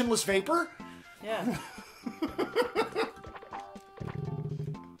of emotionless vapor? Yeah.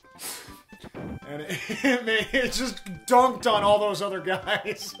 And it just dunked on all those other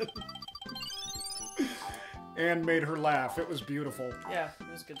guys. And made her laugh. It was beautiful. Yeah,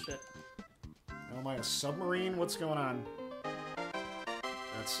 it was good shit. Am I a submarine? What's going on?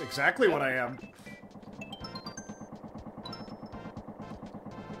 That's exactly what I am.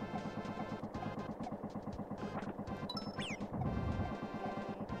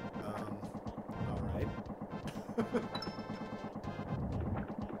 Alright.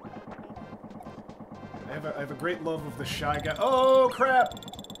 I have a great love of the Shy Guy. Oh, crap!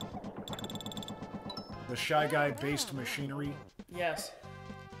 The Shy Guy-based machinery. Yes.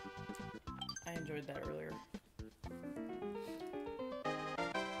 I enjoyed that earlier.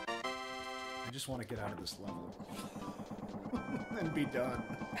 I just want to get out of this level. And be done.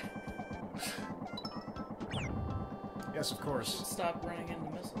 Yes, of course. Stop running into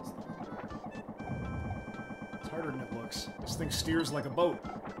missiles, though. It's harder than it looks. This thing steers like a boat.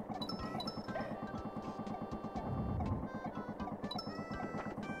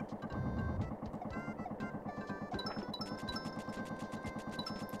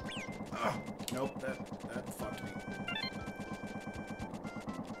 Nope, that fucked me.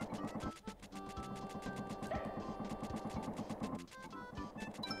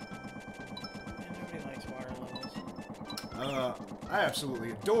 And nobody likes water levels. I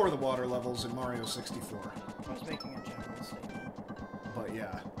absolutely adore the water levels in Mario 64. I was making a general statement. But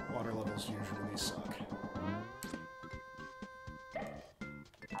yeah, water levels usually suck.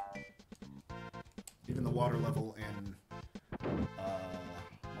 Even the water level in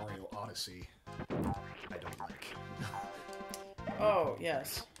Mario Odyssey, I don't like. Oh,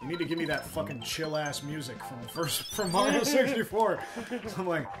 yes. You need to give me that fucking chill-ass music from Mario 64. So I'm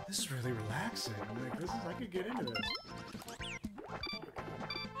like, this is really relaxing. I'm like, I could get into this.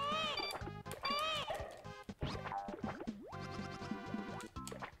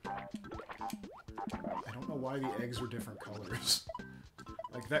 I don't know why the eggs are different colors.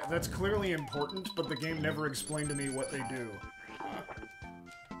 Like, that's clearly important, but the game never explained to me what they do.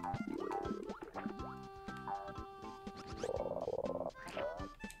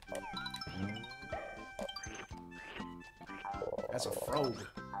 That's a frog.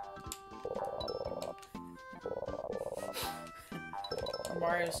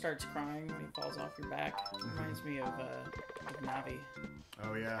 Mario starts crying when he falls off your back. Reminds me of Navi.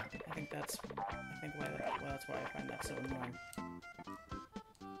 Oh yeah. I think that's why I find that so annoying.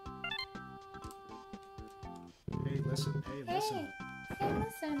 Hey, listen. Hey, listen. Hey,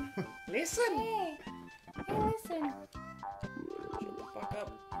 listen. Listen! Hey, listen. Shut the fuck up.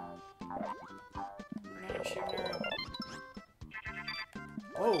 I'm not shooting arrow.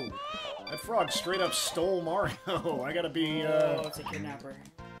 Oh, that frog straight up stole Mario. I gotta be, Oh, it's a kidnapper.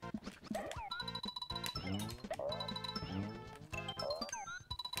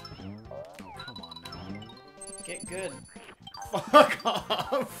 Come on now. Get good. Fuck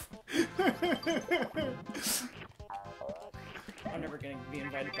off! I'm never gonna be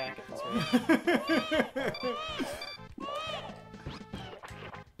invited back at this rate.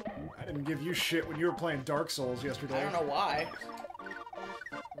 I didn't give you shit when you were playing Dark Souls yesterday. I don't know why.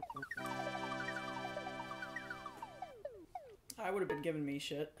 I would have been giving me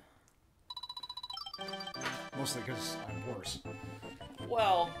shit. Mostly because I'm worse.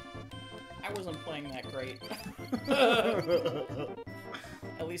 Well, I wasn't playing that great.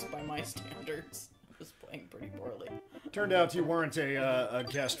 At least by my standards. I was playing pretty poorly. Turned out you weren't a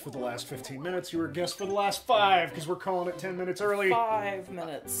guest for the last 15 minutes. You were a guest for the last 5, because we're calling it 10 minutes early. 5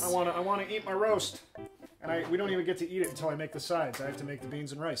 minutes. I wanna eat my roast. And we don't even get to eat it until I make the sides. I have to make the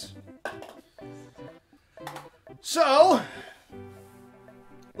beans and rice. So,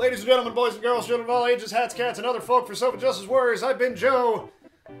 ladies and gentlemen, boys and girls, children of all ages, hats, cats, and other folk for Sofa Justice Warriors, I've been Joe.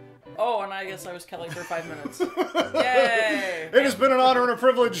 Oh, and I guess I was Kelly for 5 minutes. Yay! It has been an honor and a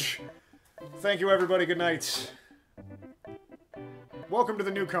privilege. Thank you, everybody. Good night. Welcome to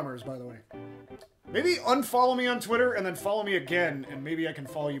the newcomers, by the way. Maybe unfollow me on Twitter and then follow me again, and maybe I can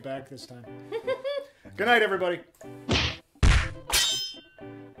follow you back this time. Good night, everybody.